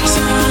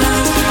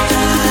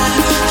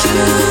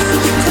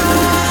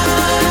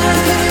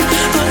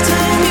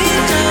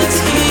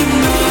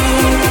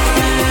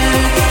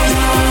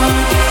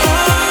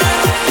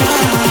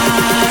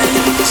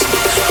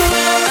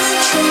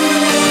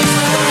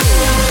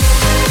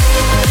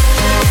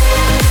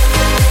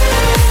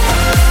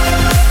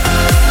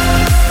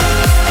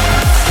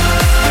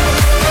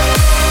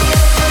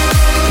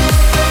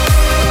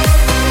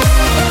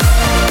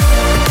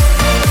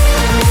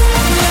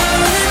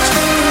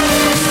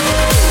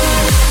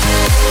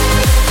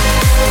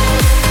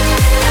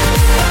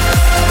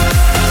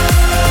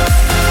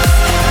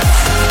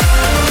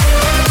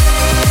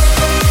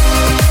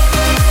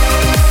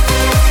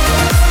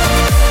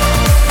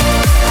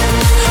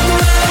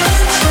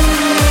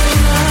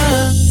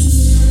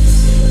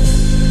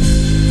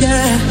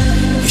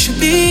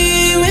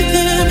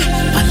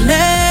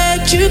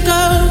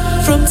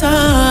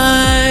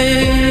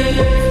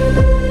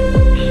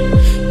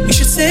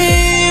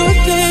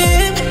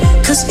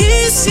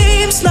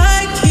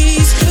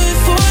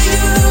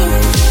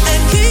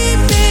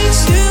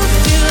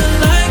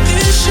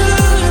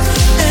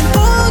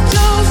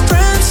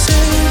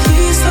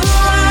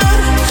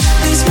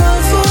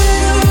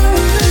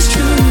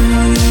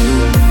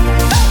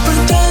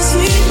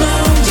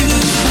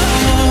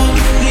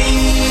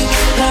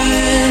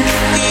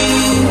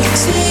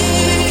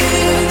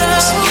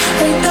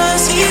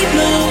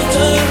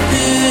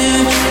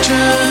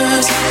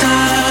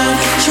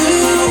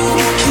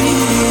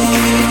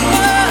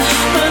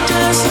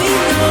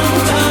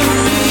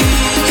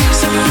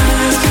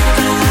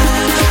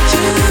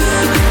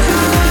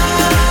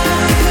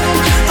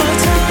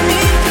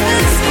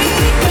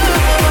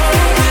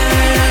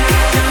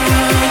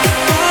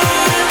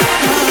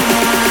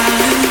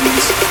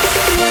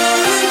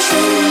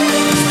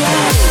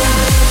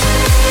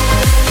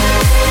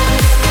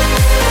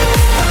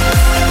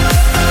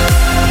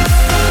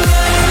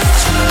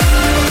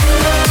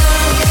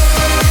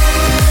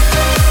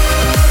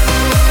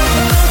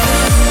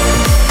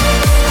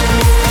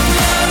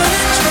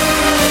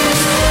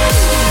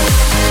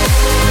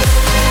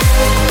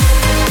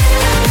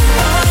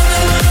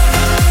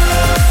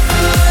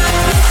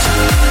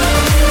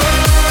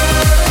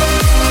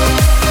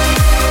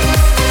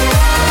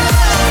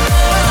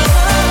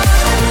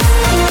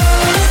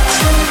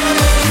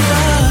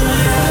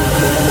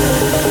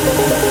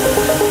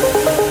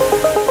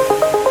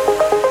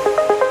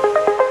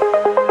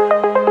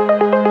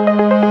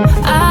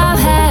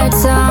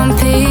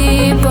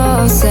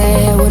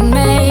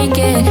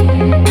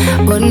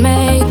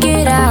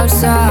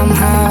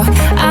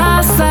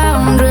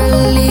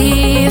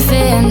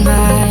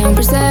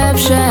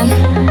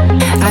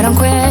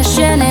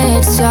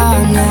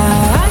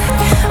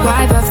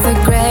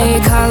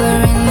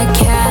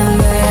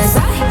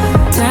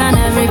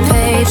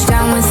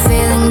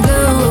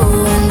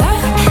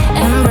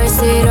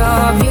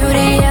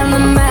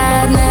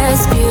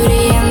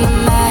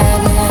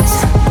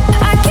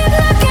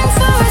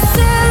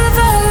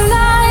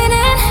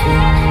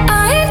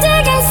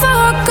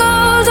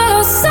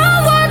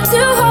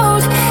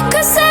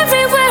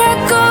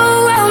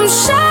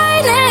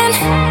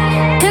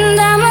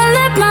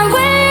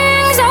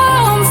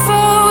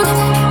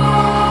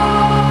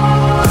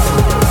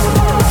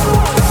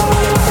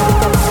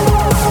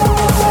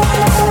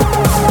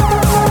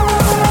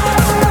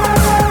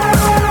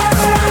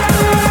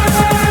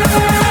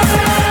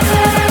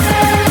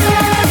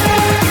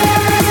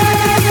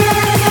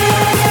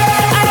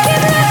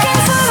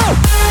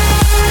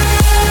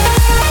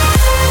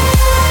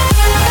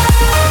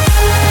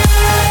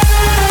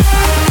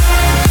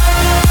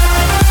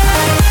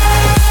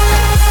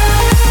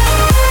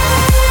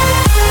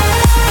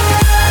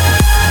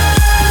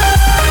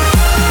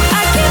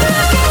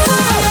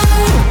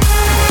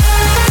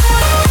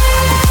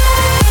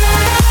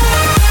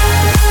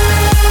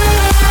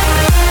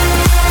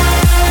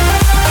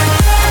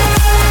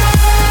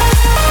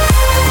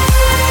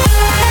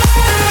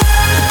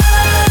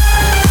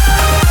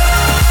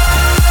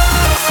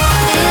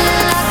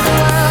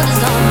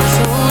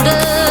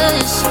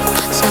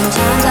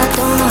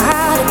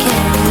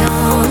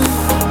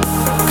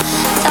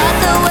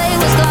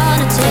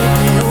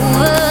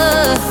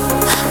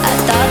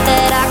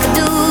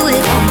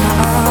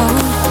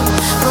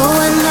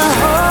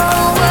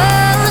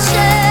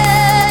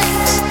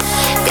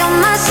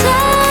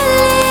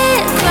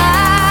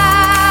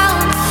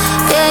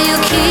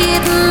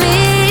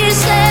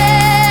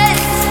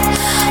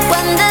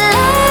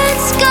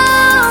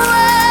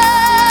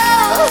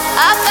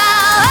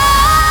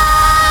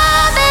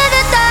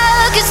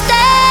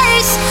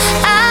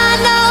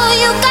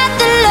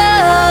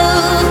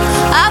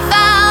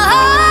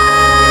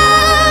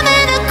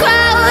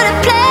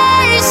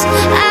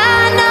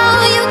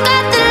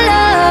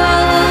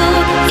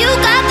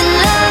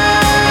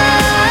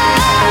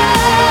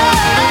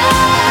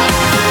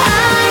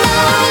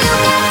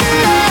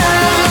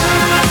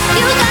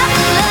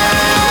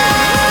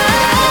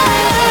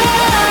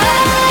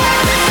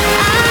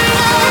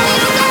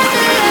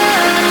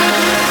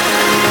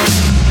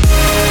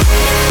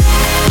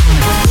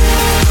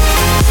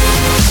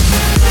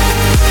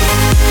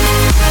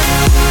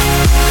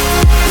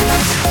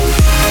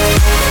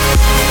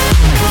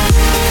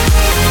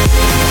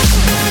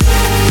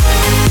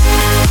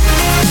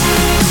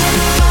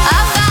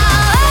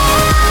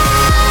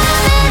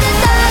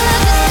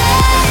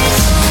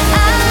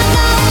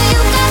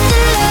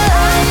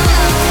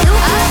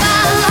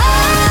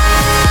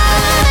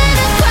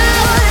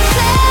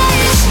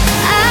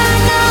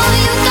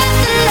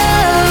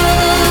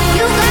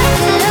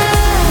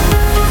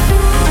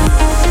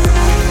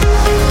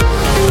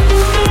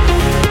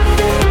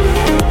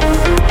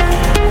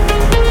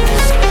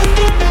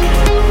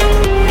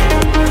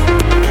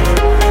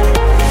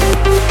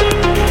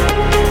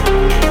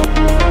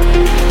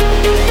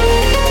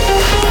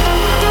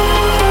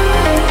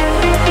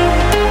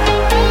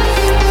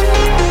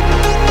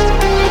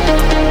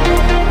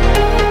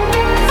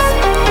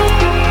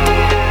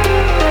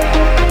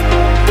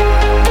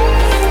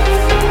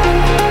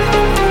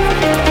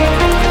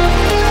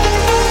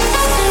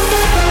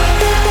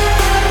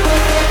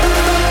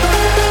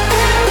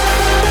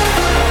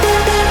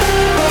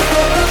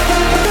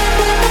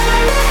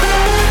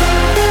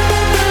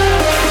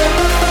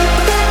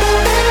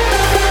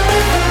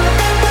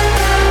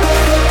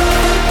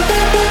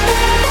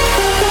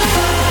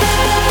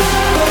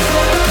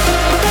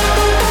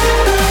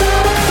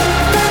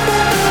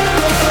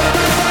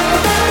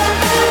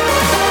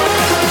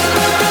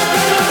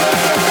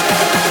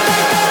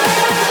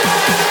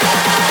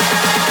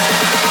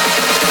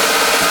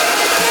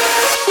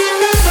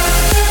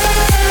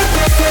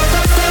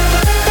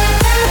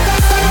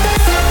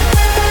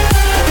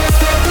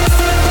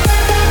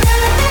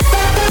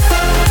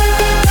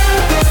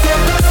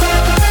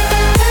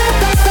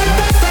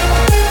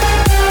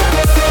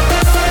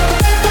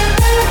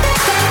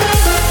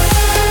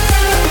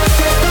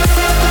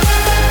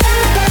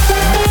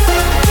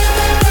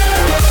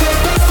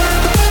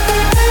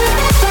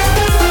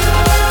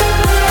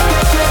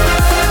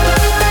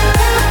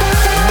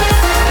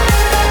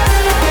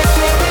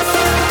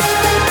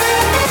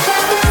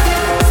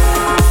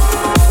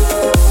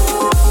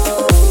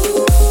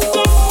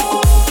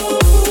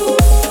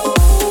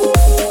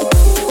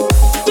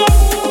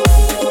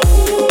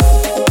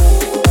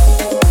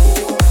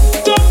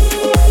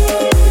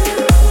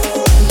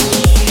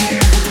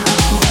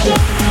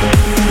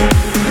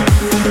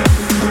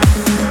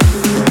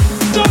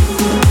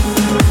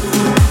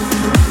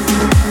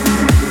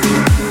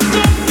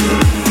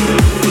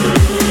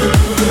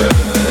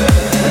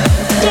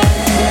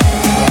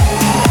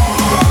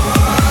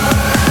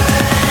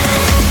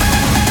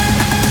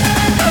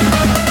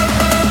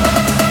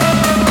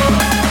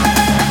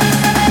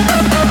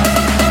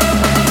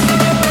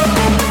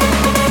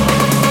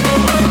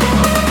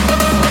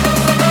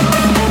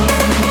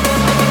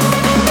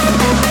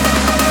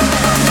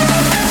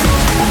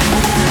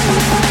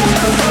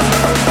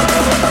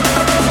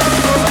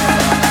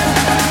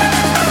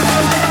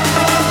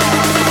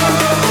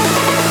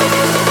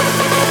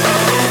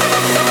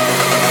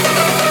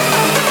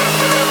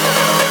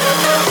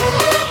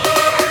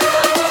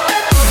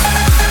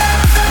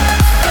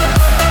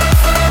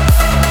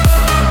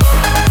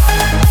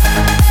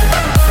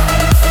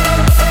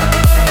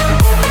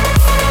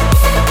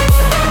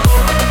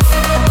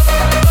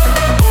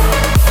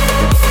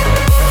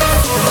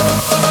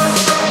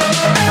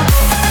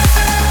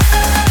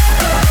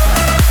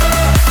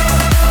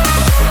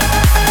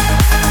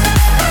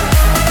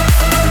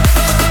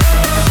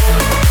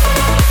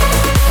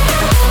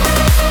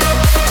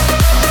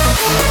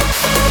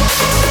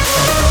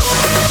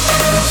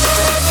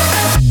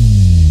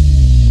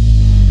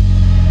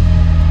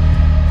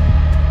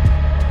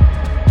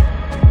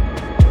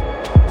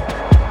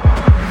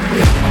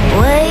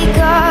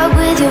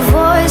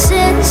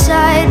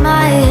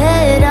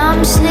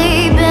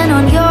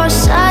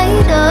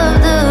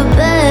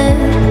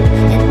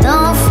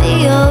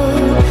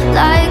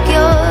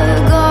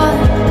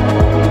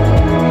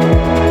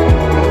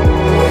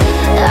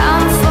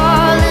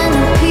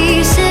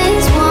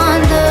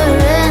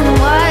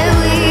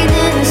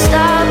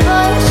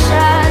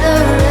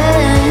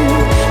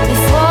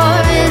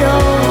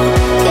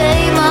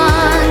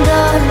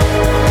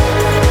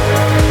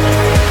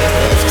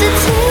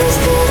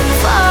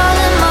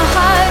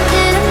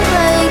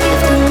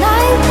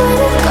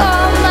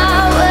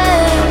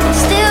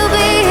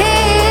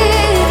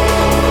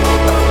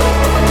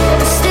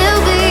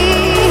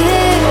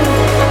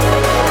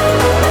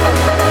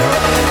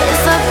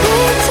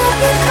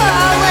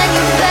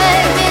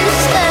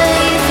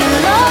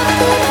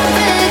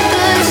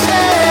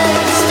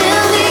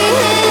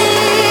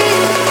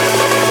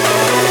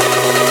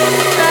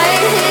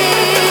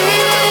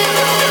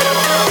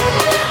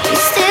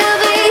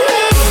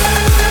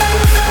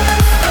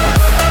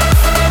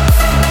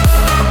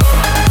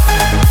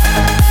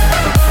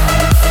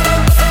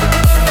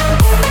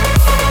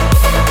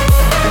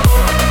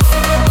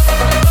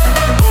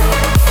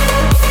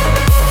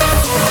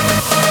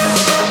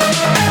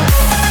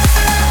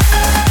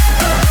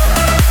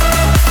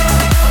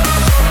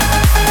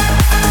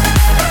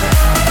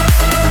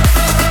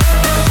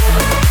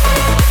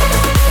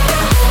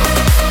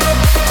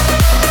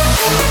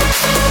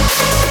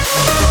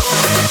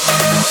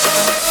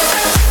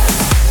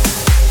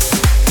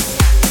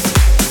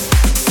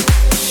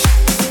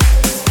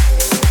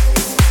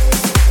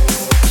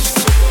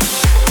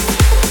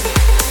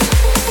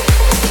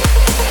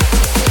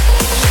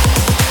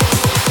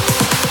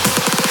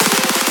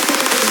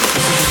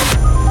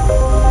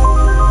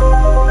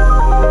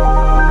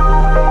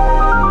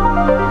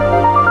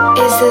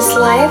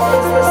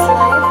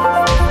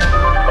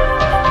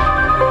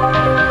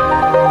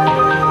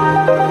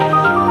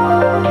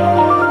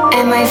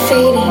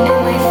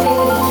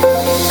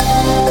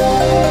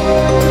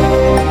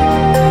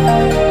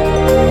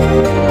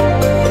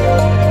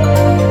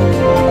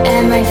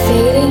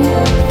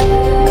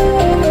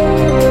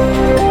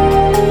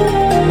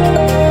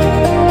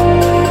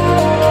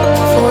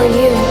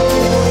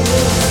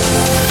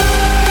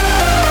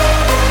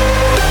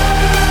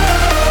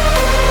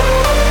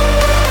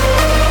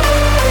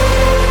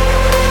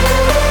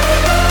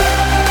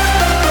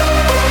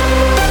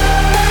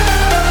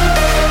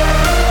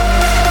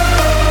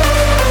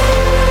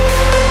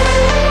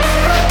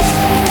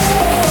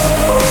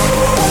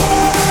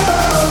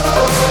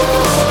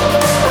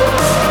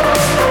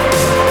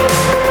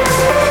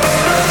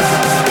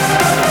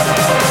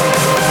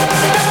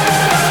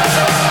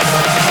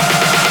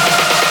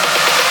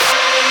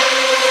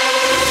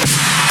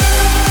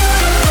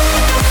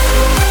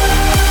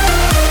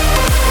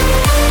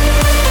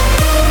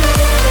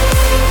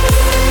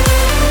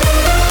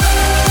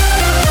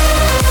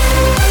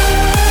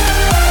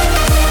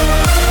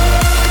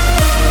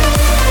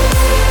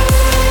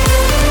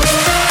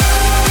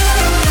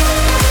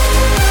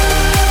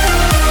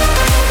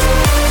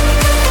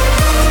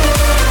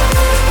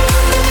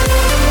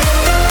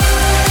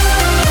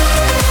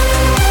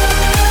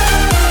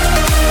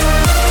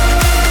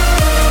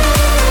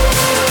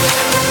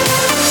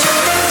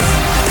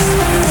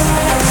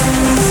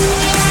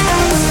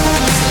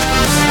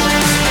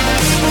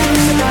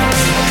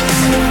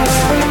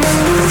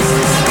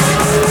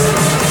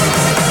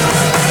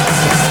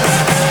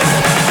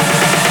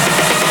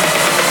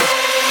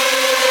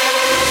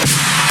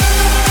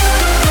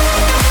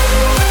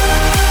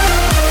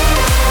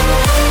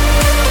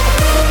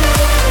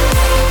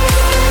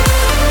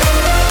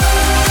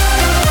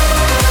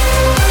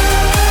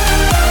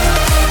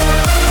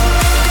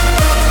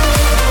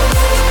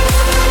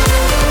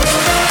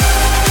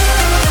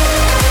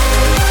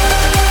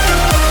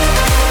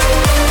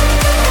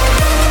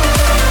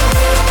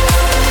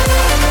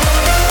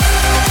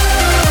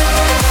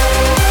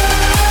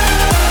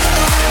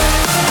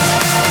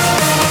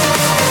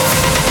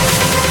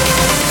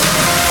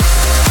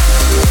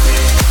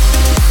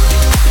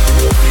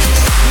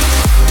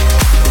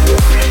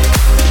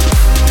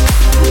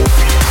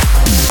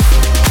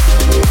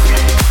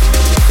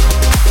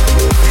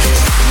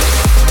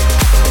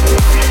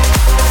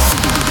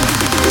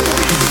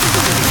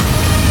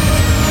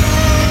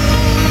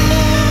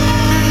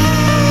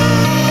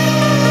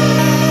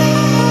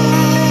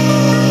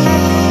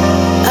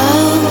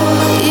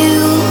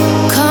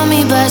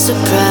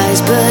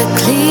 surprise, but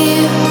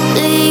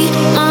clearly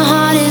my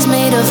heart is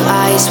made of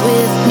ice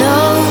with no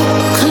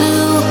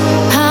clue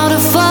how to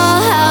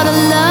fall, how to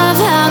love,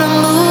 how to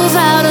move,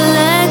 how to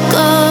let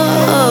go.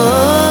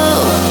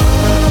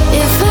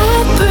 If I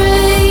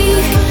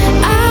break,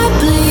 I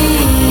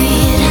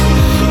bleed.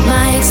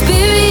 My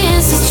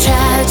experience is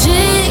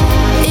tragic.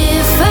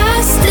 If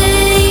I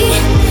stay,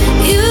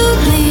 you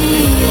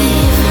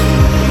leave.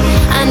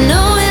 I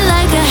know it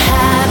like a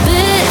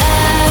habit.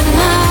 At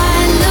my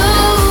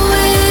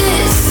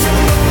lowest,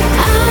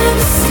 I'm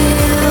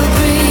still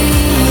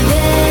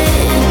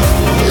breathing,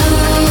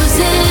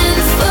 losing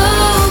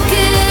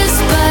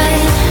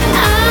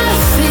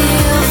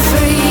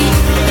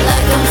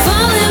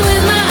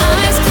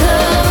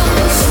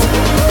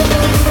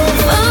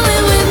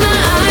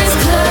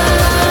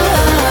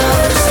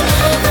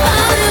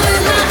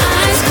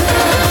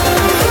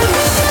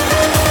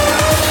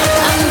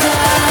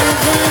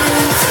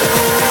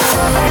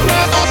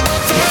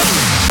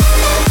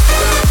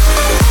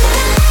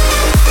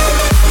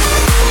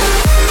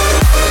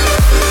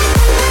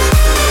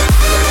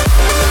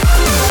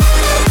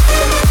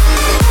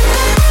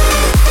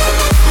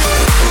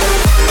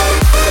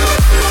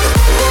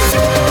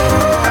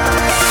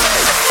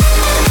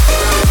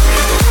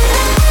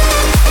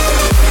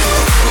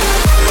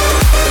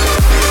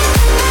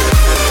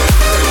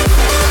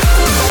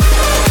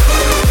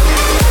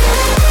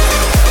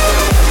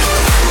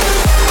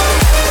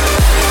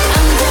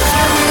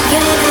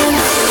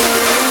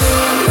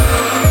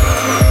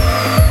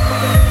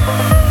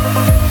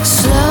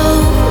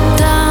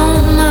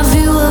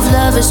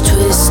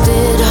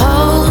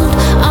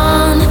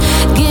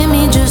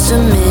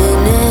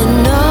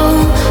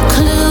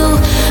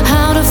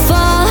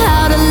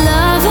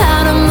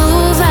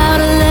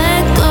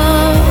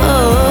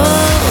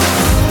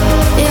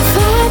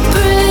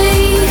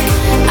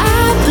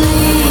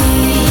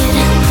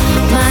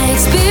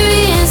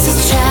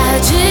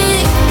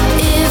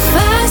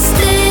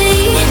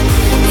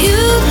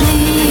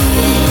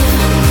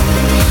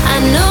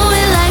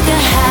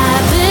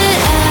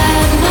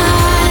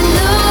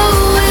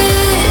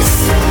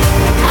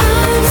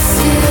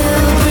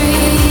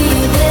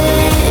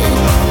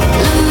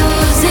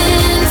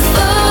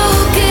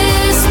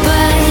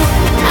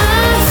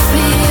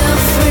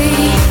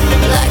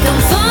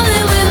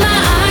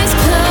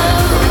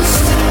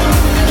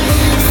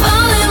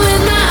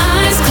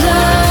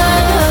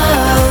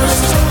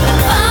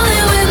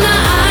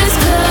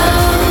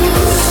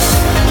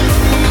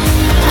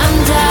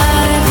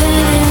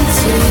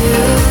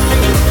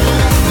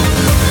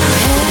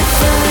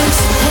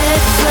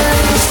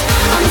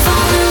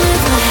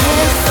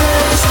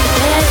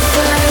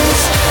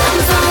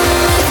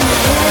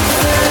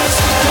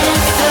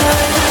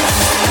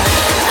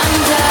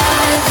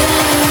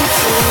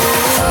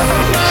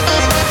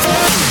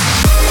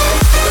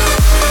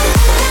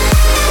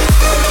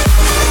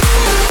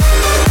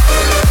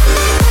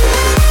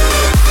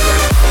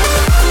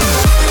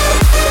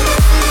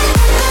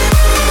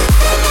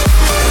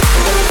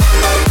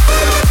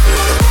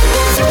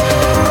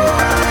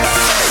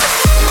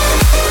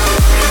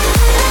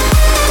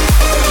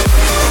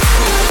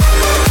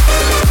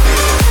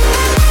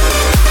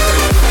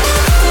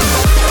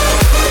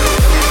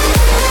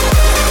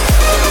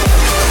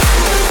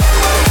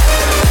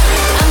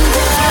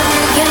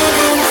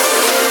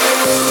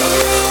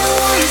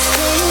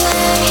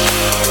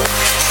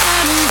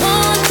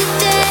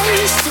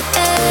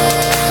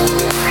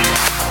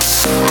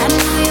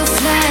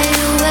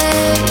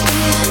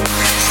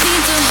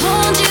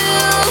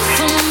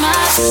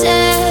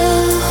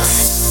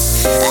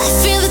myself. I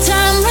feel the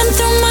time run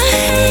through my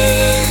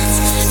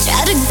hands. Try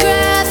to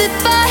grab it,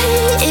 but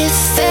it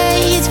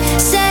fades.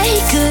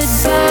 Say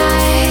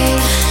goodbye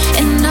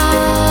in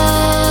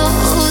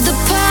all the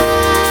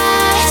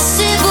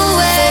passive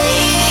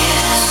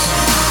ways.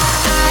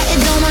 I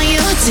don't want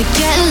you to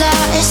get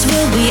lost.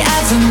 Will we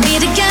ever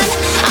meet again?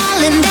 I'll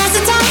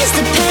anesthetize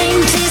the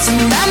pain. Please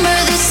remember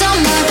this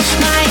summer.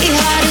 My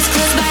heart is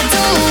closed by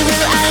door.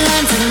 Will I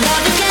learn to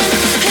love again?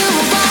 Who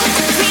will walk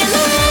with me in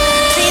the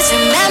rain? Please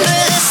remember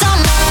this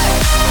summer.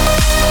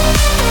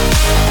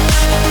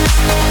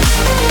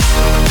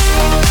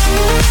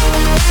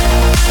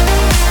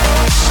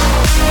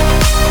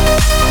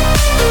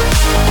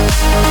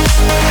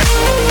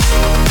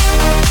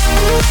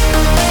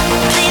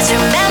 Please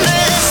remember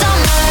this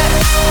summer.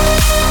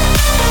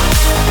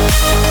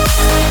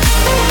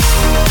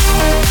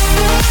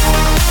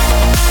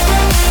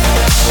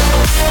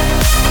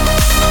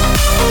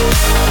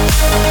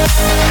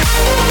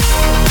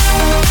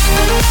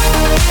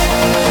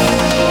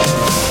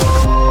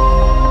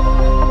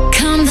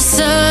 Come the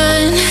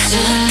sun,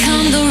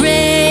 come the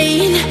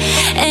rain,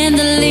 and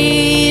the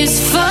leaves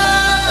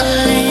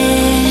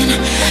falling.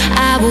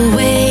 I will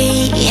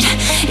wait,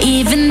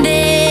 even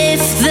if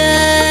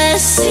the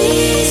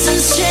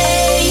seasons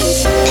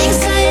change.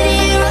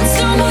 Anxiety runs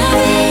through my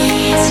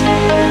veins.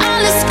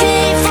 I'll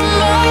escape from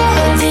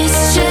all these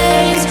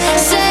chains.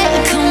 Say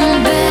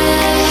come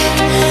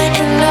back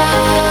in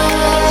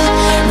all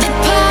the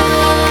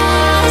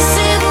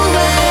passive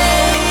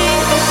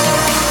ways.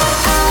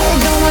 I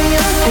don't want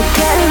you to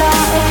get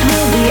lost.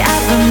 Will we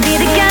ever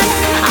meet again?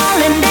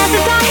 I'll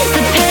anesthetize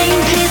the pain.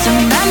 Please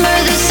remember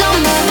this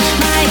summer.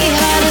 My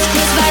heart is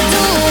closed by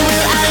door.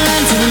 Will I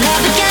learn to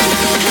love again?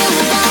 Who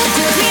will walk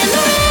with me in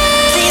the rain?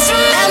 Please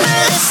remember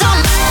this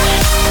summer.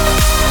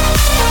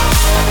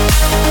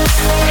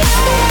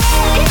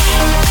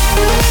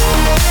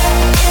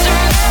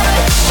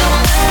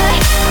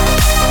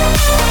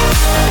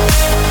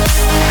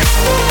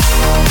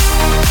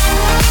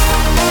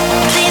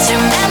 Please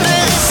remember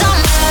this summer.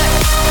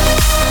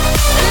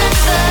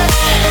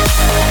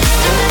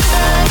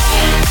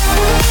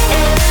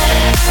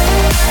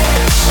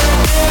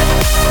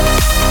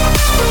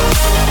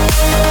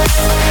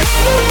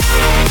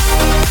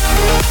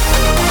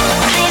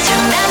 Please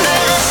remember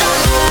this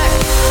summer.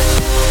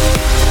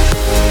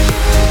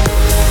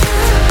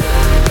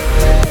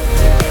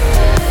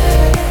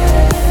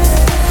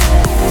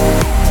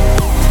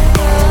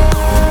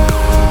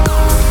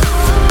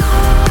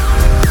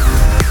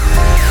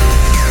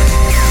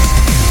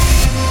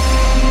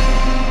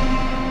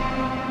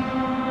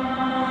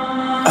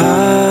 I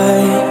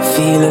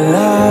feel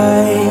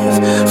alive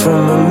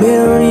from a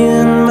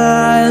million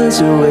miles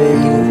away,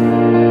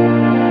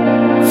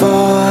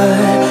 far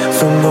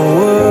from the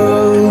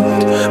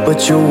world, but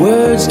your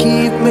words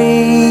keep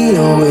me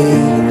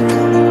awake.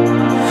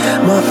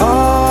 My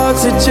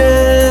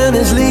oxygen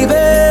is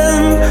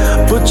leaving,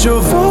 but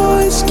your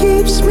voice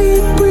keeps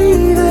me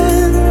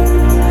breathing.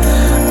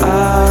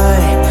 I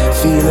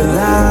feel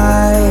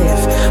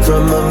alive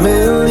from a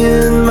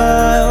million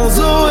miles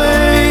away.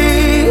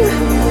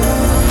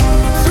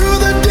 Through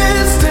the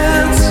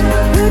distance,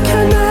 we're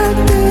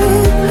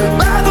connected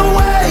by the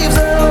waves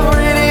of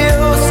radio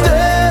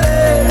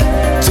static.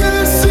 Two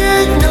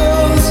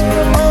signals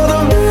on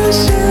a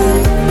mission,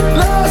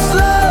 lost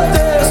love,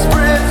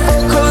 desperate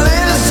for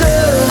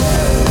collision.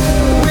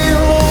 We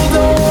hold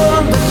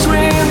on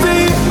between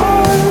the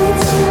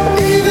odds,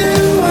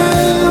 even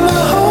when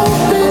the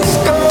hope is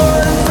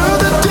gone. Through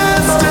the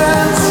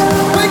distance,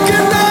 we're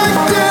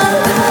connected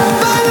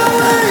by the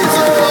waves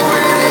of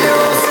radio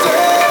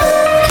static.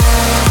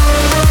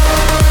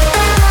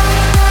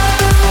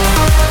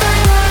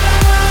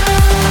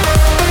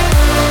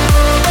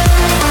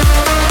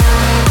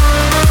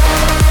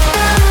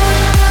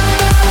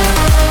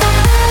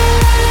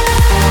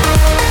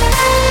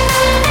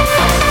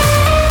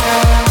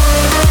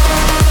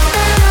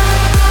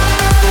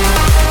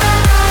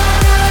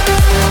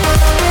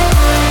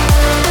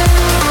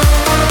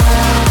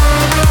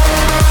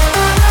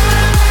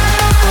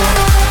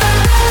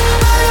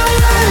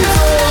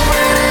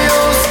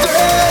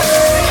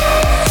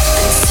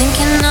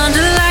 Sinking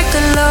under like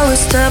the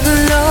lowest of the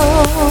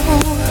low,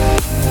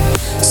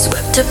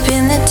 swept up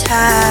in the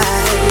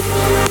tide,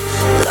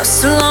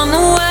 lost along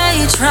the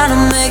way, trying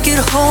to make it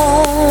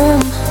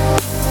home.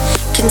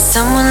 Can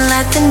someone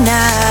light the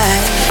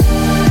night?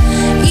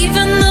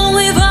 Even though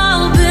we've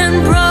all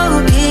been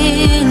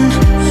broken,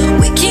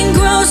 we can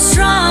grow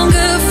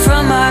stronger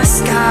from our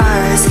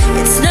scars.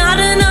 It's not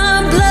in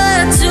our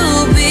blood to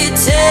be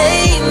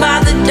tamed by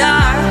the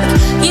dark.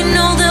 You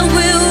know that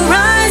we'll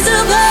rise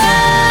above.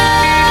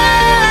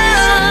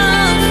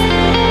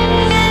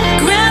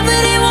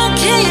 Gravity won't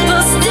keep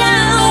us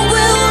down.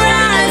 We'll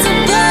rise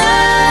above.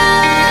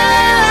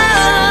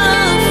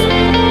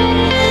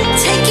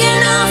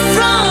 Taking off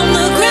from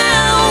the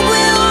ground,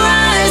 we'll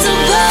rise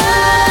above.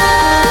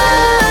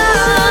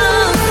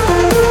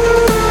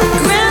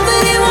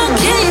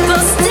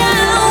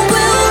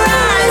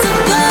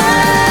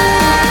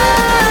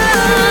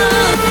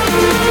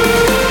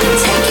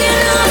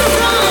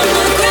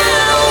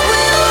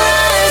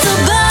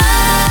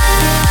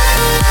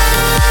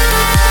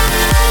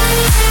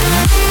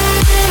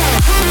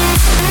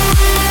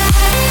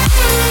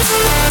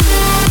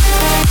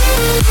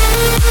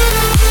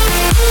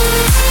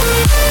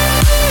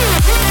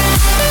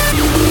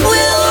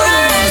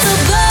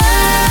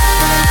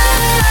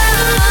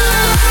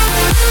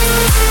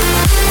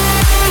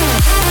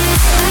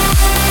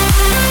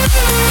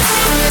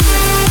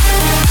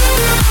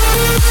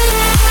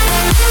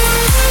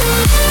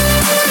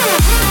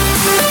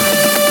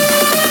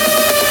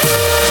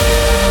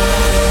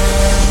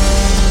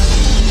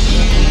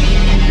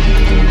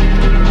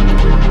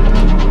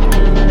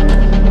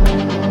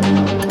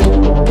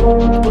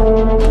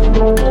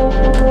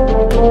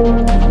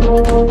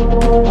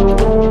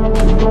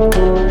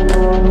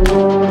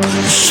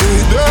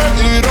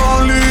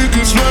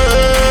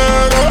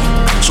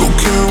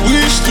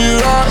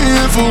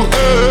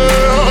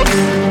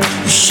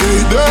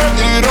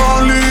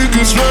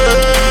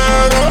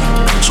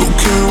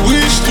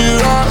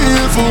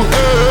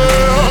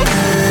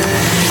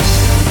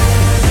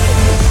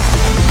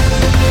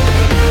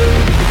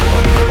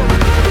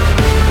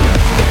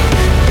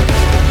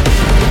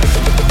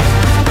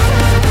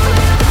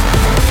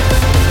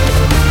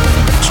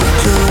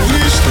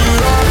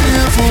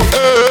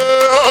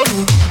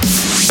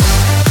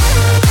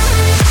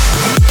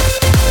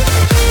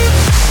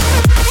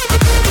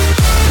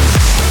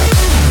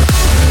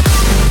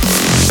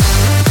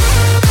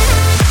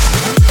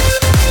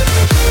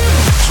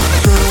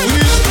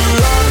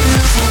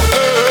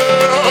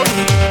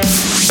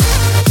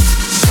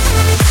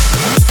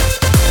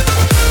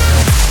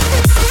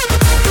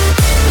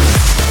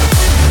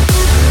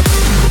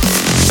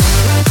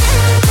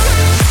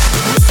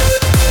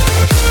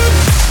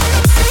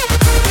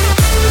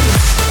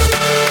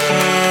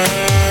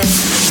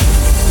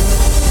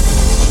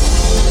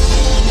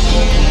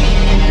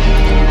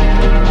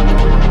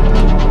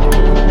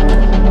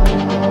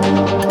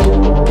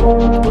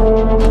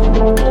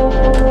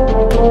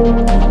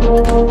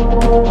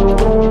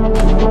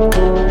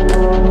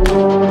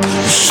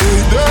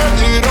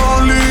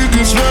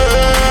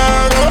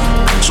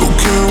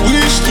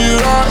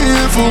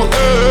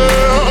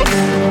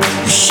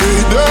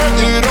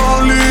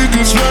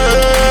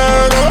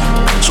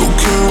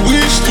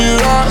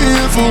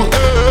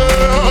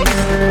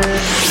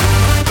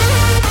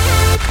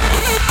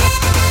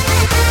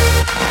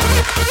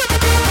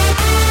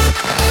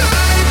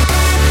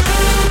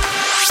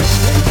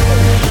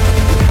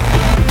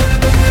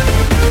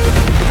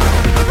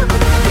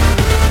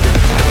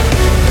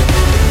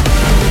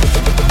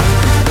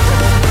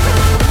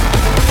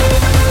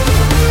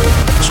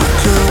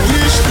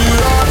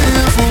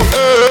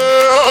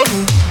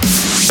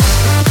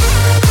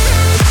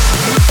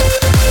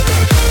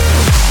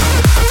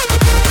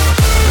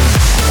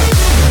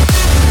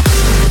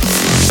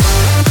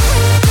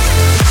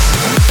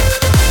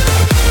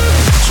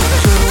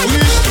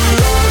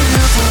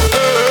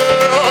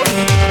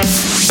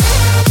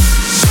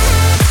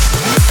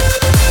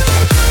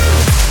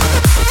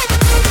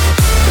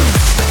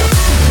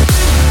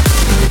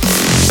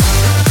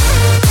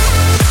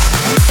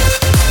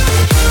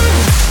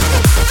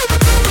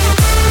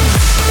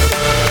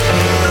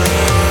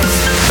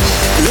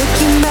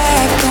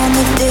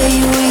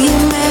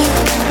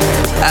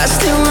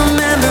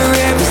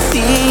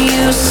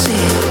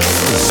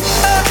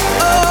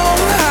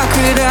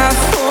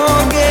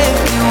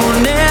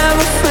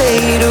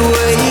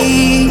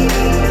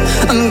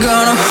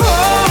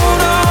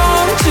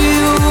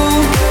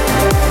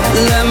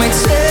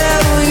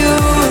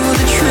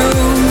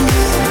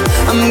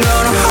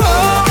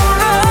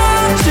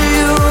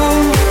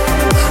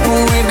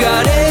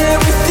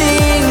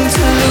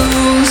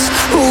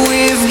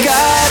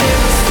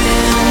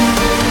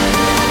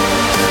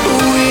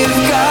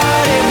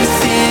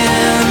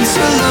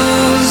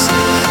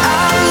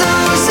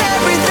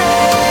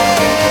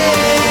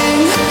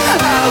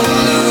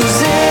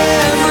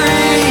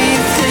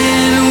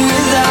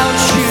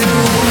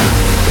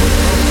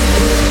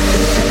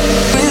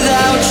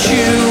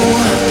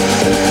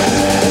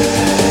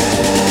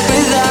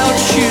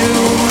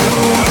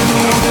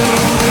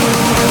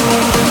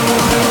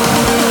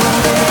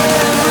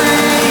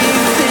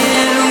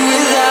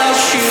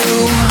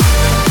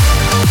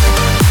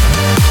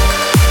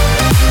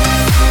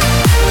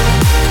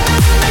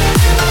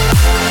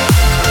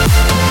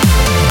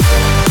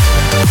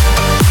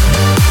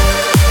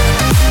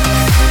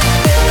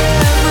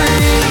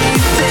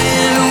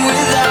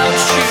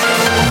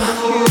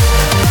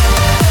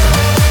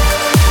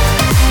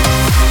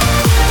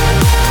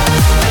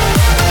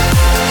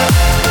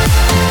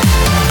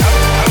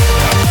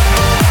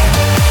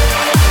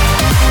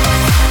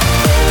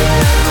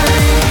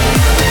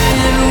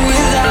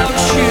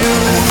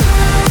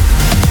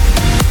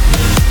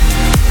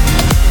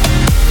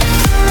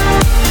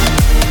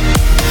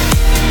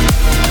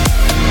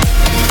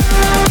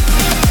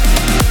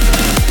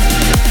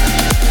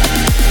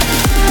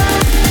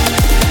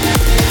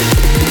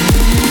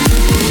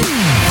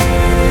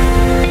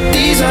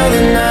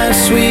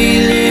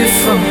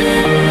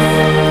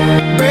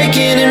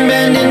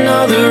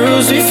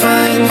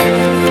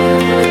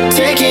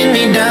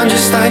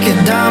 like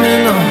a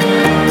domino.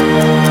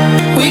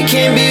 We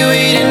can't be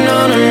waiting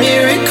on a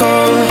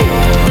miracle.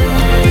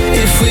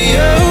 If we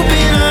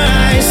open our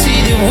eyes,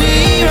 see that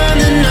we run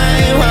the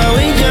night while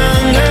we're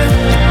younger.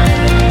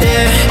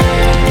 Yeah,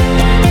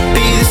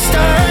 be the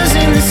stars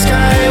in the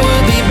sky,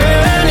 we'll be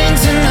burning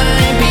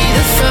tonight, be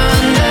the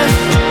thunder.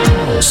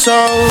 So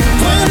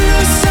when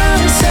the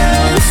sun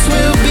sets,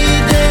 we'll be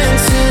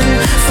dancing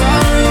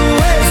far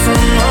away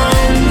from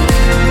home.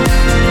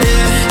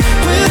 Yeah,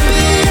 we'll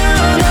be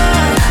on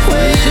our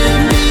way to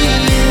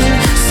being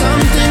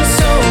something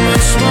so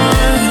much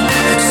more,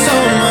 so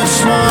much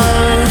more.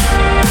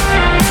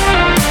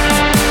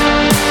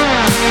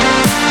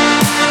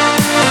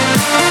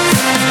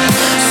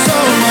 So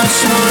much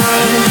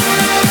more.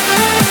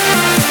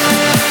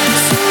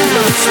 So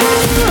much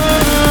more.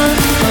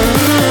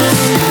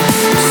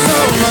 So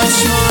much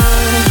more.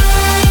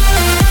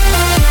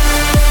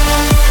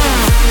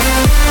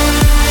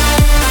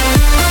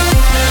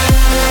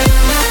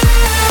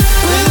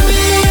 We'll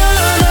be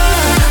on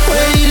our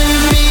way to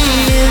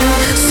being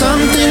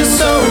something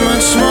so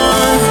much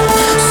more,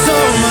 so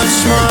much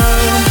more.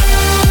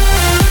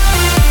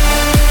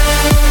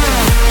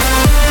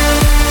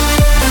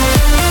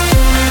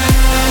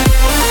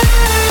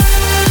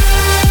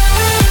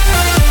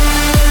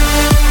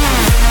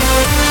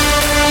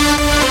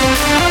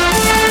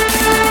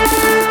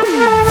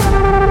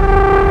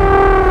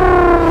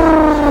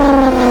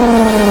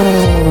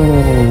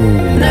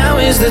 Now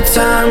is the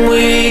time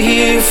we're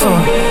here for,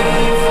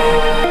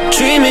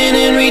 dreaming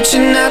and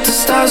reaching out to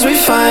stars we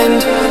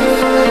find.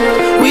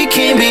 We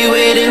can't be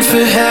waiting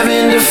for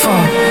heaven to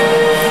fall.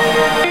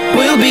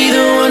 We'll be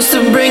the ones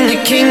to bring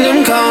the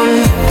kingdom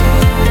come.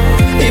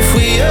 If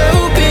we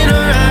open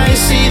our eyes,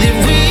 see that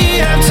we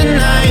have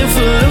tonight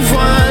full of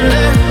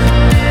wonder.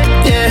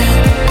 Yeah,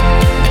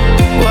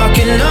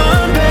 walking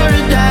on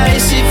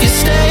paradise if you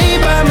stay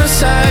by my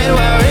side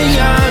while we're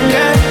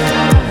younger.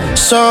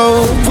 So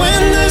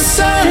when the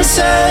sun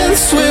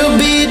sets, we'll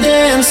be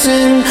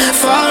dancing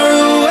far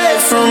away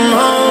from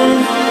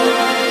home.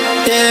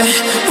 Yeah,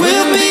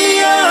 we'll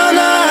be on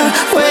our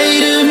way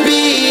to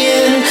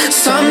being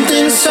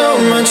something so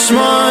much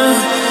more,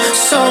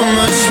 so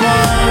much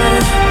more.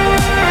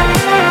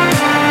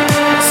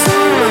 So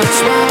much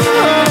more.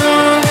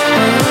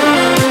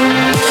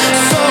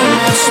 So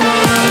much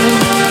more.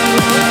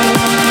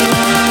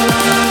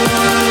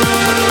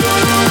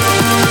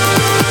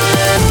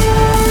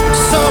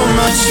 So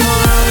much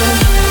more.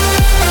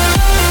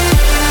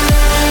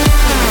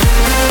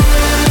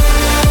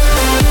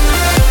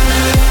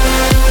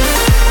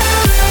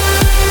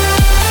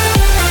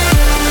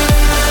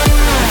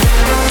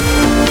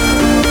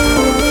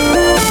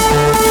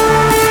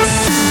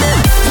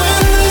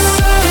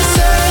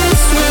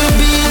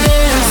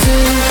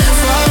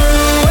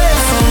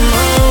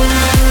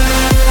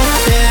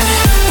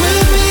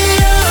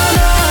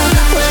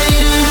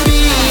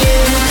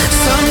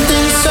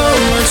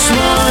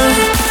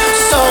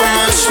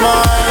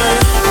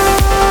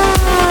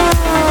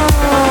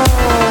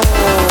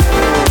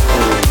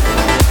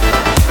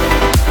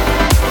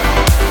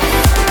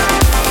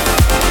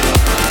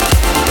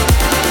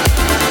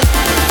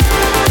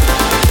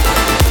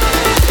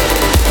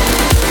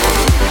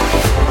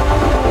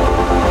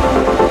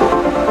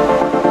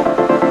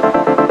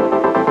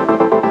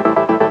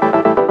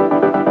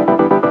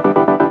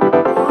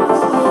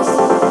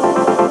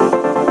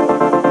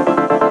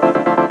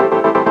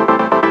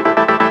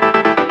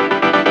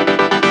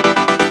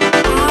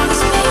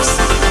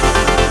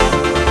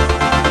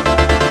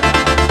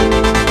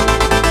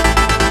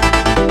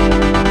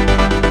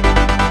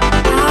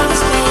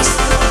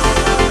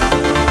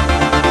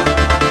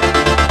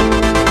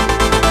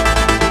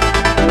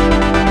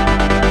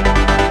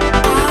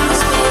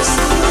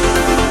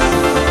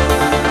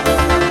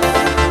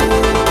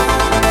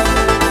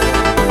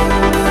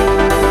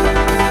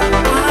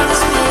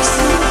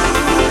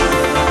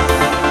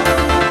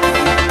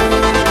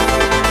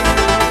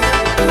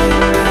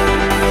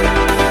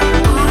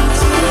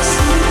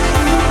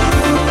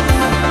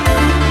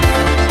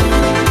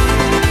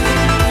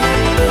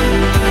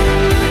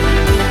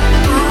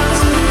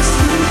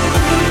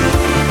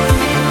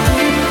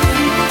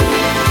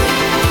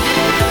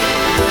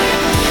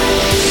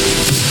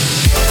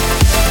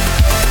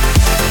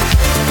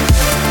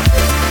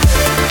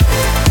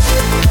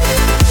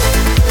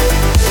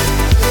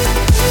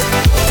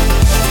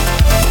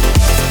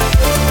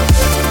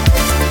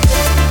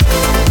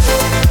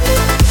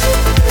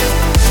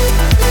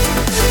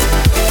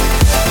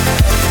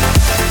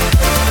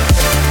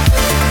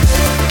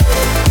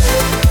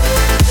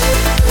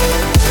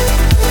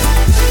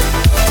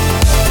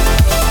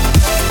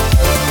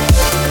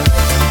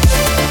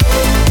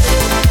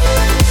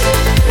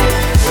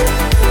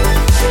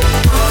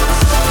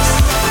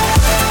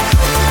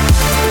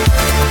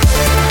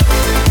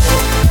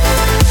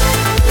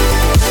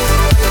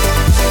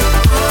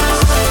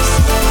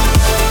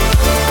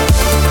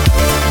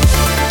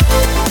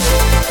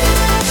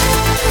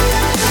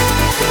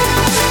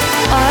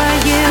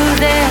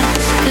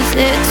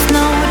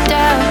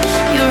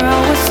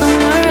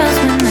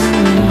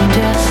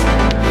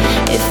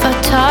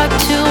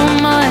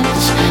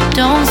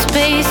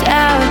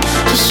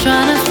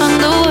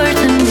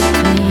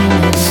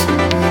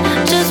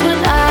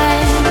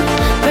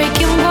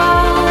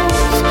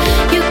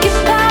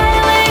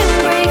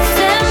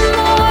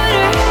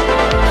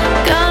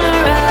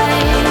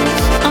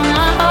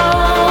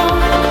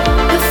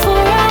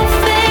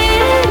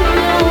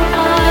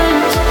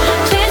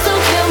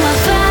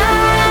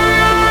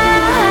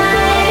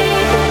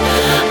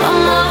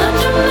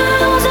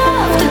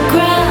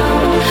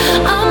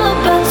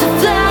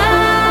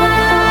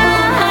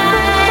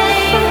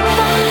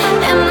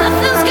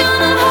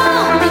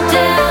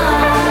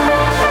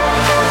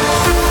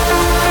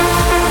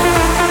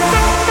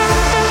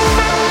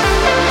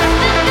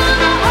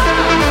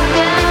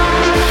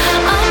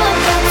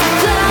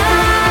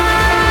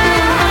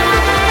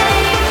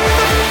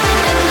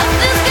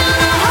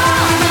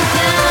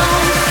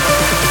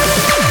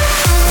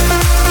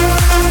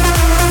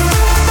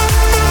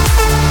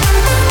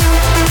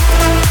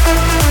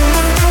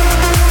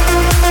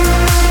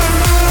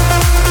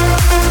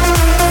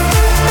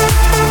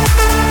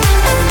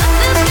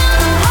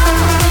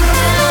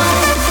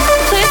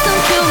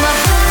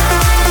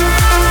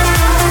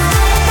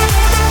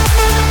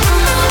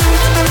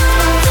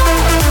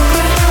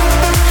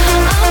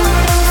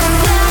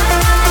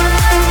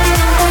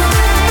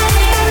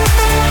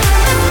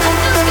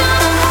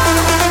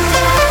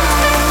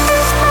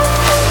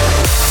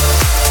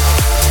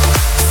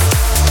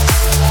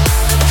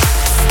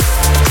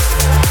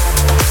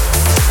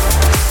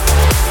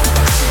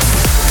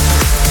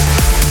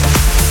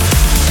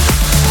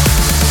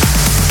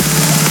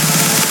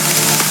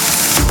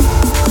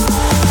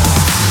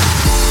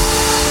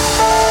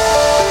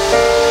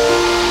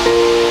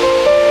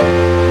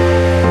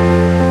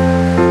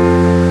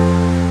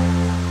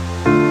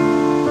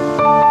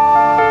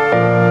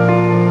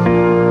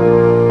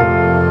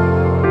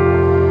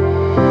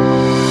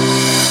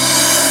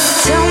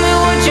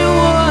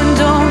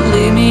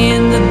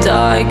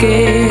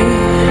 scared.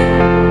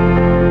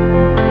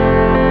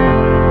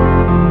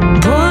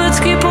 Bullets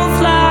keep on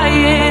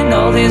flying,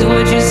 all these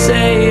words you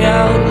say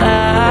out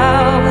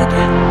loud.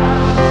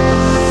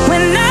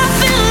 When I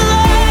feel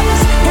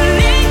lost and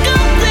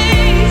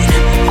incomplete,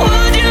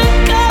 would you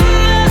come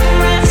and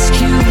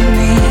rescue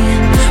me?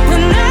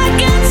 When I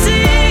can't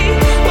see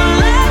what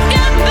life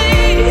can be,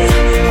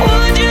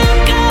 would you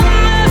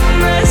come and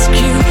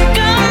rescue me?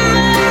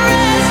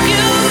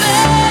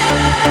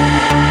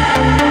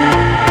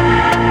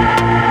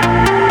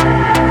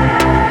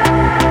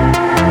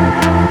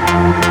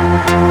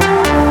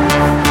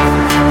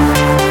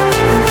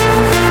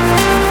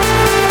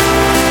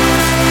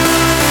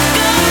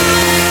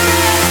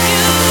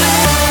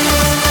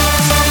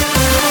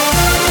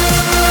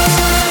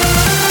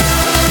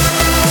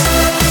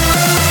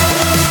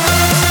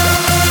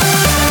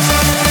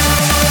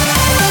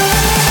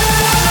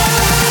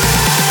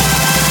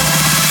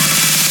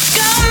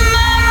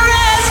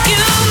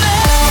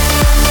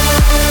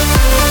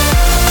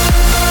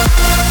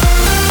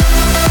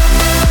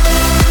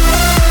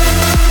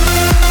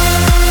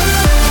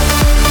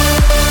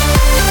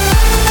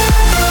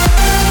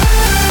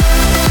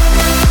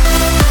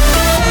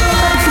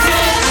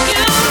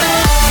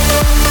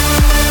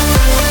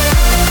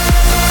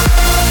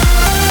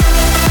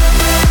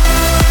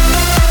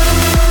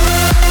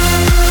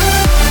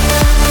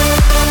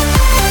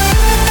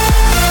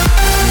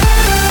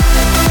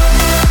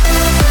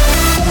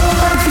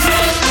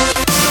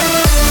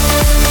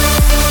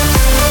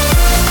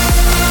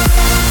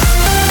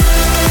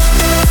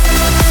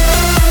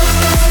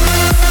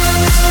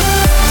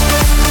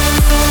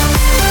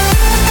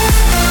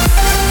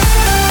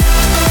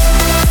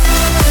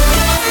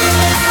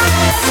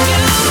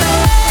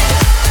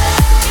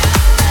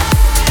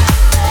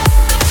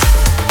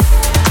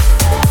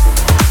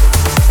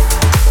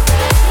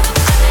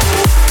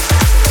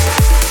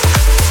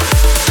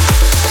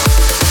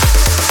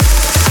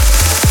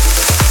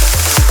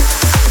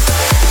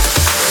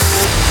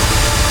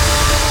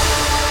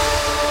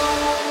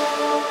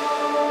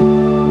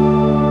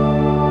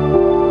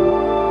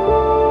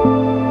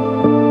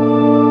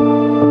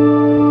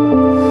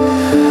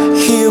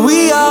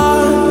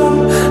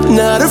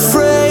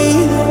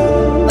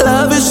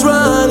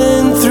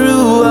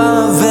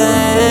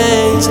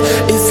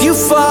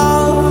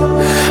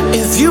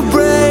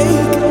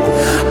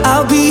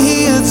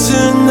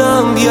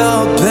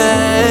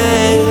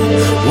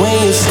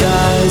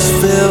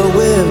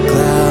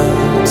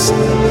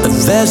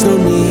 There's no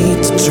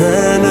need to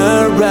turn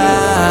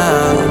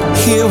around.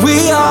 Here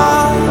we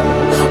are,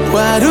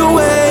 wide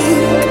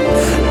awake.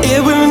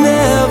 It will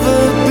never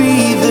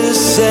be the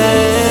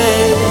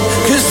same.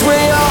 'Cause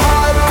when your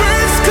heart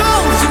burns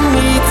cold, you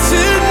need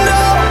to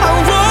know I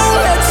won't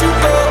let you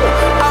go.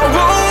 I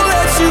won't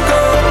let you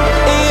go.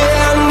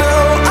 Yeah, I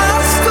know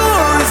our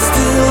story's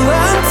still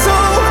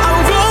untold. I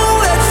won't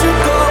let you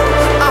go.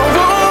 I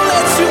won't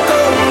let you go.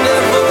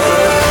 Never.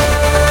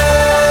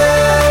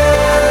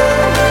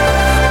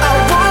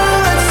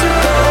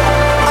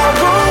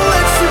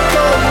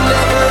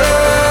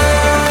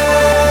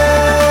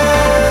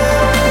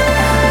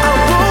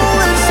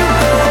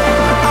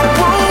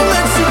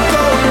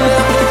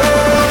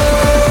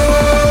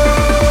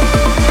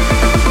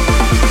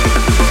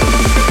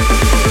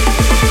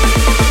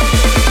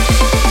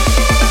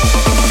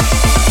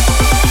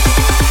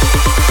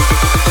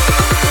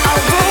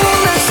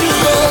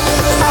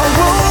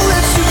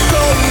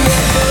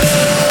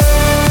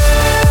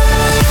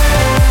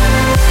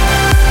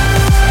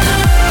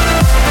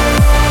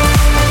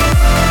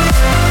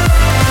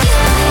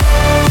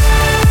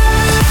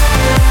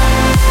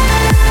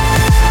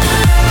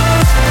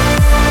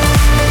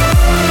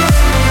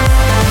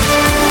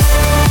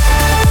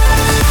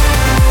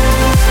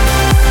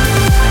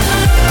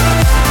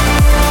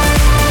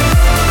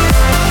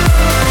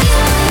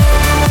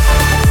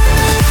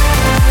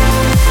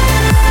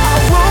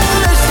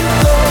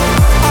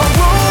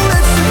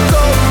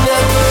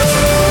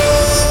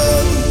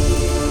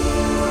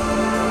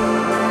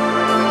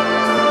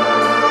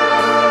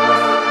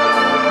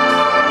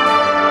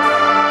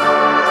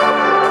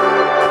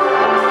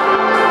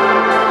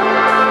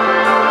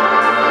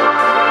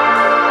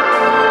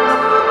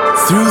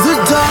 Through the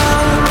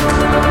dark,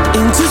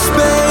 into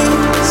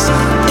space,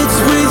 it's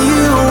with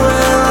you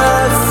where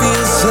I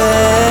feel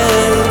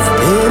safe.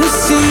 In a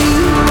sea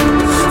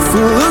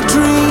full of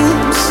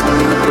dreams,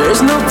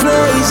 there's no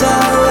place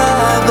I'd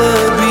rather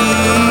be.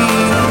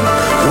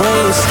 When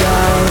your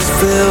skies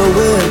fill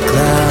with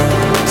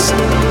clouds,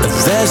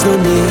 there's no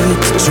need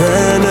to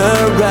turn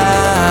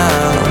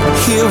around.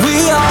 Here we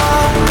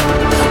are,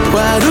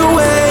 wide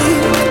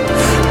awake.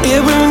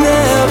 It will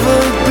never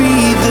be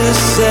the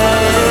same.